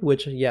game,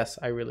 which yes,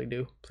 I really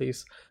do,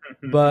 please.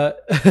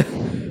 But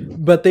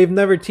but they've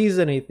never teased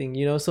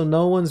anything, so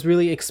no one's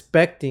really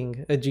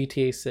expecting a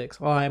GTA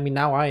 6. Well, I mean,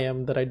 now I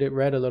am, that I did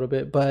read a little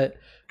bit, but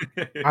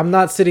I'm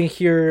not sitting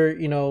here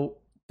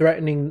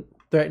threatening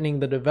threatening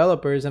the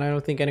developers, and I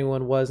don't think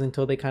anyone was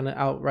until they kind of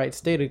outright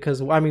stated.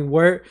 Because I mean,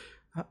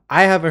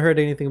 I haven't heard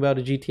anything about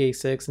a GTA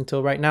 6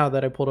 until right now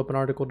that I pulled up an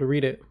article to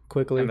read it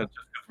quickly. And that's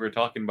just because we're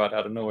talking about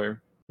out of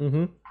nowhere.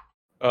 Mm-hmm.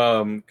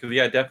 Because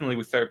yeah, definitely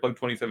with Cyberpunk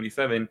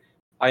 2077,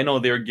 I know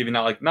they were giving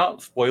out like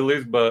not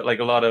spoilers, but like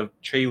a lot of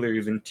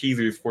trailers and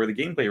teasers for the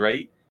gameplay,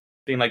 right?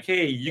 Saying like,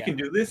 hey, you can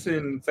do this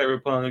in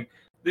Cyberpunk.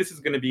 This is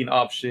going to be an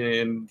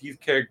option. These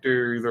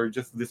characters are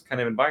just this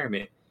kind of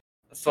environment.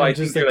 So I And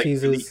think just they're like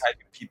like really teases.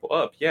 hyping people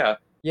up, yeah.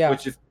 Yeah.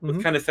 Which is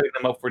was kind of setting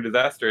them up for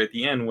disaster at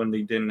the end when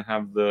they didn't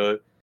have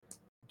the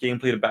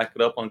gameplay to back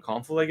it up on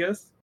console, I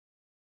guess.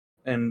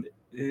 And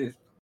it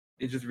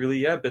just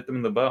really bit them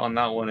in the butt on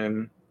that one.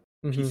 And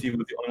PC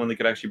was the only one that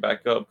could actually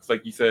back up. Because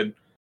like you said,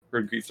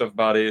 heard great stuff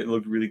about it. It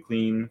looked really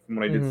clean from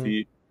what I did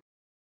see.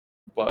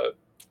 But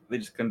they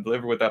just couldn't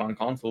deliver with that on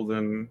consoles,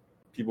 and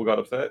people got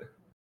upset.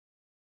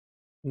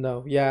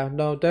 No, yeah,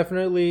 no,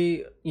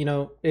 definitely. You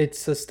know,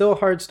 it's a still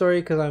hard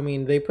story because I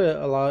mean they put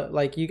a lot.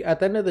 Like you, at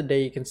the end of the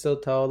day, you can still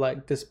tell.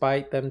 Like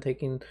despite them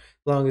taking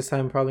the longest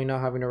time, probably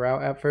not having a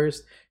route at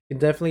first, you can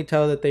definitely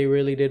tell that they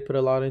really did put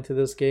a lot into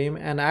this game.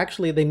 And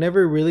actually, they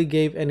never really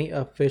gave any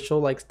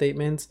official like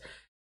statements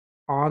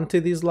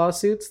onto these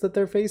lawsuits that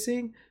they're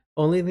facing.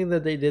 Only thing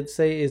that they did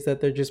say is that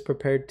they're just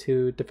prepared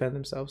to defend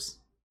themselves.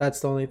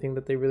 That's the only thing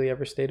that they really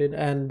ever stated,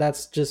 and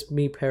that's just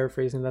me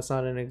paraphrasing. That's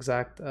not an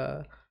exact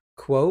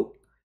quote.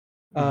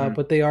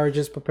 But they are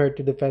just prepared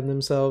to defend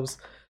themselves.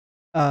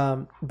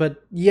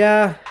 But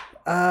yeah,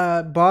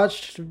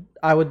 botched.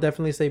 I would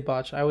definitely say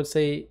botched. I would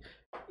say,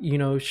 you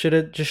know, should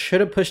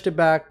have pushed it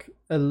back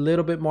a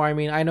little bit more. I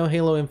mean, I know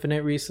Halo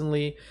Infinite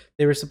recently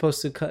they were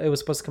supposed to it was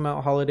supposed to come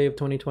out holiday of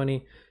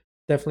 2020.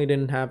 Definitely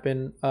didn't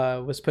happen.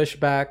 Was pushed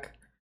back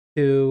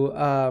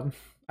to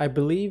I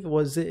believe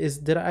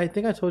I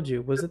think I told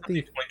you, was it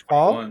the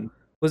fall?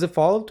 Was it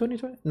fall of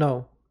 2020?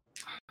 No.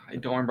 I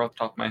don't remember off the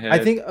top of my head. I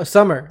think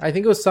summer. I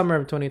think it was summer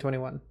of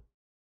 2021.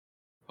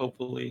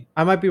 Hopefully.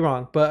 I might be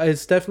wrong, but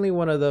it's definitely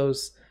one of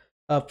those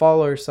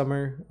fall or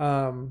summer.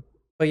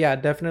 But yeah,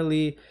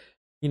 definitely,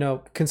 you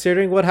know,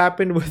 considering what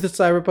happened with the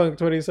Cyberpunk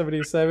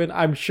 2077,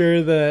 I'm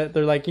sure that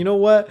they're like, you know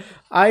what?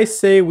 I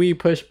say we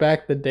push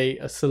back the date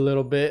a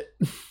little bit.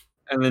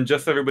 And then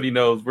just so everybody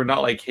knows, we're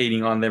not like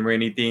hating on them or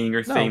anything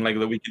or saying like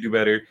that we could do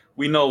better.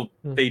 We know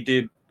they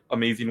did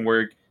amazing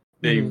work.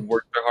 They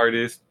worked their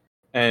hardest.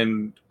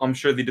 And I'm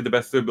sure they did the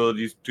best of their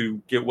abilities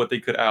to get what they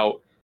could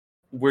out.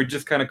 We're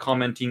just kind of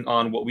commenting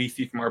on what we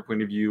see from our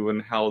point of view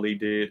and how they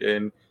did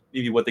and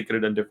maybe what they could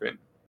have done different.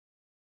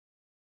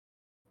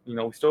 You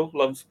know, we still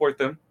love to support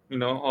them. You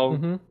know, all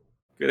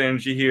good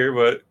energy here,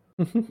 but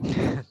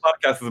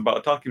podcast is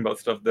about talking about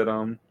stuff that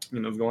you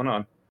know is going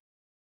on.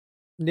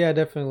 Yeah,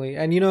 definitely.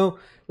 And you know,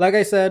 like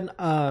I said,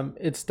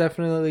 it's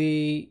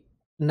definitely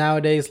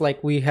nowadays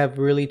like we have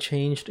really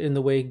changed in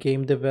the way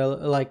game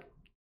develop, like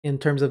in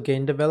terms of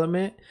game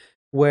development,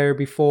 where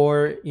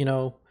before, you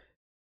know,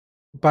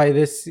 by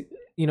this,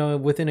 you know,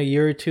 within a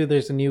year or two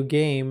there's a new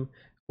game,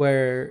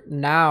 where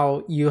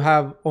now you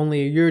have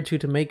only a year or two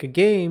to make a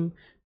game,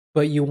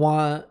 but you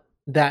want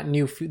that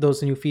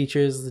those new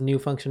features, the new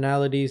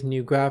functionalities,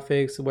 new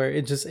graphics, where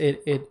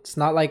it's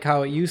not like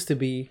how it used to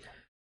be.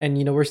 And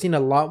you know, we're seeing a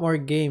lot more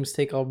games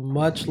take a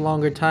much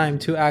longer time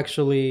to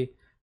actually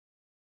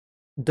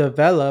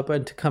develop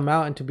and to come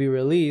out and to be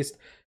released.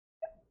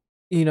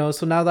 You know,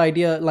 so now the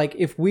idea, like,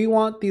 if we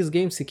want these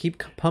games to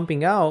keep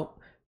pumping out,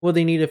 well,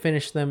 they need to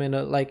finish them in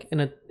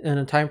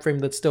a time frame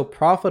that's still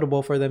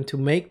profitable for them to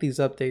make these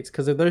updates.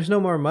 Because if there's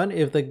no more money,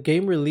 if the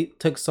game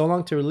took so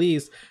long to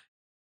release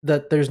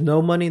that there's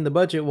no money in the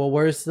budget, well,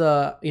 where's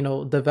the, you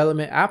know,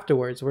 development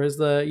afterwards? Where's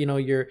the, you know,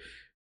 your,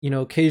 you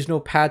know, occasional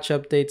patch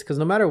updates? Because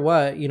no matter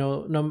what, you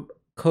know,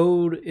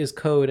 code is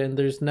code, and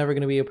there's never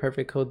going to be a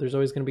perfect code. There's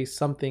always going to be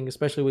something,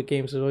 especially with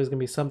games, there's always going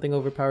to be something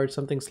overpowered,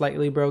 something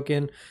slightly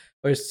broken,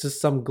 or it's just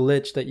some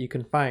glitch that you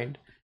can find.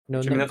 You know,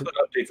 I mean, that's what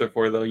updates are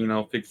for, though. You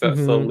know, fix that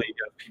slowly.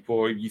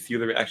 People, you see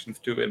the reactions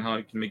to it and how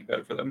you can make it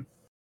better for them.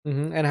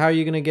 And how are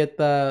you going to get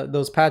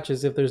those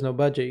patches if there's no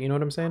budget? You know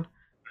what I'm saying?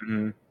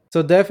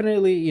 So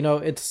definitely, you know,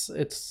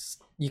 it's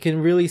you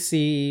can really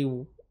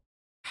see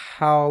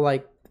how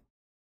like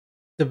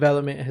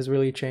development has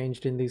really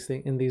changed in these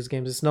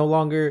games. It's no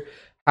longer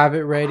have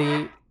it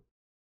ready,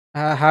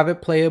 have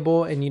it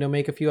playable, and you know,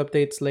 make a few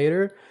updates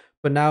later.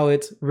 But now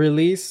it's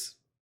release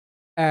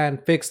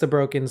and fix the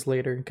brokens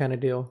later kind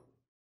of deal.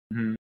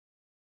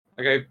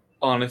 Like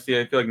honestly,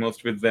 I feel like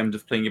most of it's them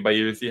just playing it by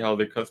ear to see how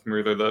their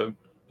customers or the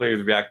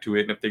players react to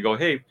it. And if they go,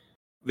 hey,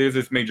 there's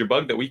this major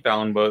bug that we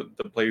found, but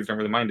the players don't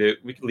really mind it,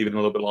 we can leave it a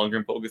little bit longer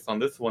and focus on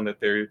this one that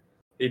they're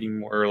hating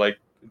more, or like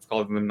it's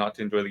causing them not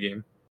to enjoy the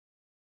game.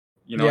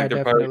 You know, like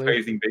they're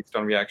prioritizing based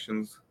on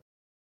reactions.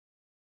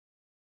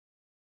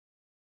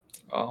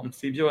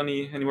 Sebio,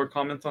 any more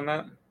comments on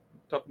that?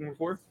 Topic number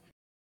 4?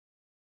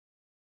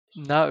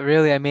 Not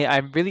really. I mean,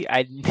 I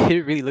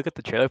didn't really look at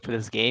the trailer for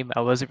this game.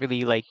 I wasn't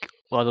really like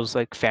one of those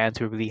like fans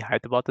who are really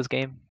hyped about this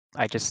game.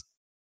 This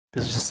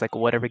was just like a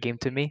whatever game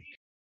to me.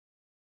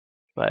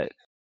 But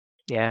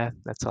yeah,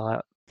 that's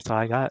all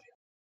I got.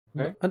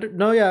 Okay.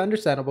 No, yeah,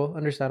 understandable.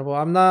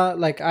 I'm not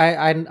like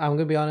I'm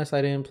gonna be honest.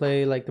 I didn't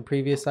play like the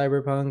previous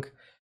Cyberpunk.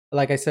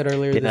 Like I said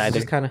earlier, Didn't this is either.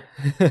 just kind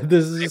of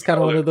this is just kind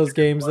of Oh, one of that's those a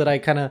good games that one. I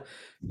kind of,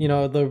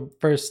 the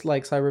first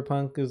like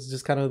Cyberpunk is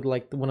just kind of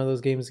like one of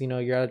those games.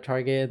 You're at a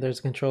Target and there's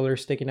a controller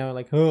sticking out,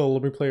 like, oh,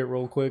 let me play it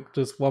real quick,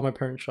 just while my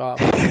parents shop,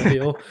 kind of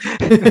deal.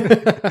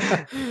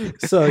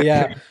 So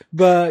yeah,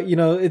 but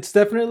it's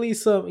definitely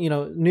some,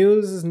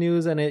 news is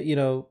news, and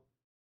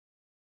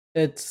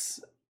it's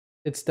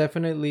it's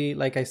definitely,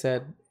 like I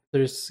said,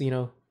 there's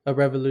a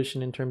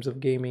revolution in terms of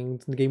gaming.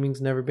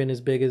 Gaming's never been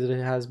as big as it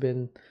has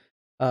been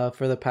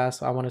for the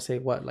past, I want to say,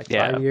 what, like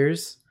Yeah. 5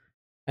 years,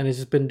 and it's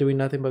just been doing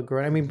nothing but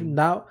growing. I mean, Mhm.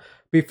 now,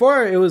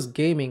 before it was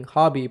gaming,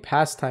 hobby,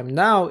 pastime.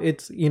 Now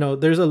it's,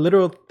 there's a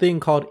literal thing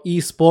called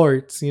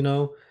esports.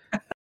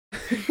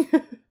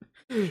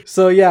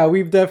 So yeah,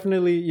 we've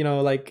definitely,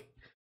 like,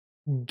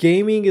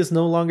 gaming is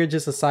no longer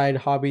just a side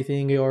hobby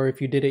thing, or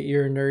if you did it,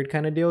 you're a nerd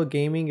kind of deal.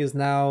 Gaming is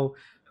now,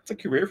 It's a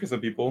career for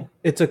some people.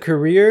 it's a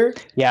career,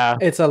 Yeah.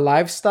 it's a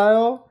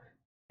lifestyle,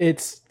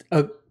 it's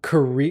a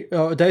career.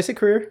 Oh, did I say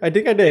career? I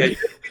think I Yeah, did. Yeah.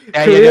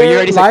 Yeah. No, you Career,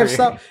 already said career.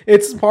 lifestyle.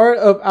 It's part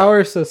of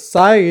our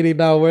society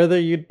now, whether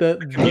you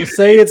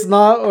say it's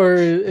not or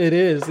it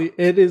is.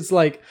 It is,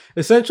 like,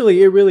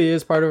 essentially, it really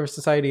is part of our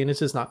society, and it's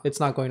just not. It's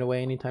not going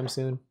away anytime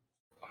soon.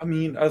 I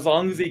mean, as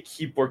long as they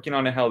keep working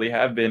on it how they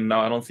have been, no,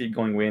 I don't see it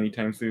going away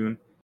anytime soon.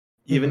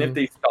 Even if Mhm.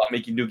 they stop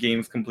making new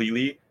games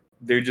completely,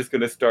 they're just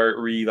gonna start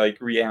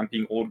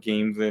reamping old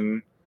games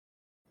and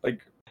like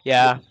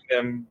Yeah. making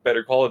them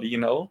better quality.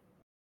 Hmm.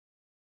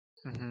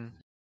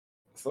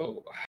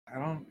 So I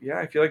don't. Yeah,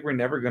 I feel like we're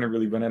never gonna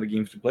really run out of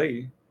games to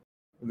play.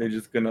 They're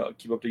just gonna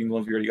keep updating the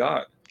ones we already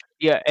got.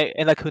 Yeah,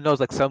 and like who knows?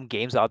 Like some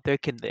games out there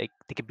can they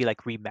can be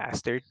like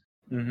remastered,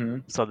 Mm-hmm.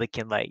 so they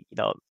can there's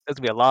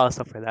gonna be a lot of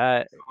stuff for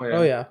that. Oh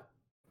Oh yeah. yeah.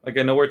 Like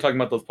I know we're talking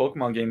about those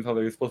Pokemon games, how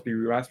they're supposed to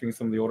be remastering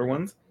some of the older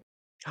ones,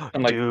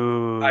 and like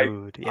I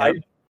Dude, I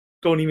yep.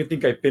 don't even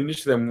think I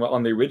finished them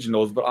on the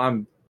originals, but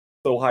I'm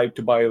so hyped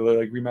to buy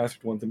the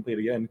remastered ones and play it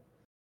again.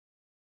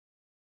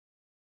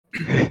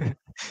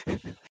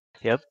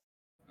 Yep.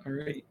 All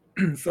right.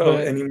 So,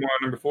 But any more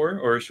on number 4,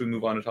 or should we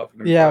move on to topic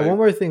number yeah, 5? one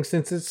more thing,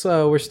 since it's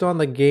we're still on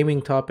the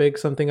gaming topic,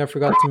 something I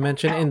forgot to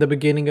mention in the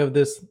beginning of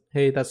this.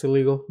 Hey, that's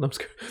illegal. No, I'm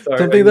just Sorry, I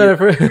something knew.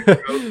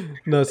 that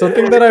no,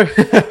 something that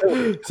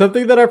I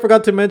something that I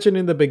forgot to mention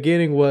in the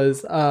beginning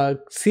was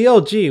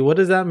CLG. What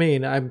does that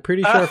mean? I'm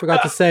pretty sure I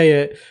forgot to say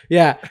it.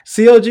 Yeah,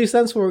 CLG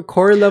stands for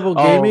core level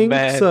Oh gaming.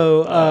 man.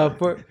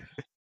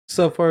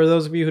 So for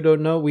those of you who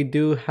don't know, we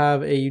do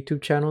have a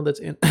YouTube channel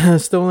that's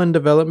still in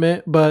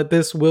development, but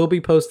this will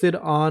be posted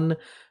um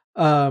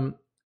on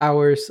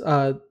our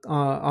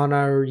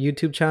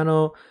YouTube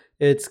channel.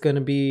 It's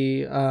gonna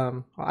be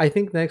I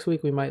think next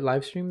week we might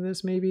live stream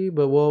this maybe,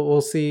 but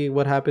we'll see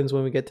what happens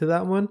when we get to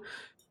that one.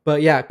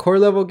 But yeah, core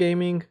level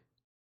gaming,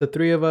 the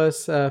three of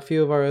us, a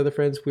few of our other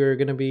friends, we're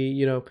gonna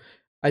be,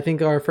 I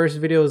think our first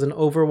video is an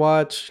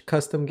Overwatch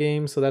custom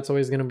game, so that's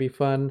always gonna be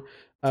fun.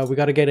 We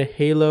got to get a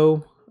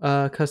Halo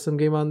custom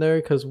game on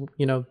there because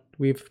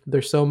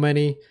there's so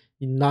many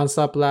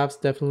nonstop laughs.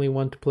 Definitely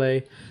one to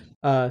play.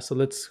 So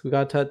we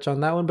got to touch on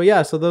that one. But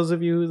yeah, so those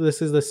of you,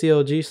 this is the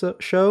CLG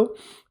show,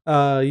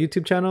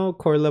 YouTube channel,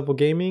 Core Level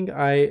Gaming.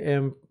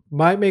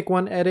 Might make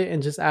one edit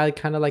and just add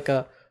kind of like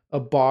a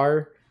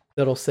bar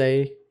that'll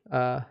say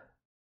Core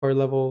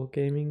Level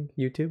Gaming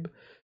YouTube.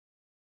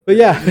 But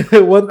yeah,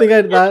 one thing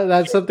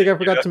that's something I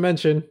forgot to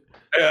mention.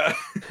 Yeah.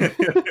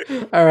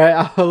 All right,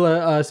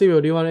 I'll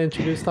Sebio, do you want to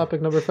introduce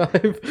topic number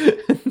 5?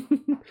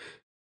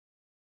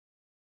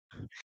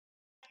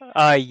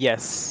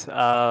 Yes.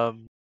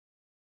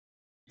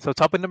 So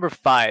topic number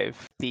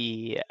 5,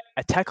 the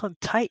Attack on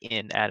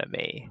Titan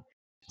anime.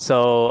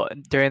 So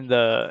during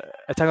the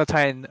Attack on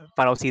Titan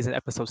final season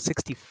episode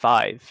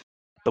 65,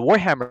 the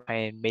Warhammer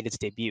Titan made its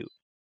debut.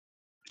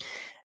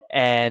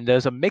 And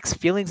there's a mixed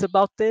feelings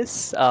about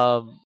this.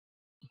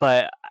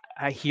 But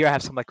I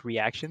have some like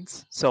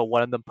reactions. So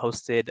one of them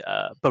posted,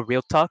 but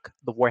real talk,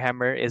 the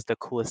Warhammer is the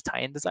coolest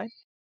Titan design.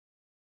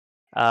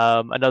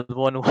 Another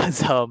one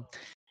was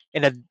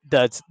in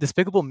the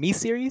Despicable Me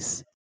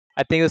series.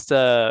 I think it's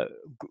the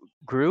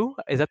Gru.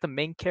 Is that the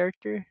main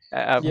character?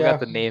 I forgot Yeah,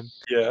 the name.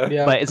 Yeah.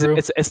 yeah, But Gru.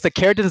 it's the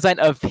character design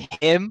of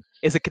him.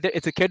 It's a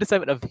character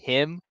design of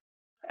him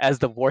as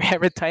the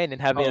Warhammer Titan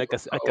and having Oh, like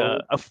oh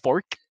a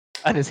fork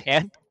on his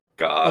hand.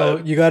 Oh,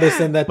 God. you got to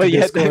send that to But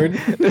yeah, Discord.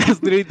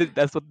 that's literally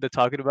that's what they're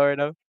talking about right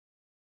now.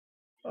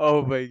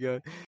 Oh my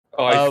god.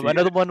 Oh, I see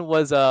Another it. one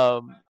was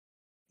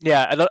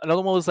yeah,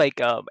 another one was like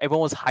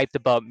everyone was hyped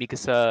about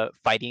Mikasa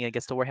fighting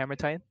against the Warhammer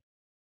Titan.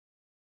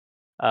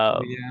 Oh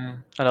Um, yeah.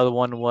 Another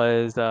one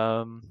was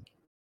oh,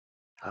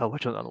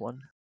 which was another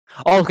one?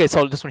 Oh, okay,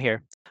 so this one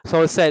here.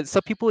 So it said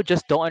some people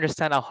just don't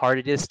understand how hard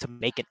it is to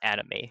make an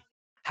anime.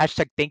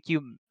 Hashtag thank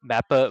you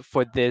Mappa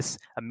for this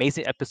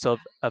amazing episode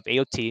of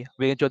AOT.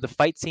 Really enjoyed the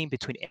fight scene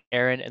between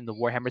Eren and the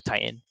Warhammer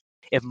Titan.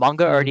 If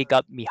manga Mm. already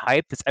got me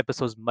hyped, this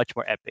episode is much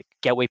more epic.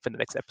 Can't wait for the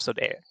next episode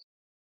to air.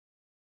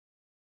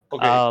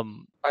 Okay.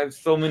 Um, I have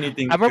so many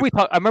things to. I remember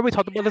we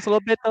talked about this a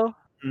little bit though.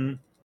 Mm.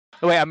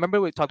 Oh, wait, I remember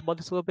we talked about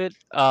this a little bit.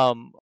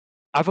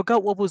 I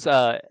forgot what was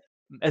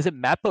is it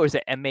MAPPA or is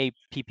it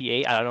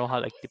MAPPA? I don't know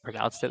how like they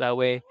pronounced it that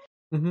way.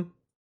 Mm-hmm.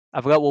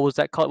 I forgot what was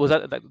that called. Was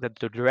that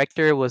the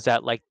director? Was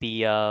that like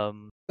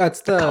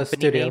That's the the company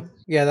studio. name?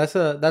 Yeah, that's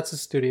a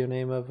studio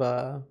name of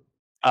Oh,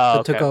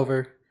 that took okay,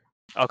 over.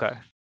 okay,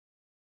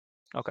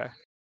 okay.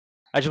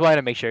 I just wanted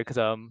to make sure because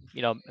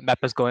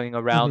MAPPA's going Mm-hmm.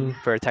 around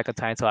for Attack on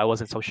Titan, so I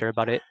wasn't so sure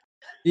about it.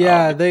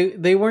 Yeah,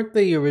 they weren't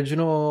the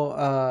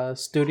original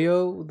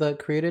studio that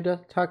created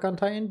Attack on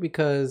Titan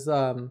because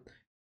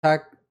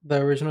the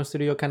original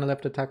studio kind of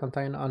left Attack on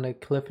Titan on a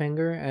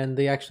cliffhanger, and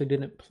they actually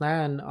didn't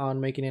plan on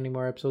making any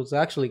more episodes. They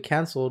actually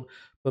canceled,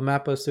 but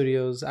Mappa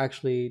Studios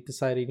actually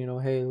decided,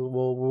 hey,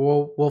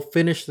 we'll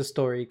finish the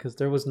story because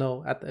there was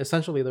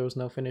essentially there was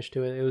no finish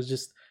to it. It was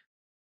just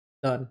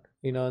done,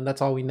 and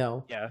that's all we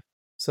know. Yeah.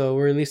 So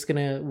we're at least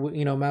gonna,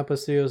 Mappa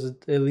Studios is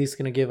at least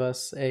gonna give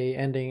us a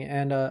ending.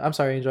 And I'm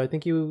sorry, Angel. I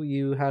think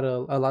you had a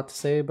lot to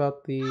say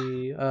about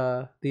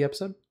the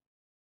episode.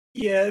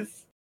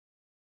 Yes.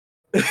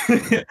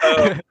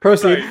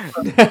 Proceed. Sorry.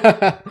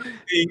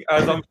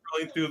 As I'm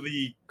scrolling through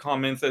the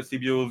comments that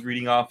Sebio was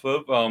reading off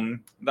of,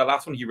 that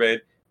last one he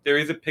read, there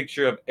is a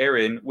picture of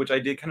Eren, which I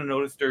did kind of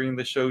notice during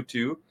the show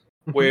too,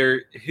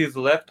 where his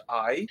left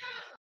eye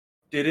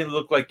didn't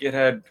look like it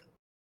had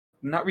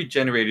not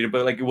regenerated,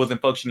 but like it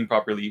wasn't functioning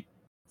properly.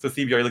 So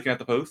Sebio, are you looking at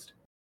the post?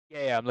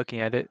 Yeah, I'm looking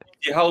at it.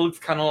 See how it looks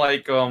kind of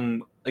like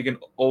an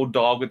old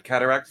dog with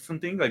cataracts or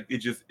something? Like it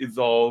just is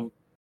all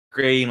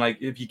gray and like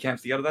if you can't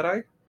see out of that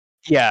eye.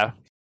 Yeah,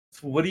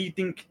 So what do you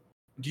think?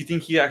 Do you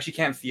think he actually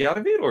can't see out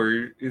of it,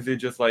 or is it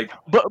just like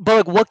but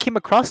like, what came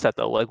across that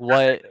though? Like,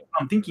 what?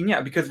 I'm thinking?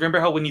 Yeah, because remember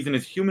how when he's in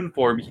his human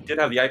form, he did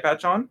have the eye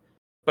patch on,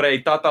 but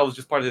I thought that was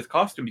just part of his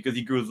costume because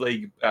he grew his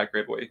leg back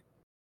right away.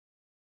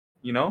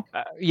 You know,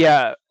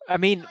 Yeah, I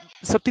mean,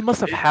 something must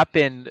have it,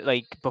 happened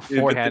like within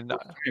beforehand. his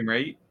time,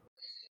 right?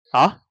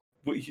 Huh?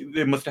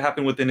 It must have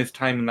happened within his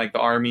time in like the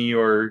army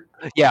or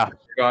Yeah.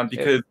 gone It,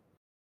 because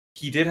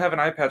he did have an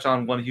eye patch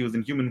on when he was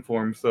in human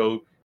form,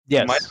 so he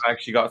might yes. have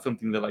actually got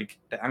something that like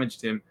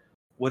damaged him.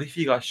 What if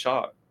he got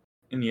shot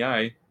in the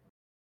eye?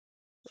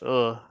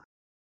 Ugh.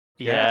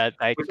 Yeah, Yeah,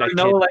 like which I that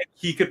know kid. like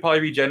he could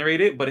probably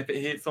regenerate it, but if it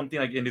hit something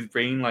like in his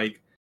brain,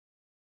 like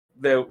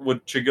that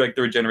would trigger like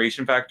the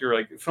regeneration factor,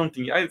 like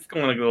something. I just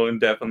don't want to go in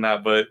depth on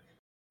that, but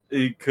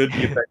it could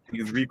be affecting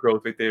his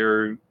regrowth right there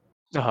or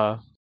Uh-huh.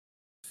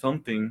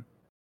 something.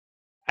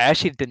 I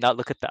actually did not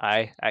look at the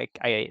eye. I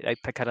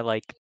kind of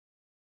like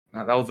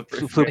That was the first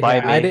thing flew I by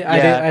Yeah, noticed. me.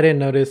 Yeah. I didn't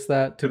notice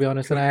that, to be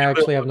honest, and I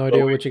actually have no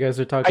idea what you guys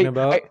are talking I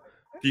about.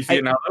 Do you see I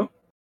it now though?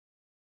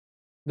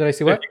 Did I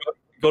see If what? you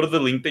go to the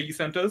link that you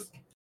sent us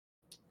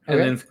and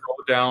Okay. then scroll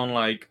down,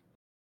 like,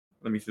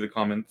 let me see the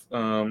comments.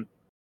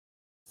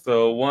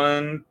 So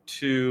 1,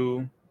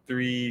 2,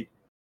 3,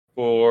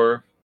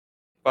 4,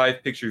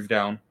 5 pictures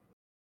down,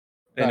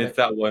 and Got it's it.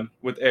 that one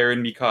with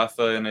Aaron,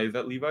 Mikasa, and is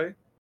that Levi?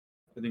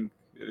 I think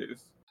it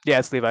is. Yeah,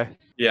 it's Levi.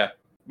 Yeah,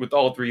 with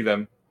all three of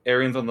them.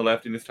 Aaron's on the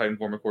left in his Titan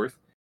form, of course,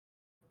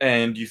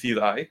 and you see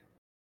the eye. I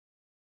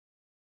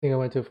think I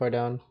went too far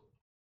down.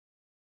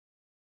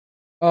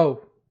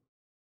 Oh.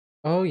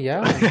 Oh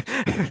yeah.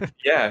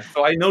 Yeah,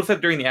 so I noticed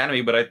that during the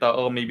anime, but I thought,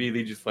 oh, maybe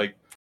they just like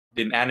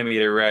didn't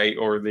animate it right,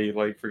 or they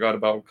like forgot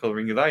about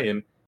coloring his eye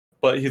in.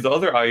 But his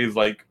other eye is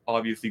like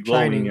obviously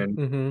glowing, Shining. and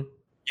Mm-hmm.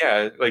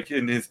 yeah, like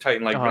in his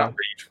Titan, like Uh-huh. not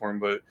rage form,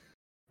 but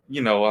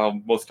you know how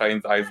most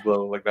Titans' eyes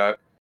glow like that.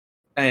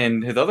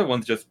 And his other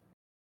one's just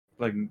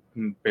like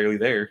barely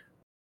there.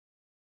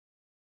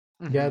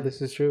 Yeah, Mhm.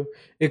 this is true.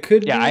 It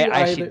could Yeah, I be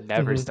actually either.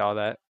 never saw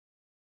that.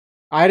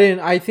 I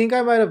didn't. I think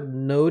I might have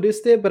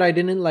noticed it, but I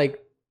didn't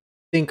like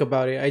think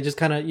about it. I just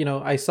kind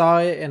of, I saw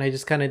it and I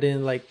just kind of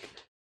didn't like,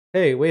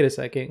 hey, wait a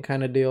second,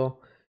 kind of deal.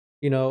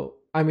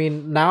 I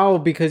mean, now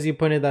because you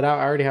pointed that out,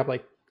 I already have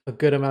like a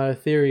good amount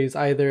of theories.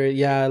 Either,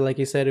 yeah, like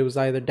you said, it was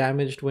either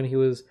damaged when he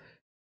was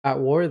at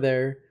war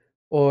there,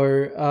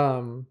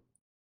 or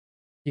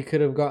he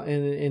could have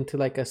gotten into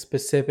like a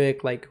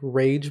specific like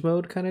rage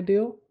mode kind of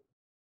deal.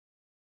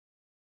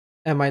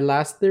 And my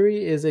last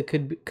theory is it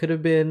could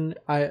have been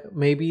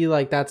maybe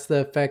like that's the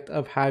effect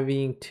of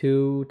having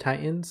two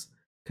titans,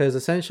 because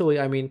essentially,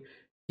 I mean,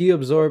 he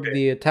absorbed Okay,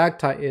 the attack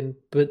titan,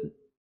 but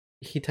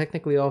he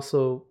technically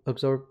also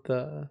absorbed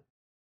the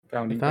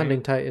founding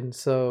founding Titan. titan.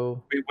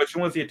 So Wait, which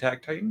one was the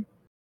attack Titan?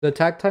 the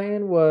attack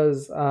titan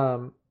was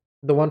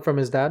the one from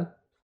his dad.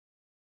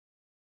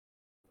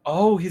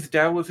 Oh, his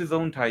dad was his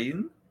own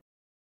Titan.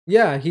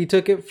 Yeah, he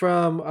took it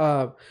from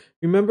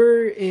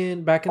remember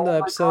in back in the Oh my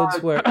episodes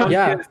god! where, Oh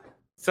yeah. yes.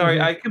 Sorry,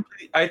 Hmm.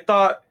 I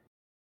thought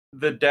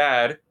the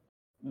dad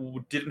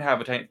didn't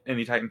have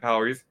any Titan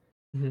powers.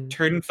 Hmm.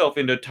 Turned himself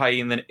into a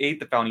Titan, then ate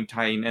the founding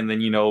Titan, and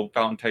then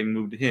founding Titan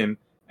moved to him,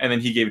 and then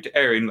he gave it to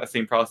Eren. That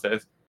same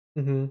process.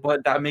 Hmm.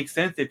 But that makes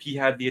sense if he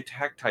had the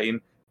attack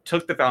Titan,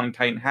 took the founding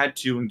Titan, had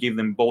to, and gave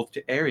them both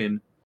to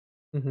Eren.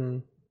 Hmm.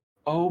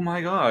 Oh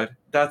my god!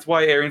 That's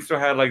why Eren still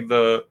had like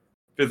the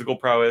physical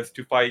prowess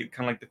to fight,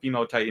 kind of like the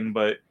female Titan,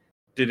 but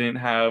didn't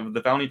have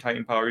the founding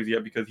Titan powers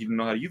yet because he didn't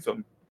know how to use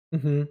them.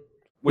 Hmm.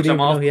 He Which didn't I'm even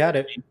know also he had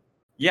it.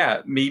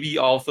 yeah, maybe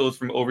also it's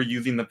from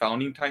overusing the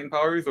founding Titan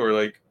powers, or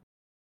like,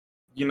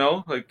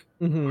 like,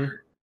 Mm-hmm.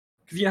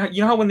 because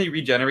you know how when they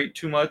regenerate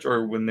too much,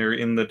 or when they're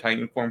in the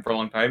Titan form for a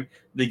long time,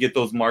 they get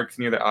those marks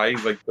near their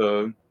eyes, like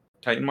the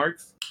Titan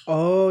marks.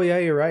 Oh yeah,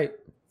 you're right.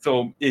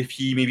 So if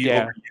he maybe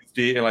Yeah. overused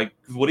it, and like,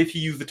 'cause what if he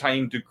used the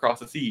Titan to cross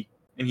the sea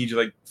and he just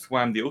like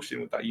swam the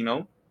ocean with that?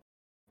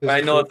 This I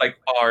is know true. it's like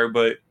far,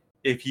 but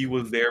if he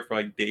was there for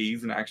like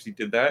days and actually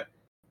did that,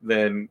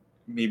 then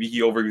maybe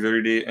he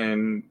overexerted it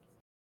and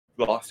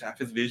lost half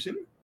his vision.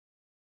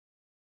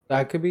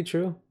 That could be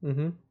true.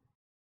 Mm-hmm.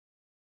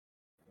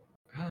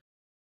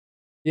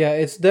 Yeah,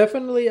 it's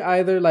definitely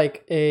either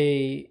like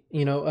a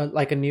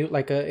like a new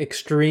like a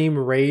extreme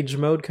rage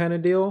mode kind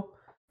of deal.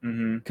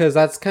 Mm-hmm. Because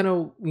that's kind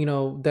of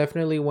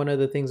definitely one of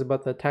the things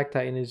about the attack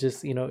titan is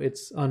just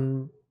it's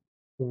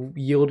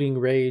unyielding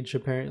rage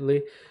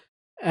apparently,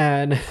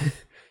 and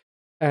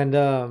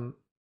and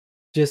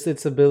just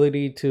its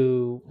ability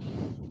to,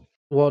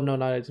 well, no,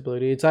 not its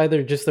ability, it's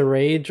either just the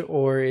rage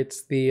or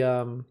it's the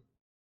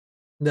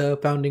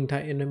founding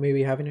titan and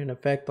maybe having an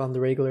effect on the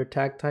regular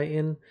attack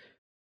titan.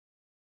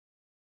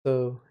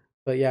 So,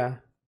 but yeah,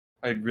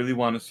 I really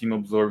want to see him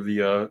absorb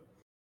the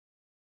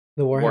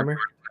the Warhammer. Warhammer.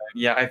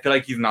 Yeah, I feel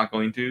like he's not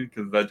going to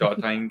because the Jaw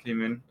Titan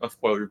came in. Oh,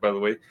 spoilers, by the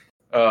way.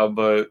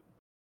 But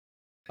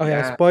Oh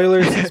yeah,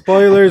 yeah.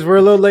 spoilers. We're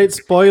a little late.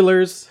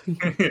 Spoilers.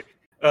 But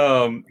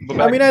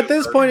I mean, at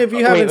this point, if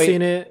you haven't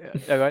seen it,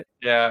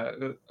 yeah.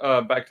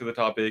 Back to the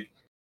topic.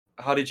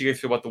 How did you guys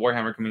feel about the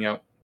Warhammer coming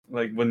out?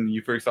 Like when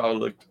you first saw it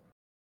looked.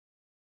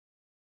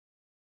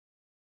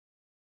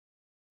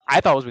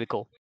 I thought it was really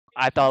cool.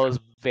 I thought it was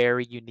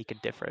very unique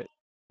and different.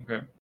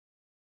 Okay.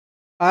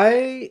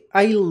 I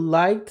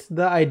liked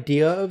the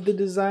idea of the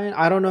design.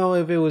 I don't know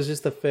if it was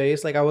just the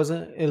face. Like I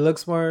wasn't. It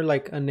looks more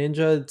like a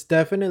ninja. It's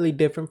definitely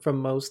different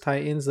from most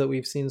Titans that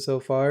we've seen so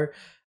far.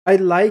 I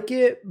like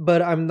it,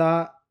 but I'm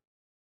not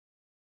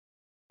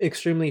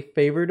extremely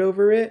favored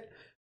over it.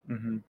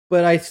 Mm-hmm.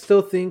 But I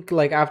still think,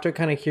 like, after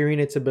kind of hearing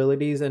its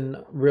abilities and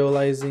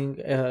realizing,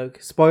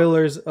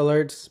 spoiler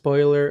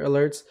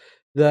alerts,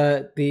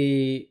 that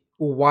the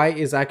white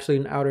is actually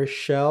an outer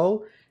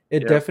shell.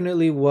 It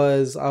definitely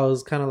was. I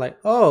was kind of like,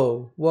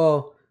 oh,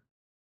 well,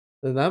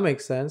 then that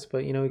makes sense.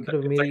 But we could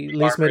have It's like at the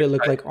least made it armored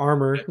look like Titan,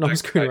 armor. No, I'm Attack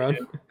screwing around.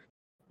 Titan.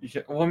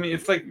 Yeah, well, I mean,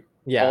 it's like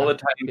Yeah, all the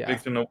Titans yeah.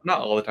 fixed in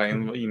not all the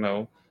Titans,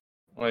 but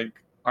like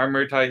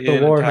Armor Titan, The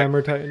Attack,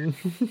 Warhammer Titan.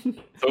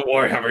 the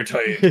Warhammer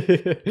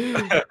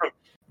Titan.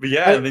 But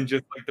yeah, and then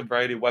just like the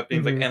variety of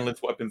weapons, like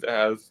endless weapons it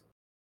has.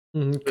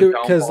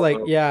 Because like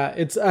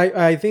it's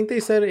I think they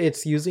said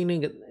it's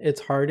using its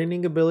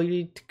hardening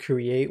ability to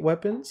create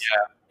weapons.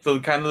 Yeah, so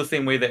kind of the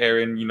same way that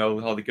Aaron,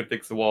 how they could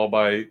fix the wall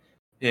by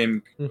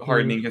him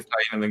hardening his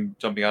Titan and then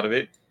jumping out of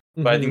it.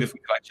 But I think this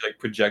one could actually like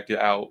project it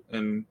out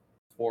and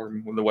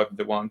form the weapons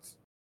it wants.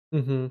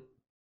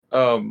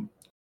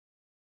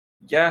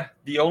 Yeah,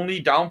 the only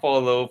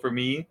downfall though for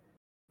me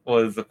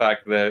was the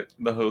fact that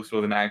the host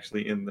wasn't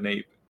actually in the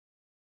nape.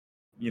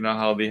 You know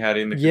how they had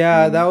it in the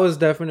cocoon? That was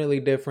definitely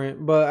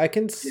different, but I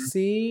can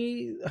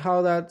see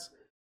how that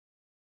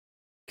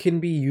can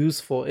be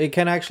useful. It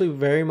can actually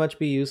very much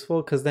be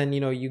useful because then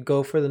you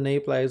go for the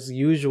nape as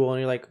usual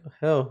and you're like,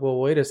 hell, well,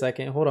 wait a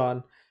second, hold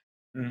on,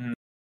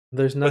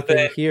 there's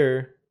nothing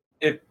here.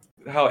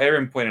 How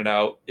Aaron pointed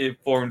out, it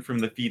formed from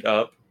the feet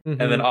up, and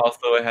then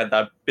also it had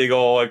that big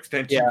old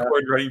extension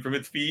cord running from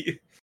its feet.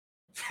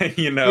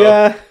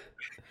 Yeah,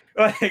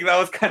 like that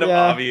was kind of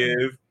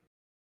obvious.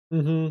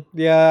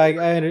 Yeah,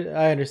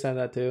 I understand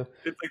that too.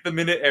 It's like the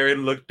minute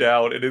Aaron looked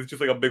down, and it's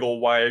just like a big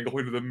old wire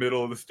going to the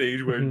middle of the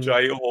stage where a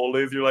giant hole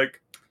is. You're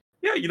like,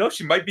 yeah,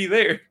 she might be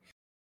there.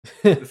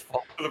 Just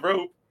fall for the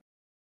rope.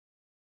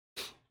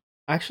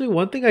 Actually,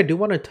 one thing I do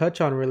want to touch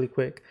on really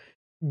quick.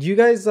 Do you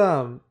guys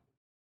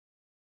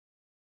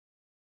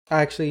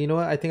actually, you know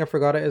what? I think I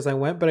forgot it as I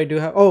went, but I do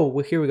have. Oh,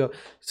 well, here we go.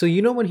 So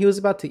when he was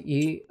about to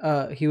eat,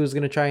 he was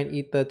gonna try and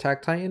eat the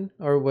attack titan,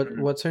 or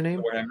what's her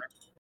name?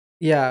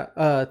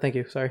 Yeah. Thank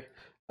you. Sorry.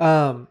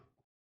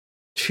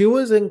 She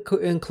was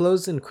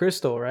enclosed in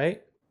crystal,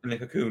 right? In the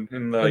cocoon.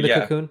 In the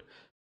cocoon.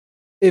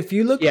 If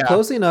you look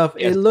close enough,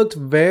 it looked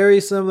very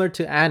similar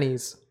to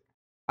Annie's.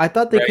 I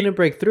thought they couldn't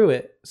break through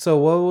it. So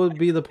what would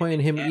be the point in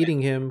him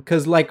eating him?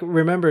 Because, like,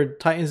 remember,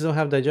 Titans don't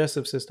have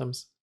digestive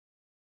systems.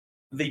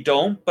 They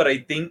don't, but I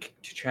think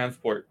to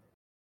transport.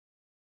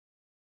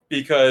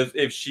 Because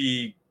if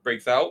she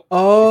breaks out...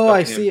 Oh,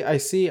 I see.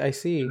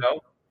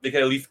 They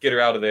could at least get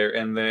her out of there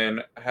and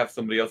then have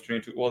somebody else turn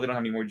into... Well, they don't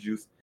have any more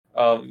juice.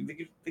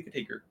 They could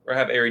take her. Or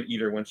have Aaron eat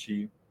her when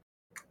she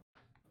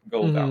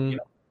goes out.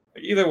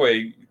 Either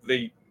way,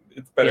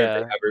 it's better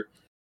if they have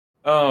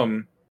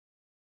her.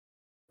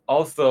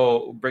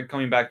 Also,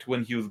 coming back to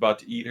when he was about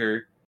to eat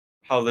her,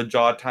 how the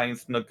jaw Titan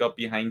snuck up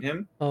behind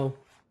him. Oh.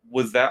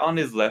 Was that on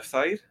his left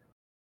side?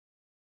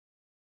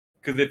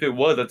 Because if it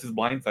was, that's his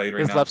blind side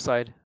right now. His left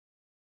side.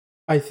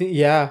 I think,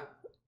 yeah.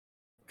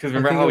 Because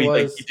remember how he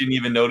didn't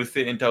even notice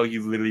it until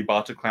he's literally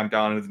about to clamp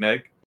down on his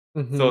neck?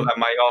 So that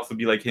might also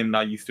be like him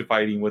not used to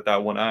fighting with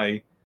that one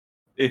eye.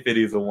 if it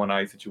is a one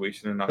eye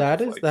situation and not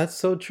just like that's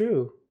so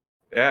true.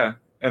 yeah.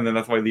 And then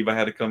that's why Levi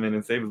had to come in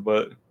and save his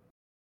butt.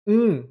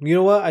 You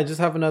know what? I just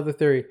have another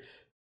theory.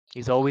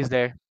 He's always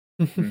there.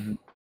 Mhm.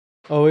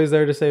 Always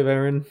there to save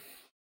Aaron. And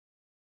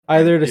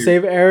Either to he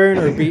save Aaron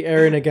or beat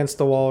Aaron against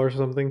the wall or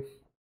something.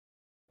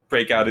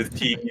 break out his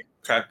teeth,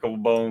 crack a couple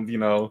bones, you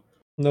know.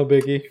 No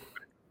biggie.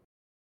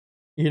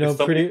 You know, If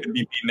somebody's pretty gonna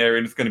be beating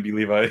Aaron, it's gonna be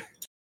Levi.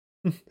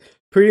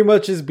 pretty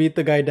much just beat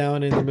the guy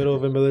down in the middle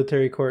of a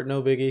military court.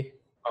 No biggie.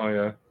 Oh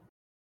yeah.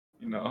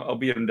 You know, I'll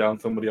beat him down,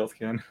 somebody else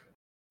can.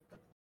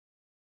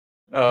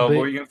 But- what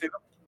were you gonna say though?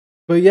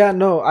 But yeah,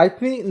 no, I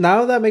think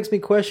now that makes me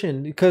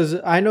question because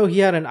I know he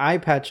had an eye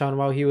patch on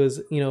while he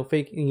was,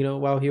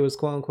 while he was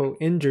quote unquote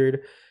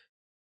injured.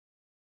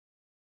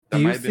 That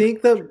Do might you have been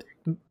think that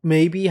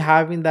maybe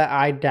having that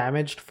eye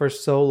damaged for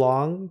so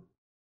long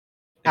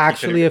if he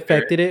actually couldn't repair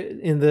affected it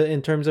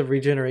in terms of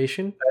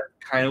regeneration?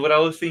 kind of what I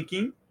was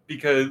thinking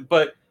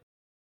but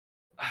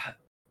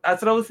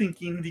that's what I was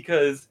thinking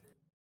because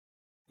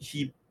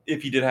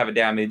if he did have it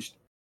damaged,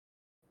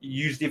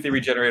 usually if they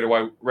regenerate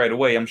right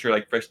away, I'm sure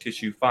like fresh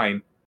tissue,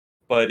 fine.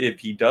 But if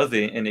he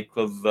doesn't and it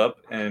closes up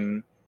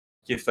and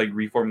he has to like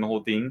reform the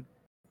whole thing,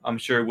 I'm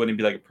sure it wouldn't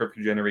be like a perfect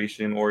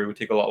regeneration or it would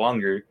take a lot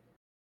longer.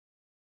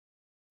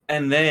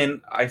 And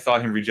then I saw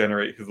him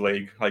regenerate his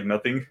leg like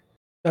nothing.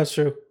 That's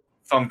true.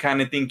 So I'm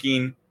kind of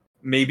thinking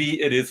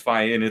maybe it is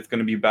fine and it's going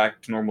to be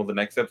back to normal the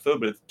next episode,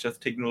 but it's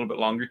just taking a little bit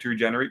longer to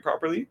regenerate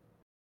properly.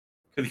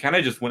 Because he kind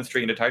of just went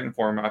straight into Titan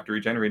form after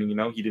regenerating, you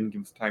know? He didn't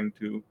give us time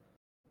to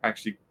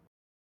actually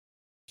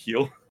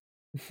heal.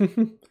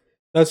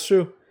 That's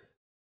true.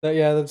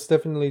 That's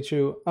definitely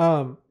true.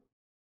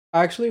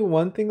 Actually,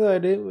 one thing that I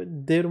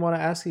did want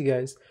to ask you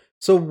guys.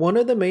 So one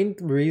of the main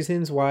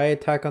reasons why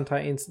Attack on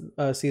Titans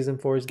season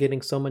 4 is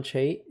getting so much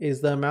hate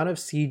is the amount of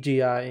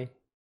CGI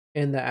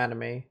in the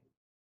anime.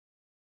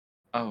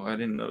 Oh, I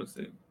didn't notice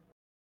it.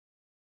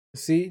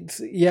 See,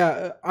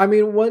 yeah, I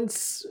mean,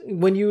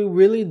 when you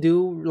really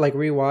do like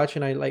rewatch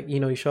and I like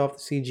you show off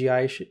the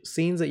CGI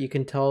scenes that you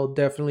can tell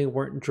definitely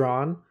weren't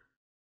drawn.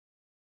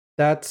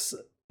 That's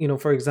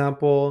for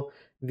example,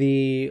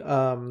 the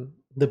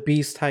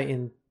Beast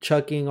Titan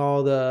chucking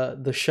all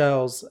the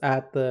shells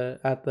at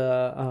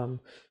the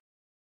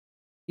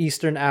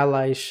Eastern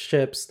Allies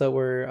ships that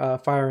were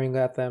firing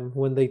at them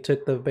when they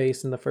took the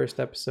base in the first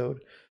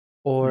episode,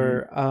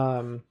 or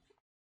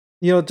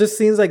just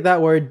scenes like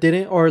that where it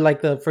didn't, or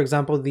like for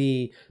example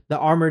the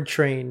armored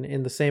train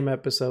in the same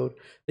episode.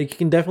 Like you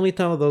can definitely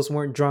tell those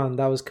weren't drawn.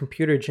 That was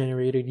computer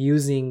generated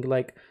using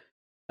like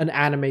an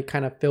anime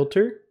kind of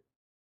filter.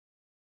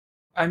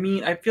 I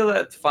mean, I feel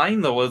that's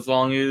fine though, as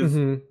long as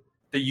Mhm.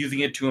 they're using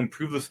it to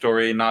improve the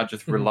story and not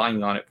just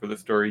relying on it for the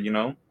story, you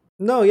know?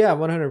 No, yeah,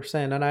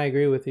 100%, and I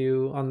agree with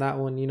you on that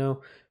one.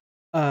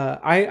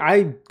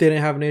 I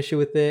didn't have an issue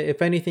with it.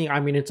 If anything, I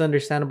mean, it's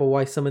understandable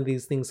why some of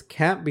these things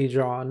can't be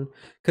drawn.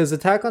 Because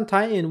Attack on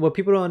Titan, what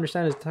people don't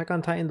understand is Attack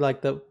on Titan,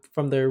 like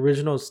from the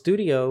original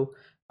studio.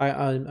 I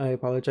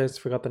apologize,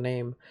 forgot the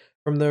name.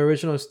 From the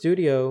original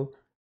studio,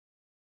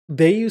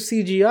 they use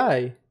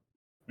CGI,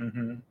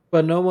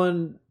 but no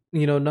one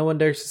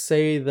dares to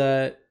say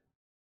that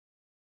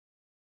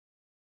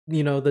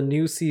the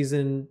new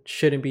season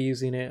shouldn't be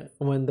using it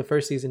when the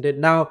first season did.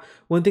 Now,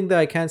 one thing that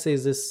I can say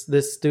is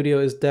this studio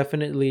is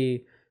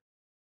definitely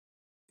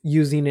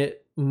using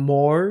it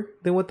more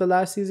than what the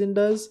last season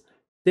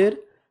did,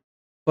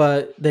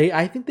 but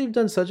I think they've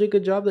done such a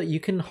good job that you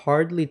can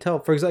hardly tell.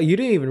 For example, you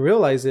didn't even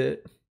realize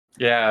it.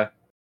 Yeah.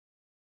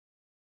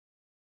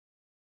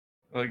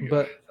 Like,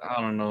 But I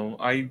don't know.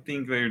 I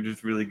think they're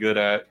just really good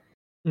at,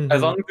 mhm,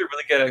 as long as they're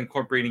really good at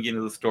incorporating it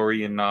into the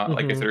story and not,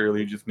 like I mhm, said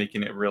earlier, just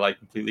making it rely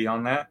completely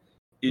on that,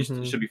 it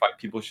mhm, should be fine.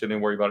 People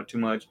shouldn't worry about it too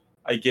much.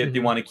 I get they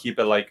mhm, want to keep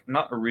it like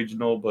not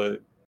original,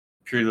 but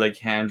purely like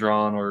hand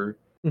drawn or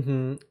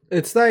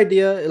it's the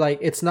idea, like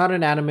it's not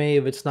an anime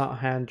if it's not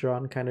hand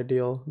drawn kind of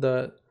deal.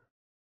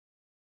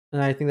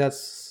 And I think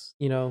that's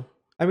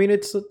I mean,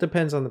 it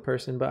depends on the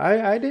person, but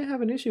I didn't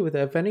have an issue with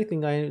it. If anything,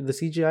 the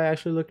CGI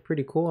actually looked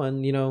pretty cool,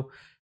 and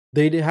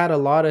they had a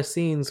lot of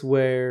scenes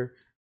where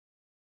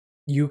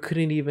you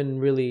couldn't even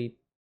really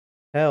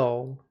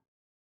tell,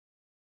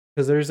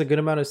 because there's a good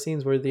amount of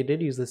scenes where they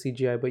did use the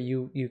CGI, but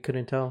you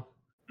couldn't tell.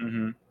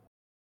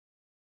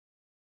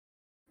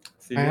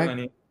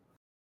 Sebio,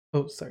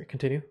 Oh, sorry,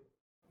 continue.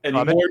 any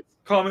Robin? more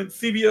comments,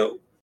 Sebio?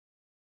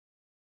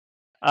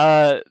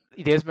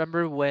 You guys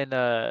remember when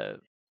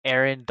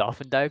Aaron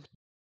dolphin dived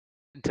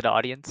into the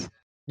audience?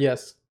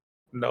 Yes.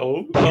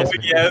 No. Do you Oh guys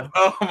remember yes. that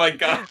Oh my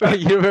god. one?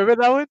 You remember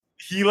that one?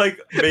 He like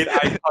made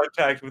eye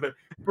contact with her.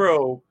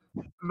 Bro.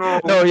 No.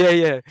 No,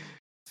 yeah.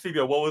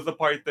 Sebio, what was the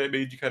part that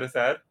made you kind of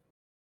sad?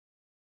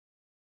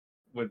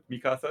 With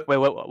Mikasa? Wait,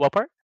 what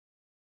part?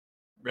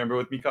 Remember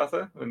with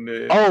Mikasa? When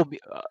Oh,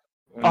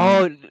 when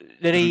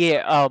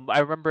yeah. I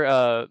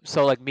remember.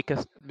 So like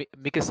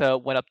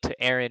Mikasa went up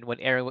to Aaron when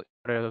Aaron went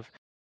out of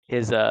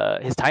his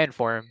Titan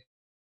form,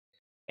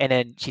 and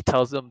then she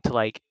tells him to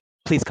like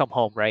please come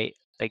home, right?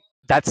 Like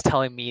that's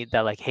telling me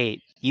that like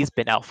hey, he's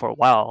been out for a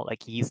while.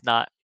 Like he's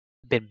not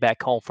been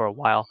back home for a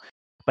while.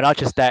 But not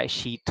just that,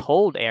 she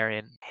told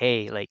Aaron,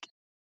 "Hey, like,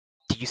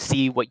 do you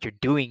see what you're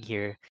doing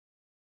here?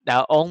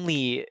 Not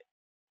only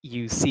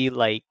you see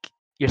like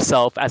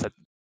yourself as a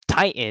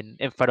Titan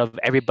in front of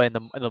everybody in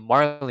the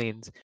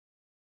Marlins,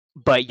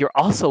 but you're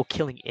also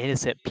killing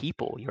innocent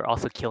people. You're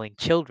also killing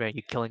children.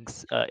 You're killing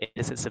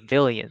innocent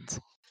civilians."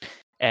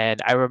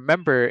 And I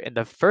remember in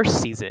the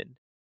first season,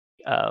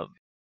 um,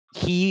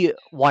 he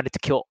wanted to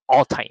kill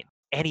all Titans.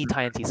 Any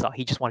Titans he saw,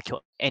 he just wanted to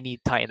kill any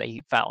Titan that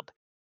he found.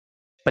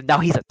 But now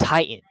he's a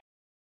Titan,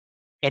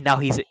 and now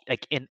he's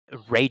like in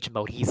rage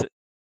mode. He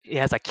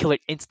has a killer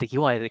instinct. He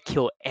wanted to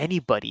kill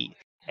anybody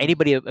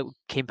that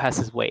came past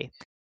his way,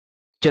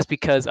 just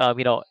because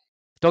don't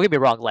get me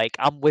wrong, like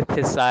I'm with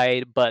his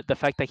side, but the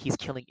fact that he's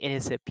killing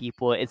innocent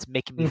people, it's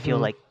making me feel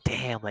Mm-hmm. like,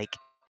 damn, like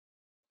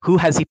who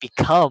has he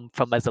become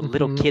from as a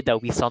little Mm-hmm. kid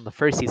that we saw in the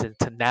first season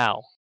to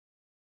now?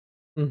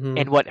 Mm-hmm.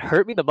 And what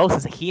hurt me the most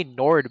is that he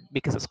ignored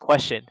Mikasa's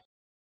question.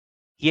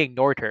 He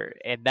ignored her,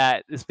 and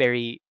that is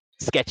very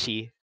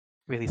sketchy,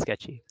 really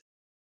sketchy.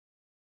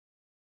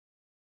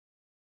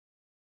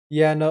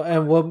 Yeah, no,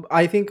 and what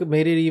I think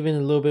made it even a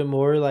little bit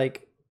more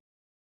like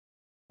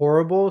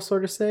horrible,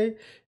 sort of say,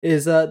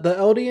 is the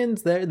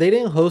Eldians there they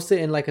didn't host it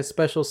in like a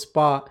special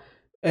spot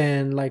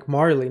and like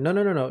Marley. No,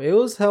 no, no, no. It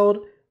was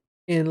held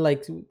in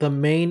like the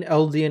main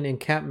Eldian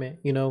encampment.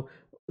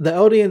 The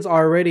Eldians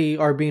already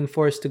are being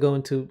forced to go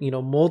into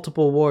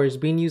multiple wars,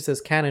 being used as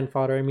cannon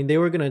fodder. I mean, they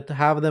were gonna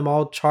have them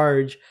all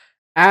charge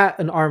at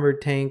an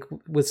armored tank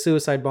with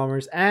suicide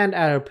bombers and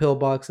at a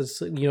pillbox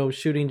that's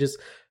shooting just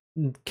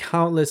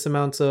countless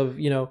amounts of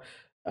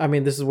I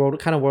mean, this is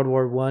World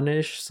War One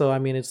ish, so I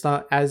mean, it's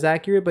not as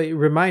accurate. But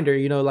reminder,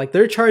 like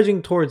they're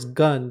charging towards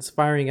guns,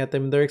 firing at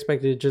them. They're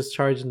expected to just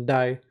charge and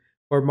die.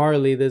 Or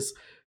Marley, this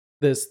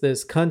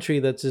country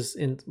that's just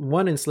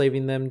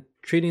enslaving them,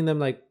 treating them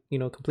like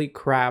complete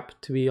crap.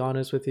 To be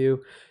honest with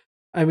you,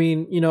 I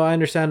mean, I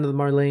understand the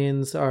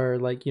Marleyans are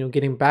like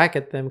getting back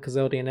at them because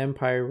Eldian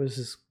Empire was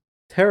just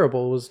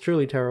terrible. It was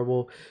truly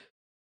terrible.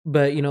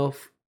 But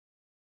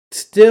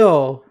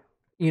still,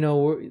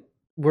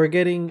 we're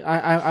getting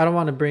I don't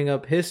want to bring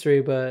up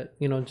history, but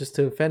just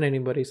to offend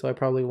anybody, so I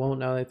probably won't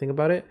now that I think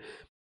about it.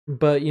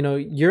 But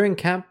you're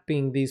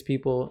encamping these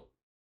people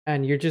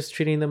and you're just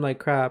treating them like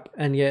crap,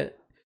 and yet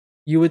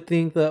you would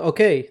think that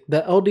okay,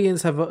 the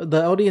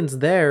Eldians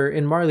there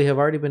in Marley have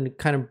already been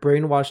kind of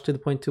brainwashed to the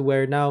point to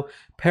where now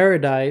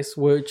Paradise,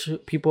 which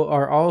people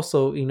are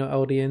also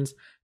Eldians,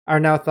 are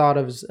now thought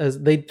of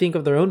as they think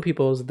of their own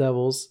people as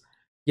devils.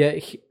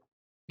 Yet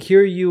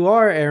here you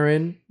are,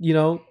 Aaron,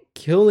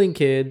 killing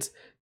kids,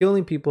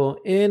 killing people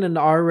in an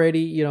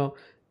already,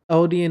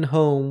 Eldian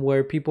home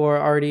where people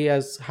are already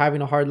as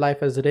having a hard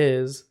life as it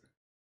is.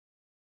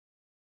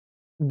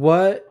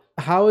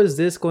 How is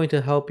this going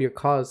to help your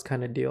cause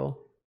kind of deal?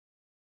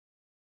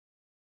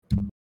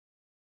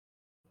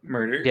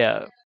 Murder.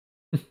 Yeah.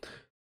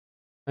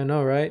 I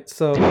know, right?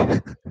 So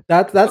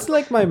that's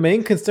like my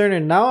main concern,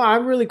 and now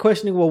I'm really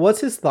questioning, well,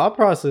 what's his thought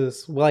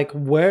process? Like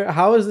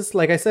how is this,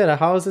 like I said,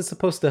 how is this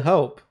supposed to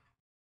help?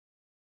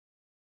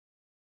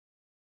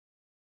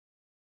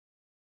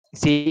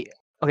 See,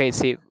 okay,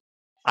 see,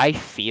 I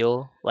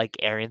feel like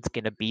Aaron's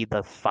gonna be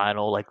the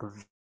final like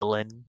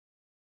villain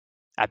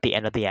at the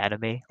end of the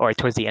anime or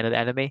towards the end of the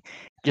anime,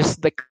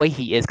 just like the way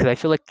he is. Because I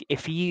feel like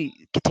if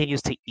he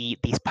continues to eat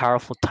these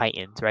powerful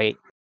titans, right?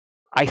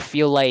 I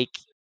feel like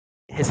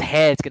his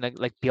head's gonna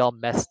like be all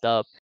messed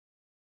up,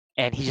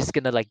 and he's just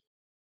gonna like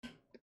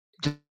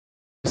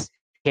just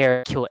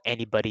care kill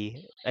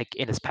anybody like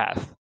in his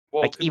path,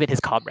 Well, like 'cause even his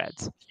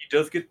comrades. he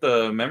does get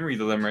the memories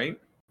of them, right?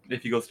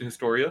 If he goes to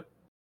Historia.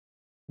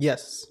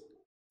 Yes.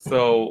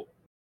 So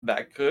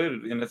that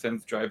could, in a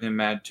sense, drive him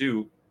mad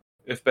too.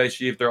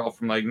 Especially if they're all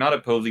from like not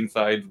opposing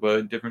sides,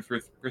 but different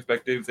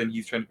perspectives, and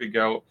he's trying to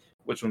figure out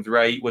which one's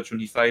right, which one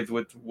he sides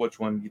with, which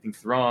one he thinks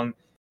is wrong.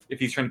 If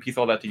he's trying to piece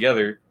all that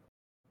together,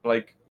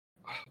 like,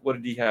 what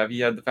did he have? He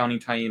had the Founding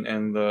Titan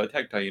and the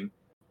Attack Titan,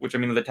 which I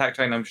mean, the Attack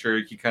Titan, I'm sure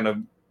he kind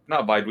of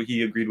not vibe, but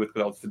he agreed with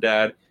because that was the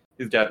dad.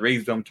 His dad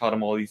raised him, taught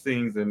him all these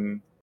things,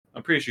 and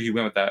I'm pretty sure he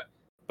went with that.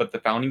 But the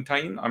Founding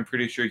Titan, I'm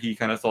pretty sure he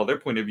kind of saw their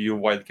point of view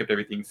of why they kept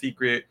everything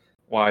secret,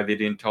 why they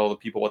didn't tell the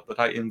people what the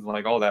Titans and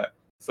like all that.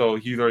 So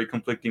he's already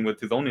conflicting with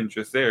his own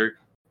interests there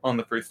on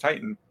the first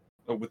Titan,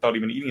 without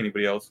even eating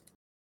anybody else.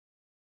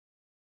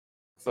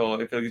 So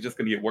I feel like it's just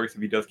gonna get worse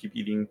if he does keep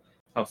eating,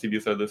 how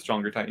Sebio said, the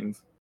stronger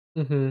Titans.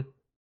 Mm-hmm.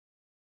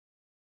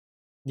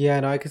 Yeah,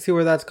 no, I can see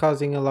where that's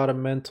causing a lot of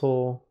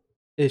mental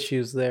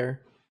issues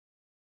there.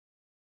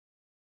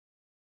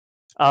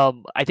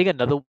 I think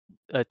another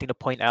thing to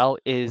point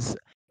out is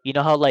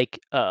how like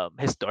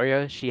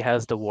Historia, she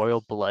has the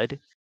royal blood,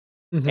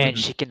 Mm-hmm. and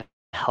she can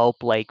help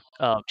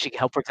she can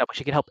help, for example,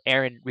 she can help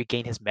Aaron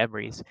regain his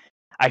memories.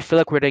 I feel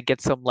like we're gonna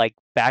get some like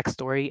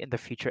backstory in the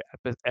future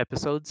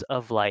episodes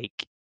of like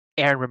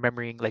Aaron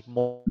remembering like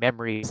more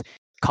memories,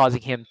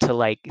 causing him to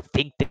like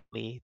think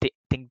differently,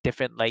 think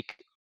different, like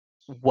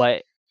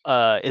what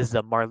is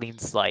the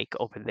Marlene's like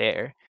over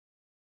there.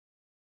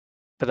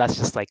 But that's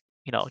just like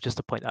just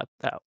to point that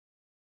out.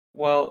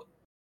 Well,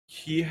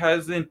 he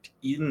hasn't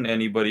eaten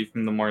anybody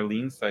from the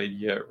Marlene side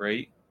yet,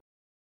 right?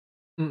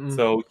 Mm-mm.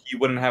 So he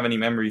wouldn't have any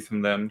memories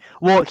from them.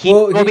 Well,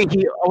 Well, I mean,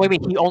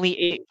 he only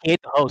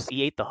ate the host.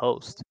 He ate the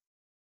host.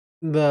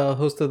 the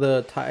host of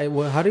the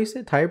how do you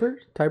say Tiber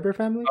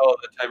family? Oh,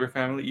 the Tiber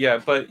family, yeah,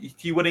 but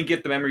he wouldn't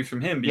get the memories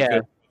from him Yeah.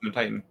 because he's a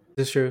Titan.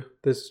 This is true.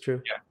 This is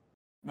true. Yeah.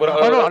 What?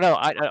 Oh no, no,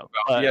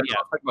 Yeah, yeah, I was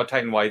talking about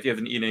Titan wise. He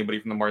hasn't eaten anybody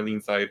from the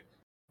Marlene side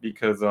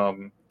because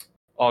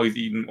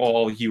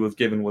all he was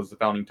given was the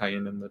Founding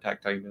Titan and the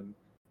Attack Titan, and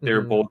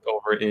they're Mhm. both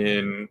over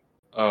in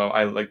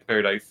I like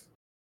Paradise.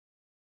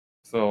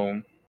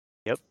 So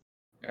Yep.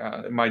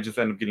 yeah, it might just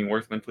end up getting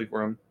worse mentally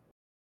for him.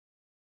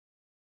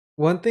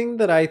 One thing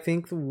that I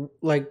think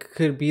like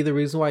could be the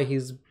reason why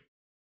he's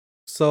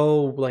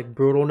so like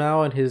brutal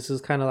now and his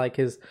is kind of like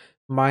his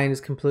mind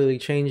is completely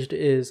changed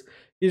is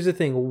here's the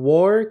thing,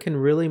 war can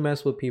really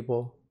mess with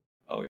people.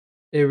 Oh yeah.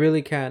 It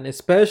really can,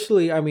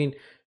 especially I mean,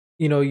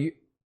 you know,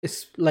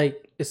 it's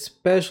like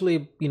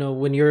especially, you know,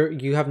 when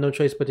you have no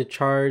choice but to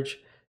charge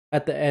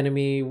at the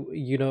enemy,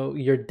 you know,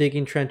 you're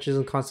digging trenches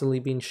and constantly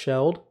being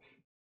shelled.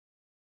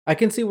 I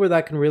can see where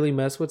that can really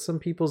mess with some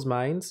people's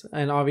minds,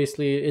 and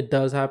obviously it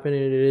does happen,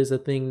 and it is a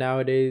thing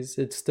nowadays.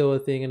 It's still a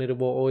thing, and it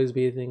will always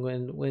be a thing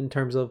when in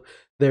terms of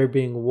there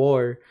being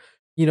war,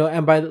 you know.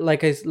 And by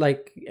like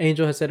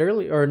Angel has said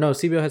earlier, or no,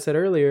 Sebio has said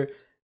earlier,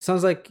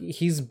 sounds like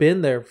he's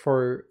been there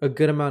for a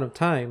good amount of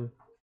time.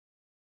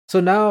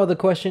 So now the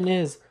question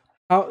is,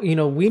 how you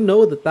know we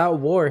know that that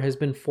war has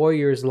been 4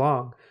 years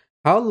long.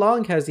 How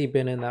long has he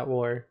been in that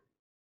war?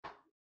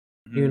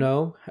 You Mhm.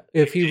 know,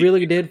 if he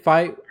really did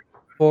fight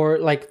for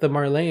like the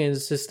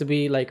Marleyans, just to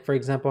be like, for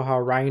example, how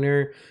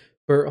Reiner,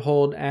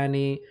 Berthold,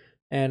 Annie,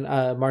 and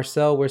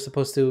Marcel were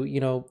supposed to, you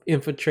know,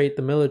 infiltrate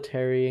the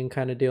military and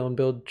kind of deal and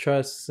build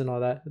trusts and all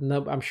that.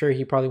 No, I'm sure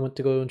he probably went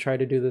to go and try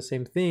to do the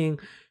same thing.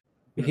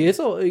 He is,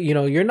 you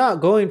know, you're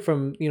not going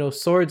from, you know,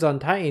 swords on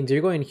Titans.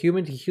 You're going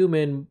human to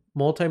human,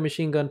 multi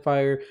machine gun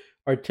fire,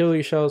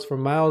 artillery shells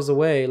from miles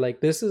away.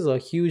 Like this is a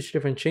huge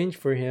different change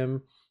for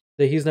him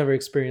that he's never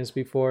experienced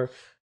before.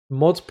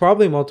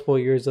 Probably multiple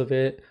years of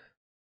it.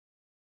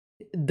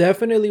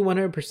 Definitely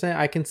 100%.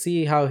 I can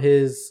see how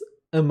his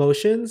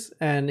emotions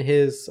and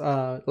his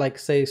like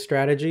say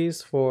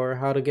strategies for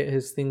how to get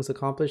his things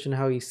accomplished and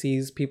how he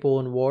sees people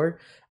in war.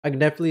 I can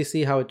definitely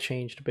see how it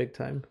changed big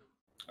time.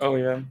 Oh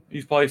yeah,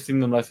 he's probably seen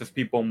them less as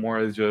people, more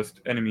as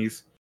just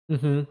enemies.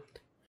 Mm-hmm.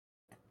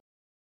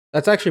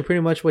 That's actually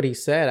pretty much what he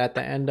said at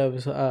the end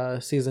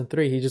of season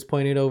 3. He just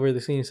pointed over the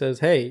scene and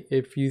says, "Hey,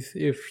 if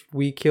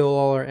we kill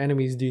all our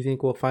enemies, do you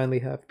think we'll finally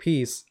have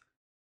peace?"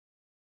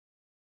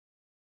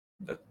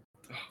 That,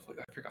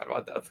 I forgot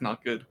about that. That's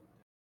not good.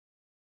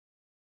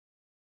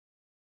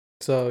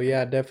 So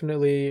yeah,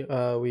 definitely.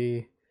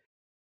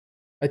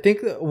 I think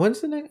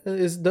when's the next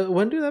is the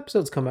when do the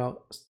episodes come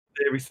out?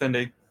 Every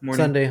Sunday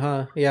morning. Sunday,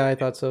 huh? Yeah, I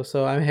thought so.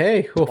 So I'm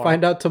hey, we'll Tomorrow.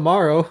 find out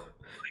tomorrow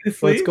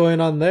what's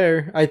going on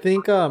there. I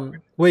think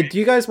wait, do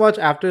you guys watch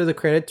after the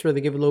credits where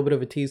they give a little bit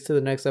of a tease to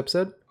the next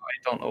episode?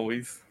 I don't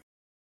always.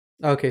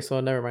 Okay, so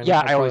never mind. Yeah, I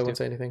I probably always won't do.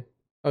 say anything.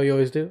 Oh, you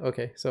always do?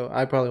 Okay, so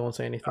I probably won't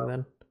say anything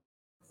then.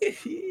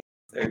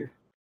 There.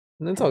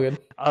 It's all good.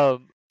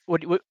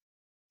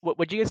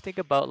 What do you guys think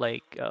about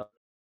like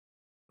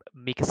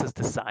Mikasa's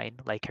design,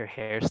 like her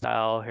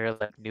hairstyle, her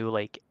like new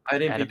like I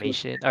didn't pay too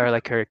much animation, or attention.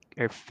 like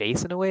her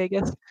face in a way, I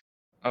guess.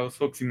 I was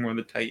focusing more on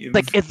the Titans.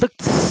 Like it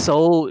looked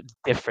so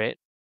different.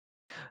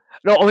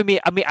 No, I mean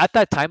at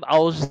that time I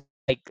was just,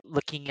 like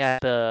looking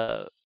at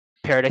the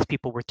Paradise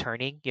people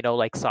returning, you know,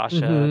 like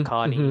Sasha, Mm-hmm. Mm-hmm.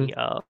 Connie,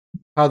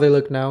 How they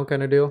look now,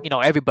 kind of deal. you know,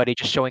 everybody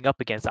just showing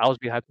up against. I was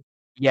behind.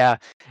 Yeah,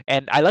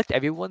 and I liked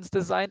everyone's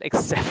design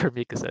except for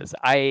Mikasa's.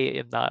 I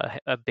am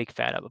not a big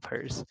fan of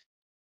hers.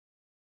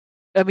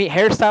 I mean,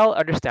 hairstyle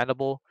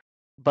understandable,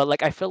 but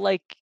like I feel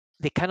like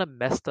they kind of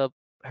messed up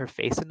her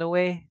face in a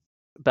way.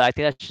 But I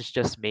think that's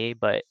just me.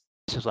 But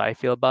it's just what I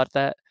feel about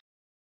that.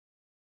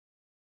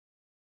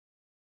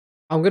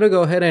 I'm gonna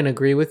go ahead and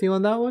agree with you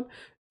on that one.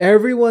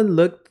 Everyone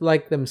looked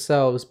like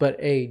themselves but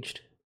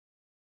aged.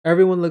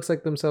 Everyone looks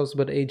like themselves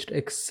but aged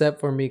except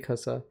for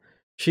Mikasa.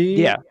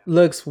 Yeah, She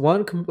looks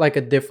like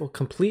a different,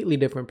 completely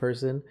different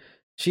person.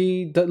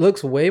 She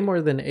looks way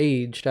more than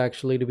aged.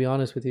 Actually, to be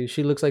honest with you,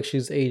 she looks like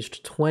she's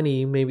aged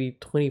 20, maybe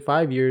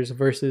 25 years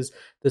versus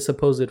the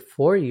supposed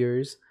 4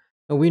 years.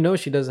 And we know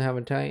she doesn't have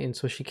a Titan,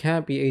 so she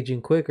can't be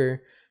aging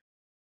quicker.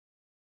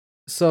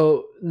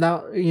 So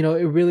now you know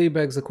it really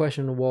begs the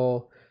question.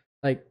 Well,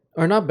 like,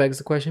 or not begs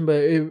the question,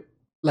 but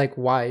like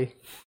why?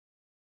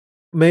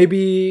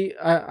 Maybe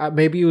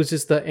maybe it was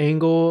just the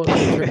angle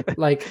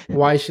like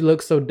why she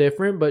looks so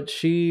different, but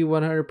she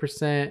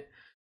 100%,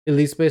 at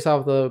least based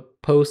off the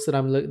post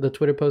that the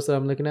Twitter post that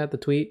I'm looking at, the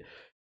tweet.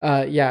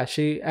 Yeah,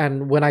 she,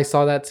 and when I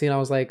saw that scene I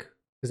was like,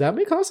 is that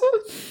Mikasa?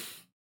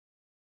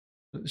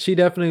 She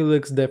definitely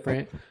looks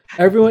different.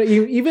 Everyone,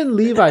 even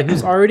Levi,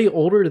 who's already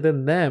older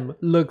than them,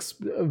 looks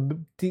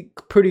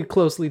pretty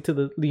closely to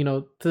the, you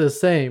know, to the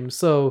same.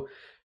 So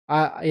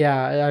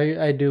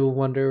I do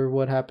wonder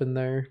what happened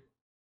there.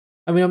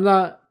 I mean, I'm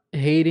not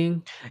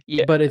hating,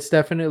 yeah. but it's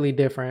definitely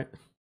different.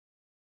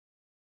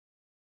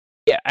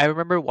 Yeah, I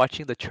remember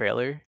watching the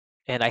trailer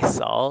and I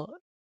saw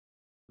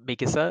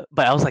Mikasa,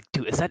 but I was like,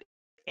 dude, is that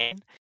Anne?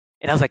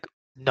 And I was like,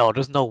 no,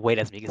 there's no way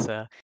that's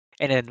Mikasa.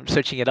 And then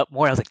searching it up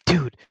more, I was like,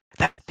 dude,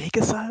 that's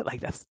Mikasa?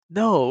 Like that's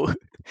no,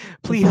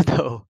 please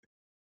no.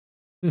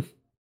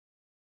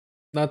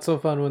 Not so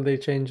fun when they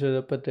change it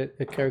up at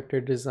the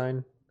character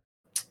design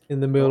in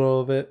the Well, middle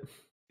of it.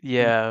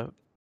 Yeah.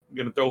 I'm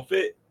gonna throw a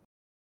fit.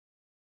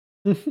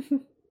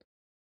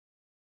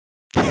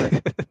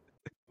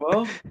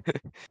 Well,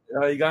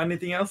 you got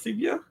anything else,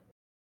 Sebio?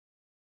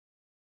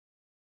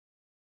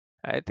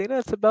 I think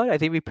that's about it. I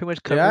think we pretty much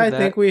Yeah, covered I that.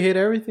 think we hit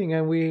everything,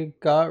 and we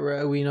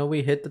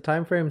hit the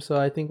time frame, so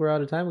I think we're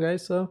out of time,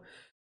 guys. So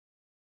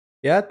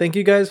yeah, thank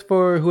you guys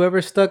for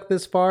whoever stuck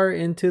this far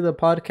into the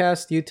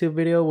podcast, YouTube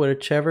video,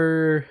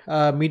 whichever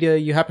media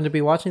you happen to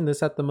be watching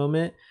this at the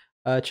moment.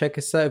 Check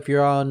us out if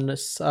you're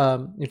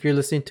if you're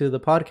listening to the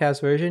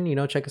podcast version.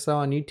 Check us out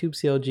on YouTube,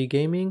 CLG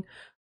Gaming.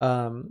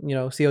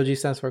 CLG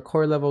stands for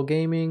Core Level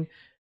Gaming.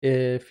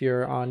 If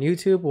you're on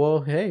YouTube,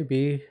 well, hey,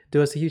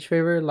 do us a huge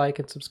favor, like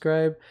and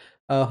subscribe.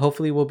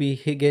 Hopefully we'll be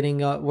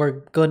getting up.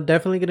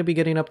 Definitely going to be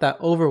getting up that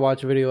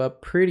Overwatch video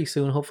up pretty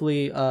soon.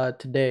 Hopefully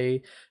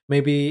today.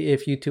 Maybe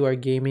if you two are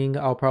gaming,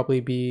 I'll probably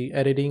be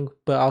editing,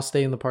 but I'll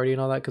stay in the party and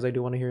all that because I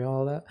do want to hear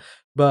all that.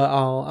 But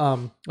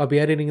I'll be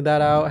editing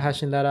that out,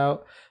 hashing that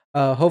out.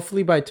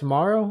 Hopefully by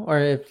tomorrow or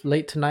if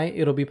late tonight,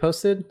 it'll be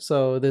posted.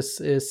 So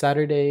this is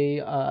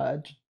Saturday,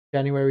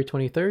 January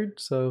 23rd.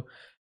 So,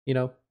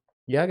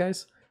 yeah,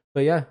 guys.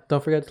 But yeah,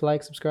 don't forget to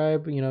like,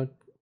 subscribe.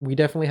 We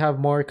definitely have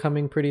more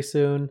coming pretty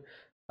soon.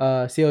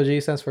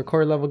 CLG stands for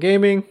Core Level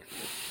Gaming.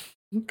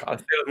 God,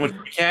 say as much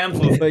as we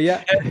can. But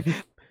yeah.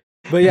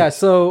 But yeah,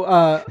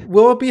 so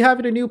we'll be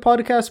having a new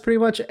podcast pretty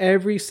much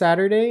every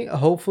Saturday,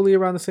 hopefully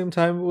around the same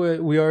time.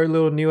 We are a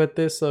little new at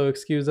this, so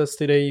excuse us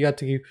today. You got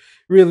to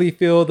really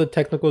feel the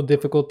technical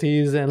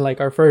difficulties and like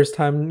our first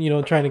time,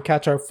 trying to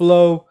catch our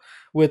flow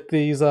with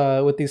these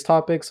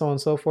topics, so on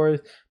and so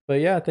forth. But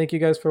yeah, thank you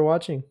guys for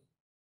watching.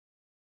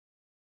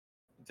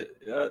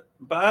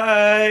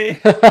 Bye.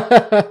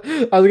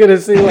 I was gonna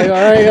say like,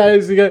 all right,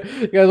 guys, you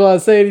guys want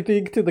to say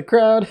anything to the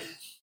crowd?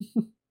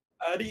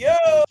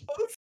 Adios.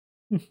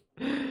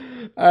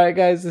 All right,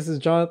 guys, this is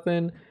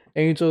Jonathan,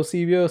 Angel,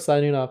 Sebio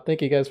signing off.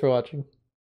 Thank you guys for watching.